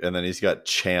tracksuit, and then he's got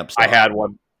champs. I on. had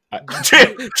one.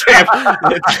 Champ.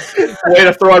 Way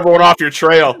to throw everyone off your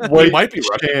trail. Well, he might be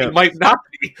Russian. He Champ. might not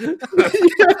be.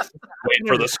 Waiting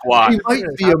for the squad. He might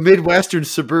be a Midwestern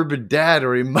suburban dad,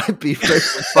 or he might be from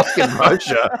fucking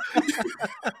Russia.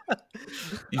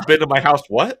 You've been to my house.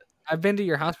 What? I've been to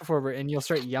your house before, and you'll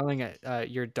start yelling at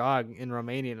your dog in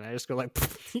Romanian, and I just go like,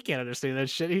 he can't understand that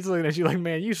shit. He's looking at you like,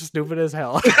 man, you stupid as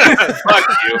hell. Fuck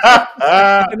you.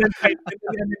 and then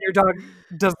your dog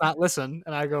does not listen,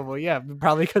 and I go, well, yeah,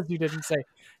 probably because you didn't say,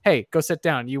 hey, go sit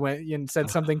down. You went and said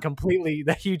something completely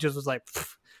that he just was like,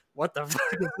 what the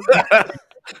fuck?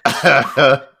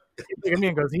 He looked at me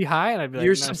and goes, he high? And I'd be like,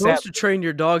 You're no, supposed to train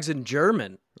your dogs in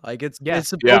German. Like it's Yeah.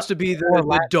 supposed to be Or the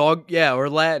Latin. dog, or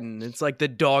Latin. It's like the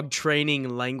dog training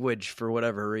language for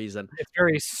whatever reason. it's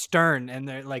very stern, and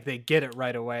they're like they get it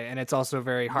right away, and it's also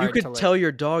very hard. You could to, like, tell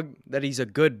your dog that he's a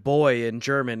good boy in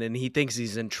German, and he thinks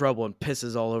he's in trouble and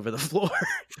pisses all over the floor.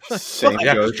 Same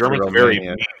Yeah, goes 'cause for German's a very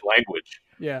Romanian. mean language.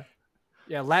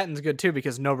 Yeah, Latin's good too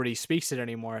because nobody speaks it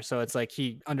anymore. So it's like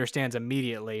he understands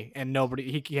immediately, and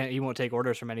he won't take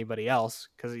orders from anybody else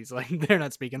because he's like they're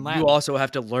not speaking Latin. You also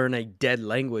have to learn a dead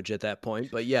language at that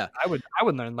point. But yeah, I would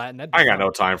learn Latin. That'd be I ain't got fun.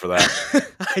 no time for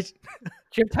that. I,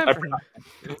 You have time for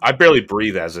nothing. I barely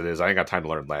breathe as it is. I ain't got time to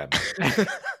learn Latin.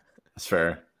 That's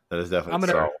fair. That is definitely I'm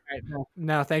gonna. So- All right,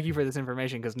 now, thank you for this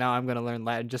information because now I'm gonna learn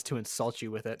Latin just to insult you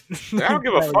with it. I don't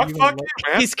give a That way fuck. you Fuck can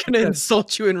you, man. he's gonna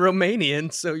insult you in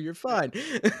Romanian, so you're fine.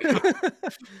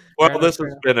 Well, Fair this enough,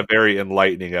 has been a very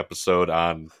enlightening episode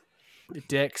on learn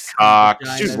dicks. Cocks.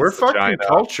 vaginas. Dude, we're fucking Vagina.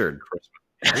 cultured.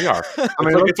 We are. I mean,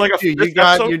 like- look it's like at a you. this You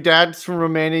got episode- your dad's from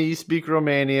Romania. You speak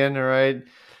Romanian, all right?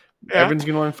 Yeah. Everyone's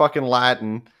gonna learn fucking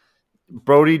Latin.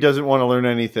 Brody doesn't want to learn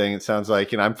anything. It sounds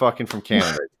like, and I'm fucking from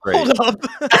Canada. It's great. Hold up.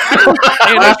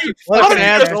 How did you Fucking just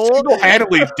asshole.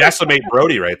 single-handedly decimate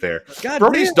Brody right there? God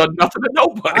Brody's damn. done nothing to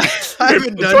nobody. I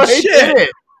haven't That's done why he shit. did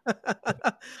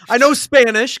it. I know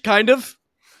Spanish, kind of.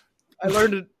 I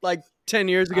learned it like 10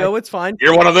 years ago. It's fine.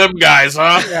 You're one of them guys,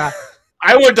 huh? Yeah,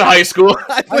 I went to high school.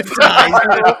 I went to high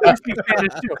school. I speak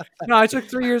Spanish too. No, I took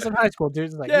 3 years in high school, dude.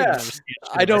 It's like, you Yeah. don't understand shit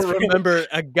I don't about Spanish. remember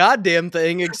a goddamn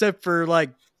thing except for like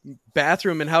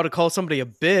bathroom and how to call somebody a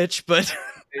bitch, but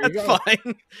There you that's go.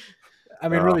 fine. I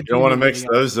mean, really, You don't want to do mix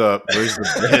anything those up. Where's the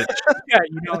bitch? else. Yeah,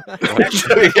 you know.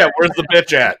 Yeah, where's the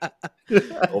bitch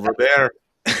at? Over there.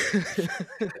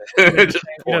 Just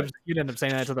point. You'd end up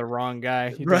saying that to the wrong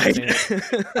guy. You'd Right. end up saying that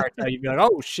to the cartel. You'd be like,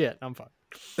 "Oh shit, I'm fucked."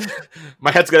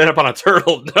 My head's gonna end up on a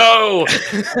turtle. No. All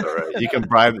right. You can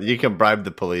bribe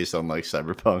the police on like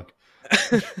Cyberpunk.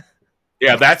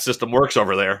 Yeah, that system works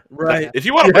over there. Right. If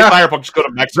you want to play Cyberpunk, just go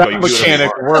to Mexico. That You can do it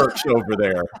mechanic anymore. works over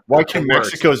there. Why can It works.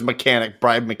 Mexico's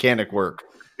bribe mechanic work?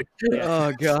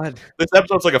 Oh god. This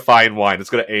episode's like a fine wine.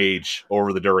 It's gonna age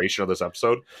over the duration of this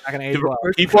episode. Not gonna age well.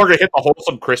 People are gonna hit the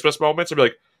wholesome Christmas moments and be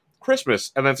like,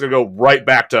 Christmas, and then it's gonna go right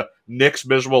back to Nick's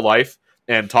miserable life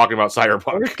and talking about We're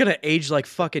Cyberpunk. just gonna age like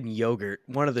fucking yogurt.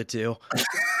 One of the two.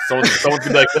 Someone's gonna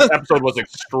be like, this episode was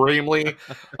extremely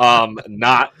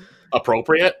not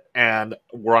appropriate, and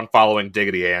we're unfollowing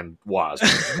Diggity and Waz.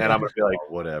 And I'm going to be like,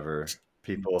 Oh, whatever.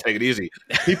 People take it easy.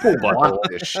 want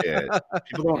this shit.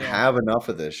 People don't have enough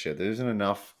of this shit. There isn't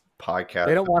enough podcasts.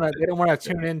 They don't want to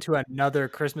tune into another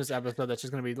Christmas episode that's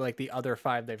just going to be like the other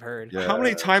 5 they've heard. Yeah. How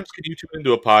many times can you tune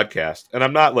into a podcast? And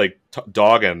I'm not like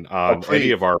dogging on please.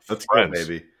 any of our Let's friends. go,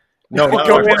 baby. No, Go not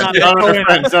in our on friends. it. Not Go our in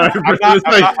friends. Not our I'm friends.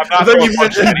 not I thought you throwing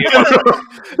mentioned any of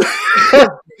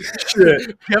our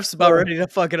shit. Jeff's about ready to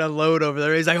fucking unload over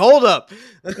there. He's like, hold up.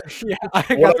 Yeah, I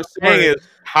What got I'm saying is,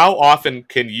 how often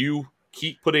can you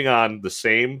keep putting on the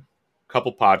same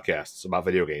couple podcasts about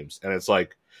video games? And it's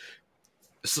like,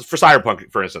 for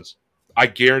Cyberpunk, for instance, I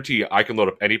guarantee I can load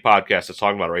up any podcast that's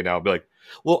talking about it right now and be like,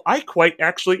 well, I quite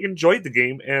actually enjoyed the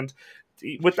game, and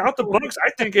without the bugs, I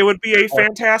think it would be a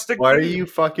fantastic Why are game. you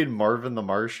fucking Marvin the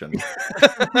Martian?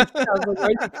 I was like, why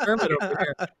is Kermit over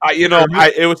here?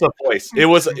 It was a voice. It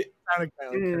was, Sounded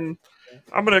kind of like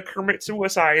I'm going to commit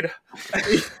suicide.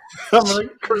 I'm like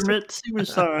Kermit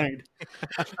suicide.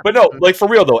 But no, like for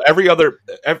real though,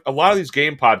 a lot of these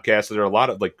game podcasts, there are a lot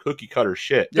of like cookie cutter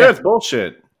shit. Yeah, it's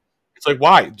bullshit. It's like,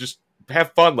 why? Just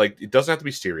have fun. Like, it doesn't have to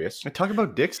be serious. I talk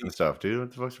about dicks and stuff, dude.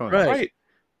 What the fuck's wrong? Right. Right.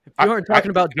 If you aren't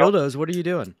talking about you know- dildos, what are you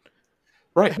doing?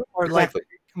 Right. Or like Exactly.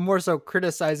 more so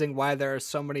criticizing why there are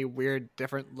so many weird,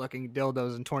 different looking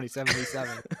dildos in 2077.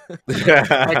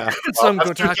 Like, some That's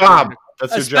their Kotaku- job.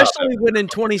 That's their job. Especially when in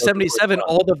 2077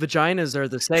 all the vaginas are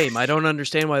the same. I don't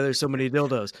understand why there's so many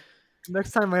dildos.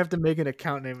 Next time I have to make an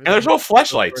account name. And there's no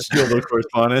fleshlights. Dildo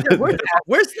correspondent.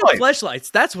 Where's the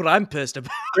fleshlights? That's what I'm pissed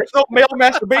about. There's no male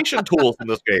masturbation tools in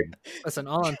this game. Listen,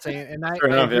 all I'm saying, and I, Fair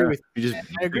I enough, agree yeah. with You just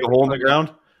I agree dig a with hole in the you.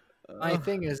 ground. My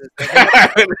thing is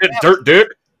that Dirt dick.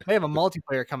 they have a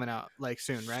multiplayer coming out like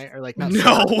soon, right? Or like not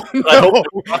No, soon, no,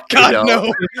 God, you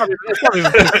no.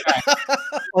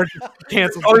 or just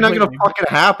canceled. Probably not going to completely. fucking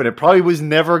happen. It probably was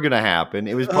never going to happen.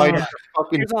 It was probably just a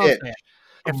fucking Here's all I'm pitch. saying.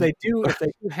 If they do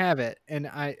have it, and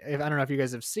I don't know if you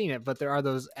guys have seen it, but there are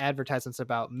those advertisements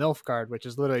about MILF Guard, which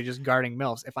is literally just guarding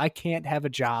MILFs. If I can't have a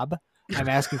job, I'm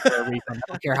asking for a refund. I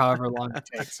don't care however long it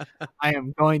takes. I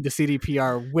am going to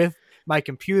CDPR with my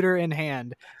computer in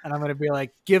hand, and I'm going to be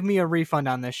like, give me a refund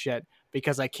on this shit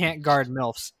because I can't guard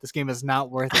MILFs. This game is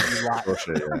not worth it, you lot.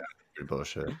 Bullshit. Yeah. Pretty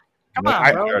bullshit. Come No, on,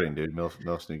 I'm bro. guarding, dude.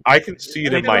 MILF sneak. I can see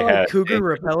it in my head. Cougar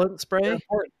repellent spray.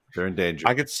 They're in danger.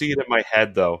 I could see it in my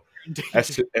head though.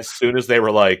 As soon as they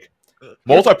were like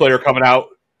multiplayer coming out,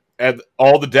 and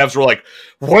all the devs were like,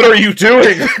 "What are you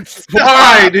doing?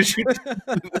 Why did you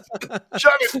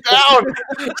shut it down?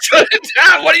 Shut it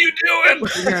down! What are you doing?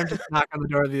 You hear him just knock on the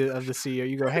door of the CEO.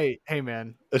 You go, hey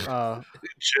man,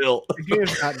 Chill. the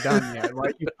game's not done yet. Why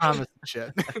you promising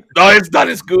shit? No, it's not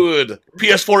as good.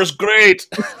 PS4 is great.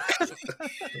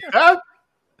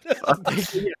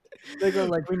 They go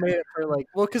like, we made it for like,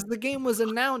 well, because the game was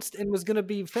announced and was going to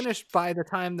be finished by the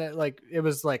time that like it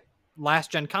was like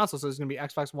last gen console, so it was going to be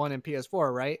Xbox One and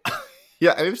PS4, right?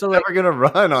 Yeah, it's So, never going to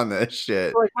run on this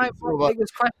shit. So,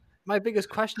 like my biggest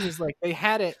question is like they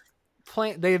had it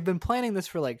they have been planning this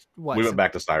for like what? We went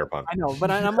back to Cyberpunk. I know, but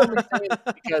I'm only saying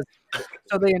because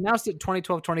so they announced it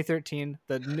 2012, 2013.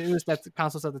 The newest that the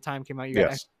consoles at the time came out. You got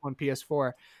Yes. Xbox One,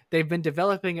 PS4. They've been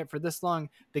developing it for this long.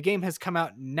 The game has come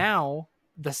out now,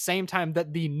 the same time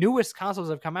that the newest consoles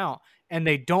have come out, and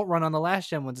they don't run on the last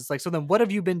gen ones. It's like, so then what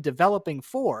have you been developing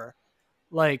for?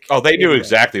 Like, Oh, they knew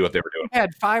exactly what they were doing. you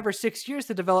had 5 or 6 years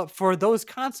to develop for those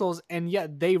consoles, and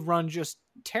yet they run just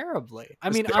terribly. I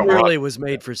mean, It's I'm terrible. Really was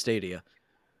made for Stadia.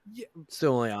 Yeah. It's the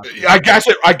only option. I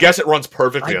guess it runs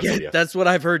perfectly on Stadia. That's what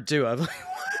I've heard too. I'm like,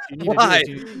 you need to do why?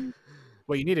 is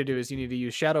what you need to do is you need to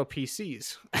use Shadow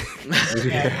PCs.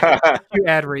 Yeah. You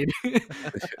ad read.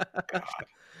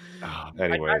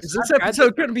 Anyways, Is this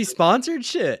episode going to be sponsored?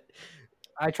 Shit.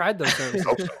 I tried those services.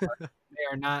 hope so.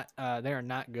 They are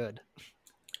not good.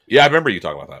 Yeah, I remember you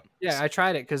talking about that. Yeah, I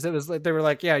tried it because it was like they were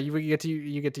like, yeah, you get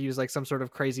to use like some sort of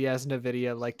crazy ass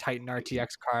NVIDIA like Titan RTX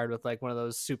card with like one of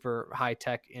those super high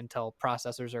tech Intel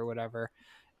processors or whatever.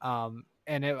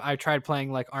 I tried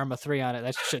playing like Arma 3 on it.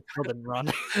 That shit still didn't run.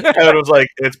 And it was like,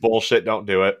 it's bullshit. Don't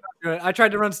do it. I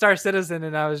tried to run Star Citizen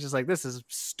and I was just like, this is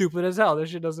stupid as hell.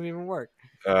 This shit doesn't even work.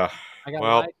 Uh, I got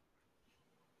Well, lied.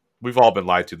 we've all been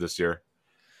lied to this year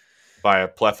by a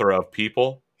plethora of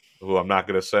people who I'm not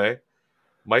going to say.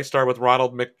 Might start with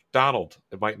Ronald McDonald.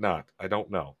 It might not. I don't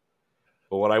know.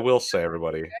 But what I will say,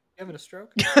 everybody, You having a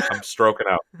stroke? I'm stroking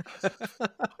out.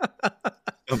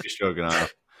 Don't be stroking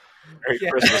off. Merry Yeah.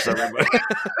 Christmas, everybody.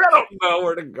 I don't know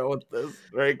where to go with this.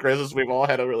 Merry Christmas. We've all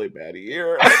had a really bad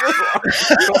year.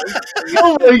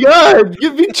 Oh my god,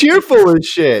 you be cheerful as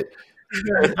shit.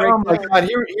 Oh my god,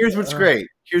 here's what's great.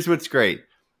 Here's what's great.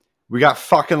 We got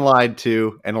fucking lied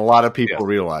to, and a lot of people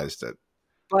realized it.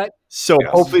 But so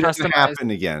hopefully it doesn't customized- happen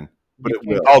again. But it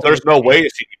will. Oh, there's no way a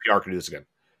CDPR can do this again.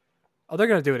 Oh, they're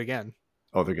gonna do it again.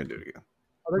 Oh, they're gonna do it again.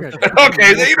 Oh, they're gonna do it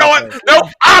Okay, you know what? No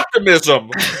optimism.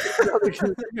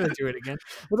 they're gonna do it again.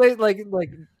 Well, they like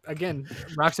again.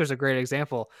 Rockstar's a great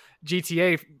example.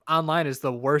 GTA Online is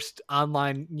the worst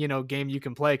online game you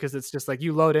can play because it's just like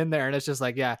you load in there and it's just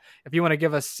like, yeah, if you want to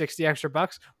give us $60 extra,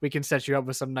 we can set you up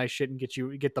with some nice shit and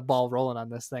get the ball rolling on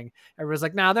this thing. Everyone's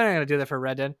like, nah, they're not gonna do that for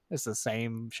Red Dead. It's the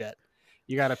same shit.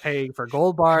 You got to pay for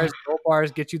gold bars. Gold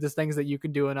bars get you the things that you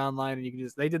can do in online, and you can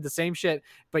they did the same shit,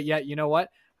 but yet you know what?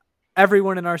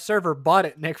 Everyone in our server bought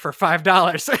it, Nick, for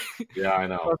 $5. Yeah, I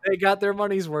know. So they got their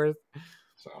money's worth.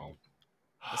 So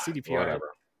The CDPR. whatever.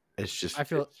 It's just. I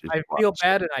feel it's just feel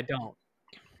bad and I don't,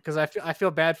 because I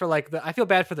feel bad for I feel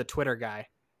bad for the Twitter guy.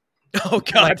 Oh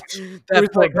God, Who's that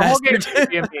poor like, the whole game's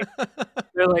bastard. gonna be a meme.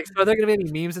 They're like, so are there gonna be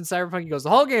any memes in Cyberpunk? He goes, the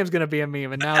whole game's gonna be a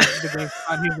meme, and now the game's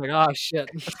fine. He's like, oh shit,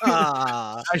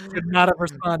 Ah, I should not have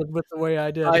responded with the way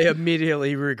I did. I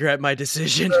immediately regret my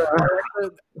decision.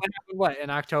 What in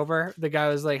October? The guy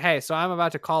was like, "Hey, so I'm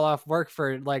about to call off work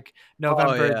for like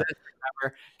November. yeah. This,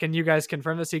 November. Can you guys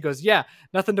confirm this?" He goes, "Yeah,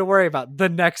 nothing to worry about." The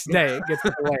next day, it gets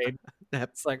delayed.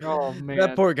 It's like, oh man,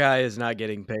 That poor guy is not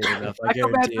getting paid enough. I I feel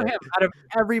bad guarantee for it. him. Out of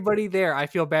everybody there, I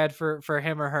feel bad for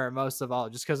him or her most of all,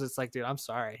 just because it's like, dude, I'm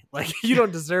sorry. Like, you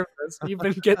don't deserve this. You've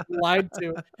been getting lied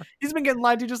to. He's been getting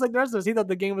lied to just like the rest of us. He thought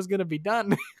the game was gonna be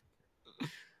done.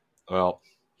 Well,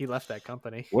 He left that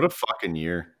company. What a fucking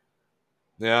year.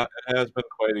 yeah, it has been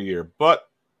quite a year, but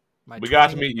My we got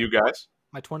to 20th meet you guys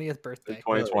my 20th in birthday.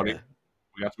 2020. yeah.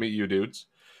 We got to meet you dudes.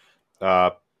 Yeah,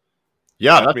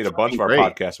 Got to that's meet a bunch of our great.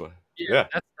 podcasts with. Yeah.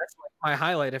 That's like my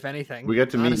highlight, if anything. We got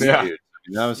to meet Honestly. you. Yeah. Dude.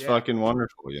 That was Yeah. fucking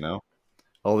wonderful.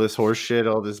 All this horse shit,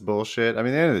 all this bullshit. I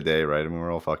mean, at the end of the day, right? I mean,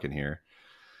 we're all fucking here.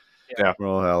 Yeah. We're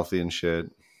all healthy and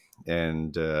shit.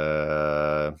 And it's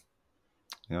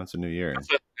a new year.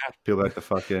 That's it. Peel back the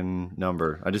fucking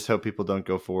number. I just hope people don't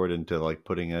go forward into like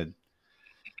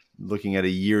looking at a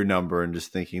year number and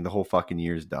just thinking the whole fucking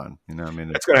year's done. You know what I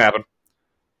mean? It's gonna happen.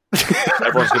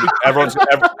 everyone's gonna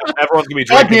be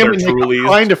drinking their Trulies.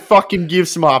 Trying to fucking give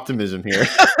some optimism here.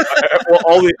 Well,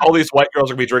 all these white girls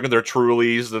are gonna be drinking their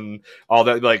Trulies and all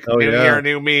that. Like, Oh, new yeah. year,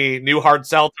 new me, new hard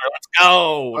seltzer. Let's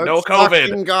go. No Let's COVID.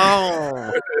 fucking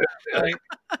go.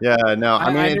 Yeah, no,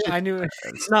 I mean, I knew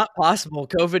It's not possible.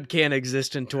 COVID can't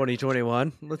exist in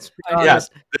 2021. Let's be I- Yeah,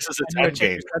 honest. this is its I knew end when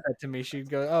game. she said that to me. She'd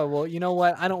go, "Oh, well, you know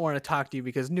what? I don't want to talk to you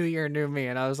because New Year, new me."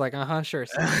 And I was like, sure.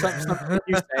 Something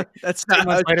you say. That's 2 not how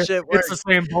months later, shit it's works. the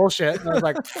same bullshit. And I was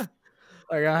like,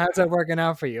 how's that working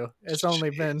out for you? It's only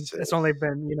been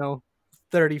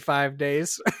 35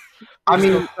 days. I You're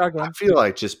still mean, struggling. I feel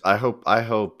like I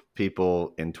hope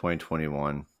people in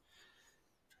 2021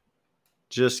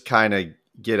 just kind of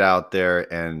get out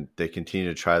there and they continue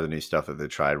to try the new stuff that they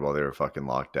tried while they were fucking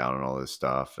locked down and all this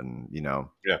stuff, and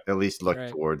at least look Right.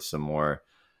 towards some more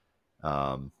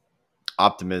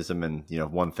optimism. And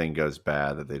one thing goes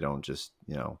bad, that they don't just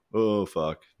oh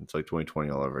fuck, it's like 2020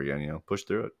 all over again. Push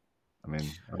through it. I mean,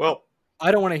 Well, I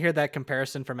don't want to hear that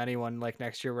comparison from anyone like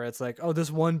next year where it's like, oh,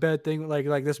 this one bad thing,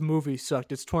 like this movie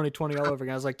sucked. It's 2020 all over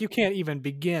again. I was like, you can't even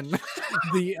begin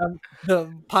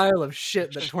the pile of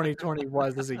shit that 2020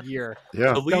 was as a year. yeah,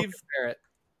 to Don't leave compare it.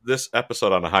 this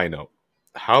episode on a high note,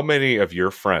 how many of your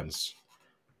friends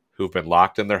who've been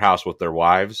locked in their house with their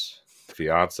wives,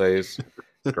 fiancés,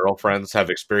 girlfriends have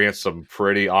experienced some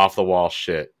pretty off the wall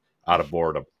shit out of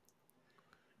boredom?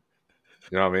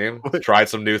 You know what I mean? Tried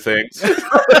some new things.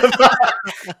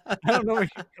 I don't know.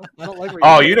 I don't like. Where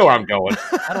Oh, you know where I'm going.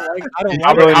 I don't like. I don't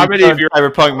How like. many- it. of your-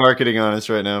 cyberpunk marketing on us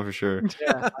right now for sure?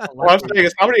 Yeah, I don't What I'm like saying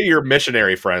is, how many of your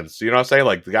missionary friends, you know what I'm saying?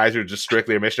 Like the guys who are just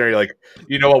strictly a missionary, like,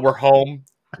 you know what, we're home,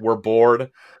 we're bored,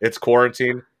 it's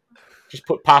quarantine. Just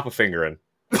pop a finger in.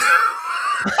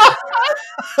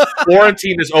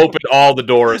 Quarantine has opened all the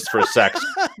doors for sex.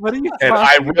 What are you And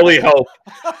I talking really hope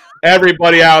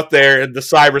everybody out there in the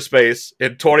cyberspace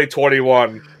in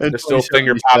 2021 And is still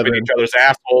finger popping 2077. each other's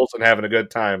assholes and having a good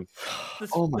time. about?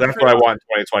 Oh my That's what I want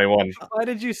in 2021. Why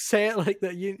did you say it like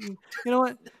that? You know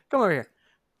what? Come over here.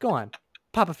 Go on.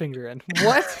 Pop a finger in.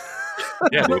 What?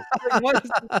 Yeah, dude. What is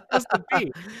this supposed to be?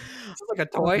 Is this like a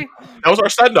toy? That was our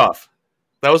send off.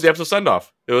 That was the episode send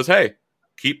off. It was, hey,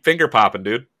 keep finger popping,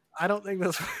 dude. I don't think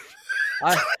that's.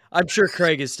 I'm sure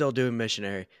Craig is still doing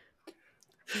missionary.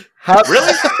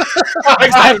 Really?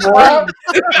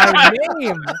 My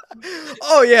name.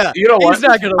 Oh yeah, You know what? he's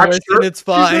not gonna I'm listen. sure- It's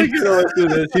fine. He's gonna listen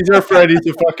to this. He's our friend. He's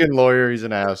a fucking lawyer. He's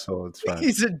an asshole. It's fine.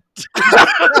 He's a.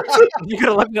 You could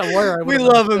have left a lawyer. I We would've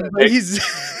love him, understood. but he's.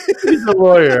 He's a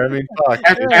lawyer. I mean, fuck.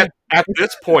 At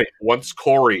this point, once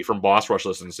Corey from Boss Rush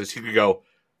listens to this, he could go,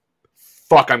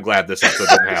 fuck, I'm glad this episode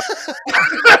didn't happen.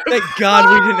 Thank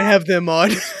God we didn't have them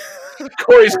on.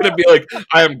 Corey's going to be like,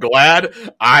 I am glad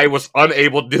I was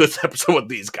unable to do this episode with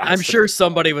these guys. I'm sure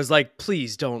somebody was like,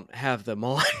 "Please don't have them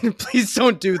on. Please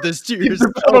don't do this to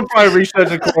yourself. Someone probably reached out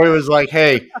to Corey, was like,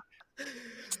 "Hey,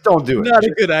 don't do it." Not a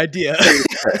good idea." You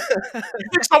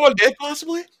think someone did,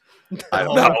 possibly? I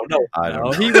don't No, know. no. I don't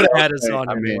No, know. he would have had us on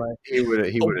I mean, anyway. he would.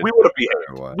 He Oh, would. we would have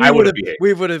behaved. I would have behaved.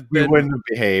 We would have We been. wouldn't have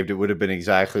behaved. It would have been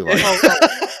exactly like.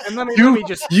 And let me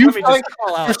just find-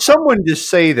 call For out. someone to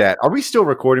say that, are we still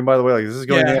recording? By the way, like this is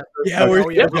going. in the Yeah, episode?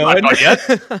 we're yeah, still not going.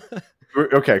 yet.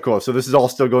 Okay, cool. So this is all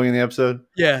still going in the episode.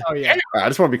 Yeah. Oh yeah. All right, I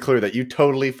just want to be clear that you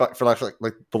totally for like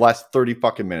the last 30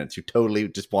 fucking minutes, you totally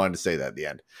just wanted to say that at the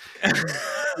end.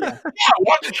 Yeah, I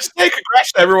wanted to say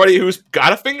congrats to everybody who's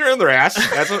got a finger in their ass.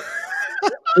 That's a,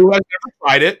 who has never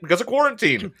tried it because of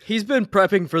quarantine. He's been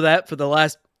prepping for that for the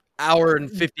last hour and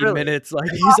 50 Really? minutes. Like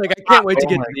he's like, I can't wait to Oh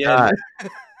get my to the God. end.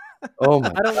 Oh my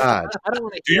I don't. god! I don't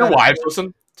want to. Do your wives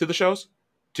listen to the shows?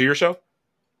 To your show?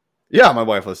 Yeah, my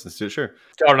wife listens to it. Sure.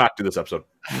 Tell her not to do this episode.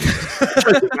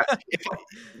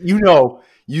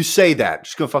 You say that,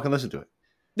 she's gonna fucking listen to it.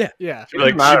 Yeah. She'd be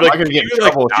like, Doesn't matter. she'd be I'm not gonna get in she'd be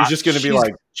like, trouble. "Nah." She's just gonna be She's-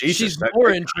 like, Jesus. She's that- more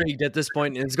intrigued at this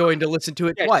point and is going to listen to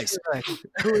it Yeah, twice. she's like,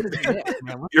 who is Nick,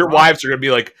 man? What's Your wrong? wives are gonna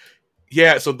be like,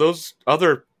 yeah. So those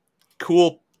other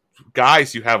cool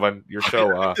guys you have on your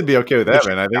show. I'd be okay with that,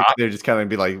 man. I think they're just kind of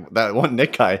be like that one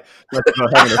Nick guy. Talking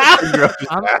about having a finger up his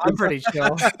I'm ass. pretty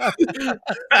chill.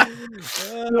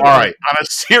 All right. On a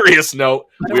serious note,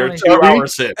 I we are don't 2 wanna-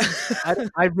 hours in.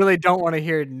 I really don't want to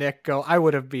hear Nick go. I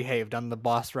would have behaved on the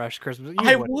Boss Rush Christmas. You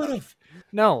I wouldn't. would have.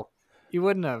 No, you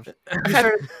wouldn't have. You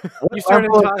You started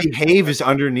talking. behave is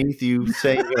underneath you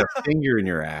saying you got a finger in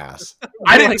your ass.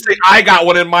 I didn't say I got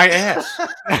one in my ass.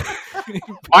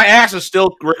 My ass is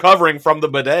still recovering from the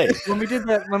bidet. When we did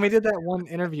that one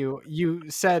interview, you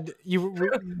said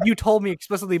you told me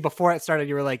explicitly before it started.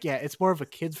 You were like, "Yeah, it's more of a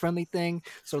kids friendly thing.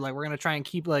 So like, we're gonna try and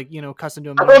keep like cussing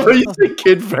to I love how him." you say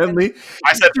kid friendly,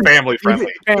 I said family friendly.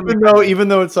 even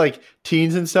though it's like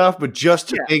teens and stuff, but just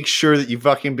to make sure that you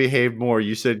fucking behave more,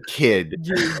 you said kid.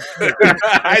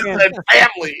 I said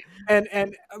family.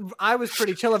 And I was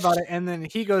pretty chill about it, and then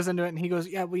he goes into it and he goes,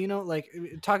 "Yeah, well, like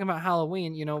talking about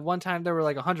Halloween, one time there were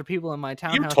like 100 people in my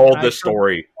townhouse." You told and I this showed-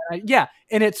 story. yeah,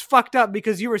 and it's fucked up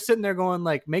because you were sitting there going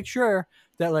like, make sure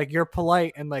that like you're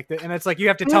polite and like and it's like you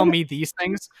have to tell me these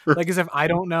things like as if I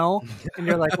don't know, and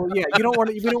you're like, well, yeah, we don't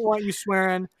want you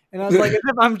swearing, and I was like, as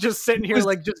if I'm just sitting here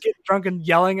like just getting drunk and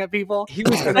yelling at people. He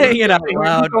was And saying it out then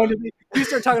loud. you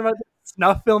start talking about the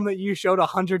snuff film that you showed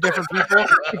 100 different people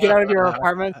to get out of your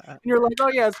apartment, and you're like, oh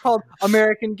yeah, it's called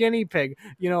American Guinea Pig.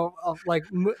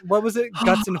 What was it,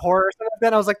 Guts and Horror or something like that?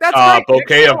 And I was like, that's right, Nick.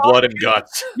 Bouquet of blood and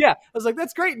guts. Yeah, I was like,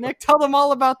 that's great, Nick. Tell them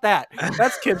all about that.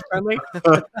 That's kids friendly.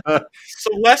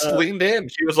 Celeste leaned in.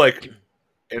 She was like,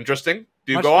 interesting.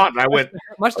 Do you go on? And I went,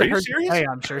 Much Are to you her serious? dismay,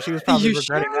 I'm sure she was probably You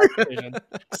regretting that decision.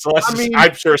 Celeste.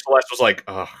 I'm sure Celeste was like,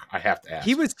 oh, I have to ask.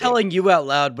 He was telling you out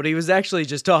loud, but he was actually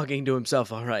just talking to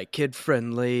himself. All right, kid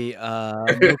friendly.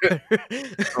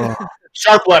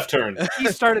 Sharp left turn. He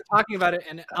started talking about it,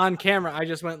 and on camera, I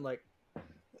just went like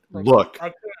Look,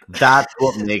 I, that's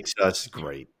what makes us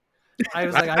great. I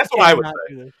was like, That's I what I would cannot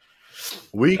say. do this.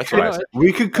 We That's could, what I said.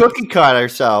 we could cookie cut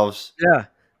ourselves Yeah,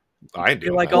 I do.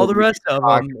 you're like that. all the rest of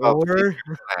Talk them. about Or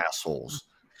assholes.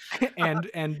 and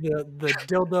the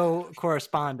dildo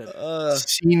correspondent.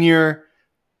 Senior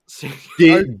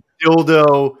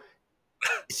dildo,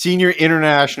 senior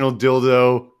international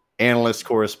dildo analyst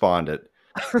correspondent.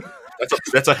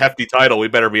 That's a hefty title. We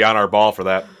better be on our ball for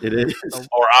that. It is.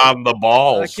 Or on the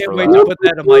balls. I can't for wait that. to put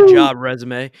that on my job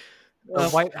resume. The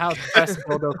White House press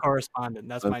dildo correspondent.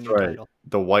 That's my That's new right. title.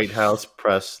 The White House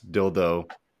press dildo.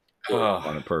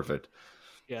 On it, perfect.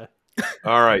 Yeah,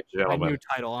 All right, my new gentlemen.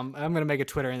 title. I'm gonna make a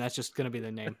Twitter, and that's just gonna be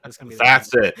the name. That's gonna be. That's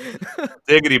it.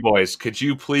 Diggity boys, could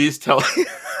you please tell,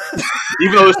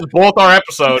 even though this is both our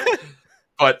episode,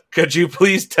 but could you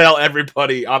please tell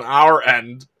everybody on our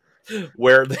end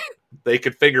where they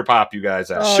could finger pop you guys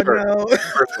at?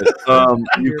 no!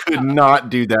 You could not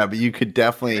do that, but you could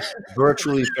definitely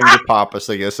virtually finger pop us,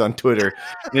 I guess, on Twitter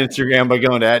and Instagram by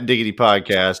going to @Diggity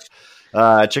Podcast.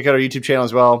 Check out our YouTube channel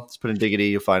as well. Just put in Diggity.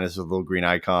 You'll find us with a little green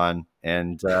icon.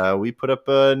 And we put up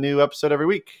a new episode every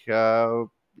week.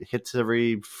 Hits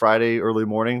every Friday early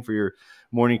morning for your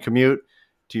morning commute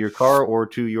to your car or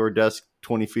to your desk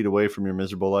 20 feet away from your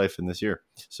miserable life in this year.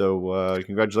 So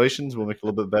congratulations. We'll make it a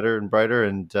little bit better and brighter.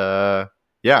 And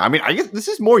yeah, I mean, I guess this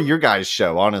is more your guys'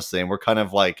 show, honestly. And we're kind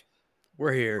of like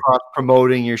We're here.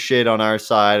 promoting your shit on our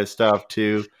side of stuff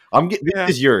too. This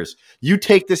is yours. You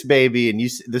take this baby and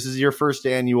this is your first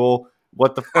annual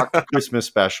What the Fuck Christmas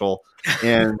special.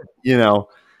 And, you know,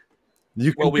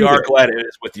 Well, we are glad it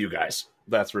is with you guys.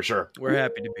 That's for sure. We're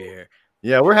happy to be here.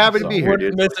 Yeah, we're happy to be here,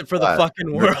 Wouldn't dude. miss it for the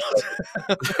fucking world.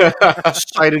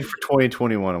 Excited for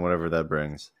 2021 and whatever that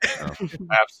brings. So.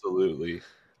 Absolutely.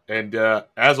 And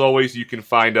as always, you can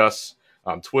find us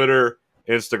on Twitter,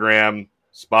 Instagram,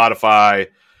 Spotify,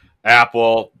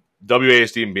 Apple,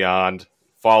 WASD and beyond.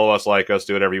 Follow us, like us,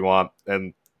 do whatever you want.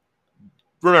 And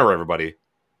remember, everybody,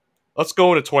 let's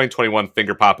go into 2021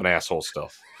 finger popping asshole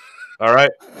stuff. All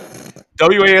right?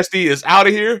 WASD is out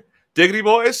of here. Diggity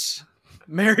boys.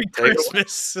 Merry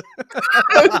Christmas.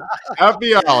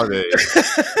 Happy holidays.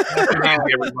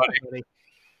 Everybody.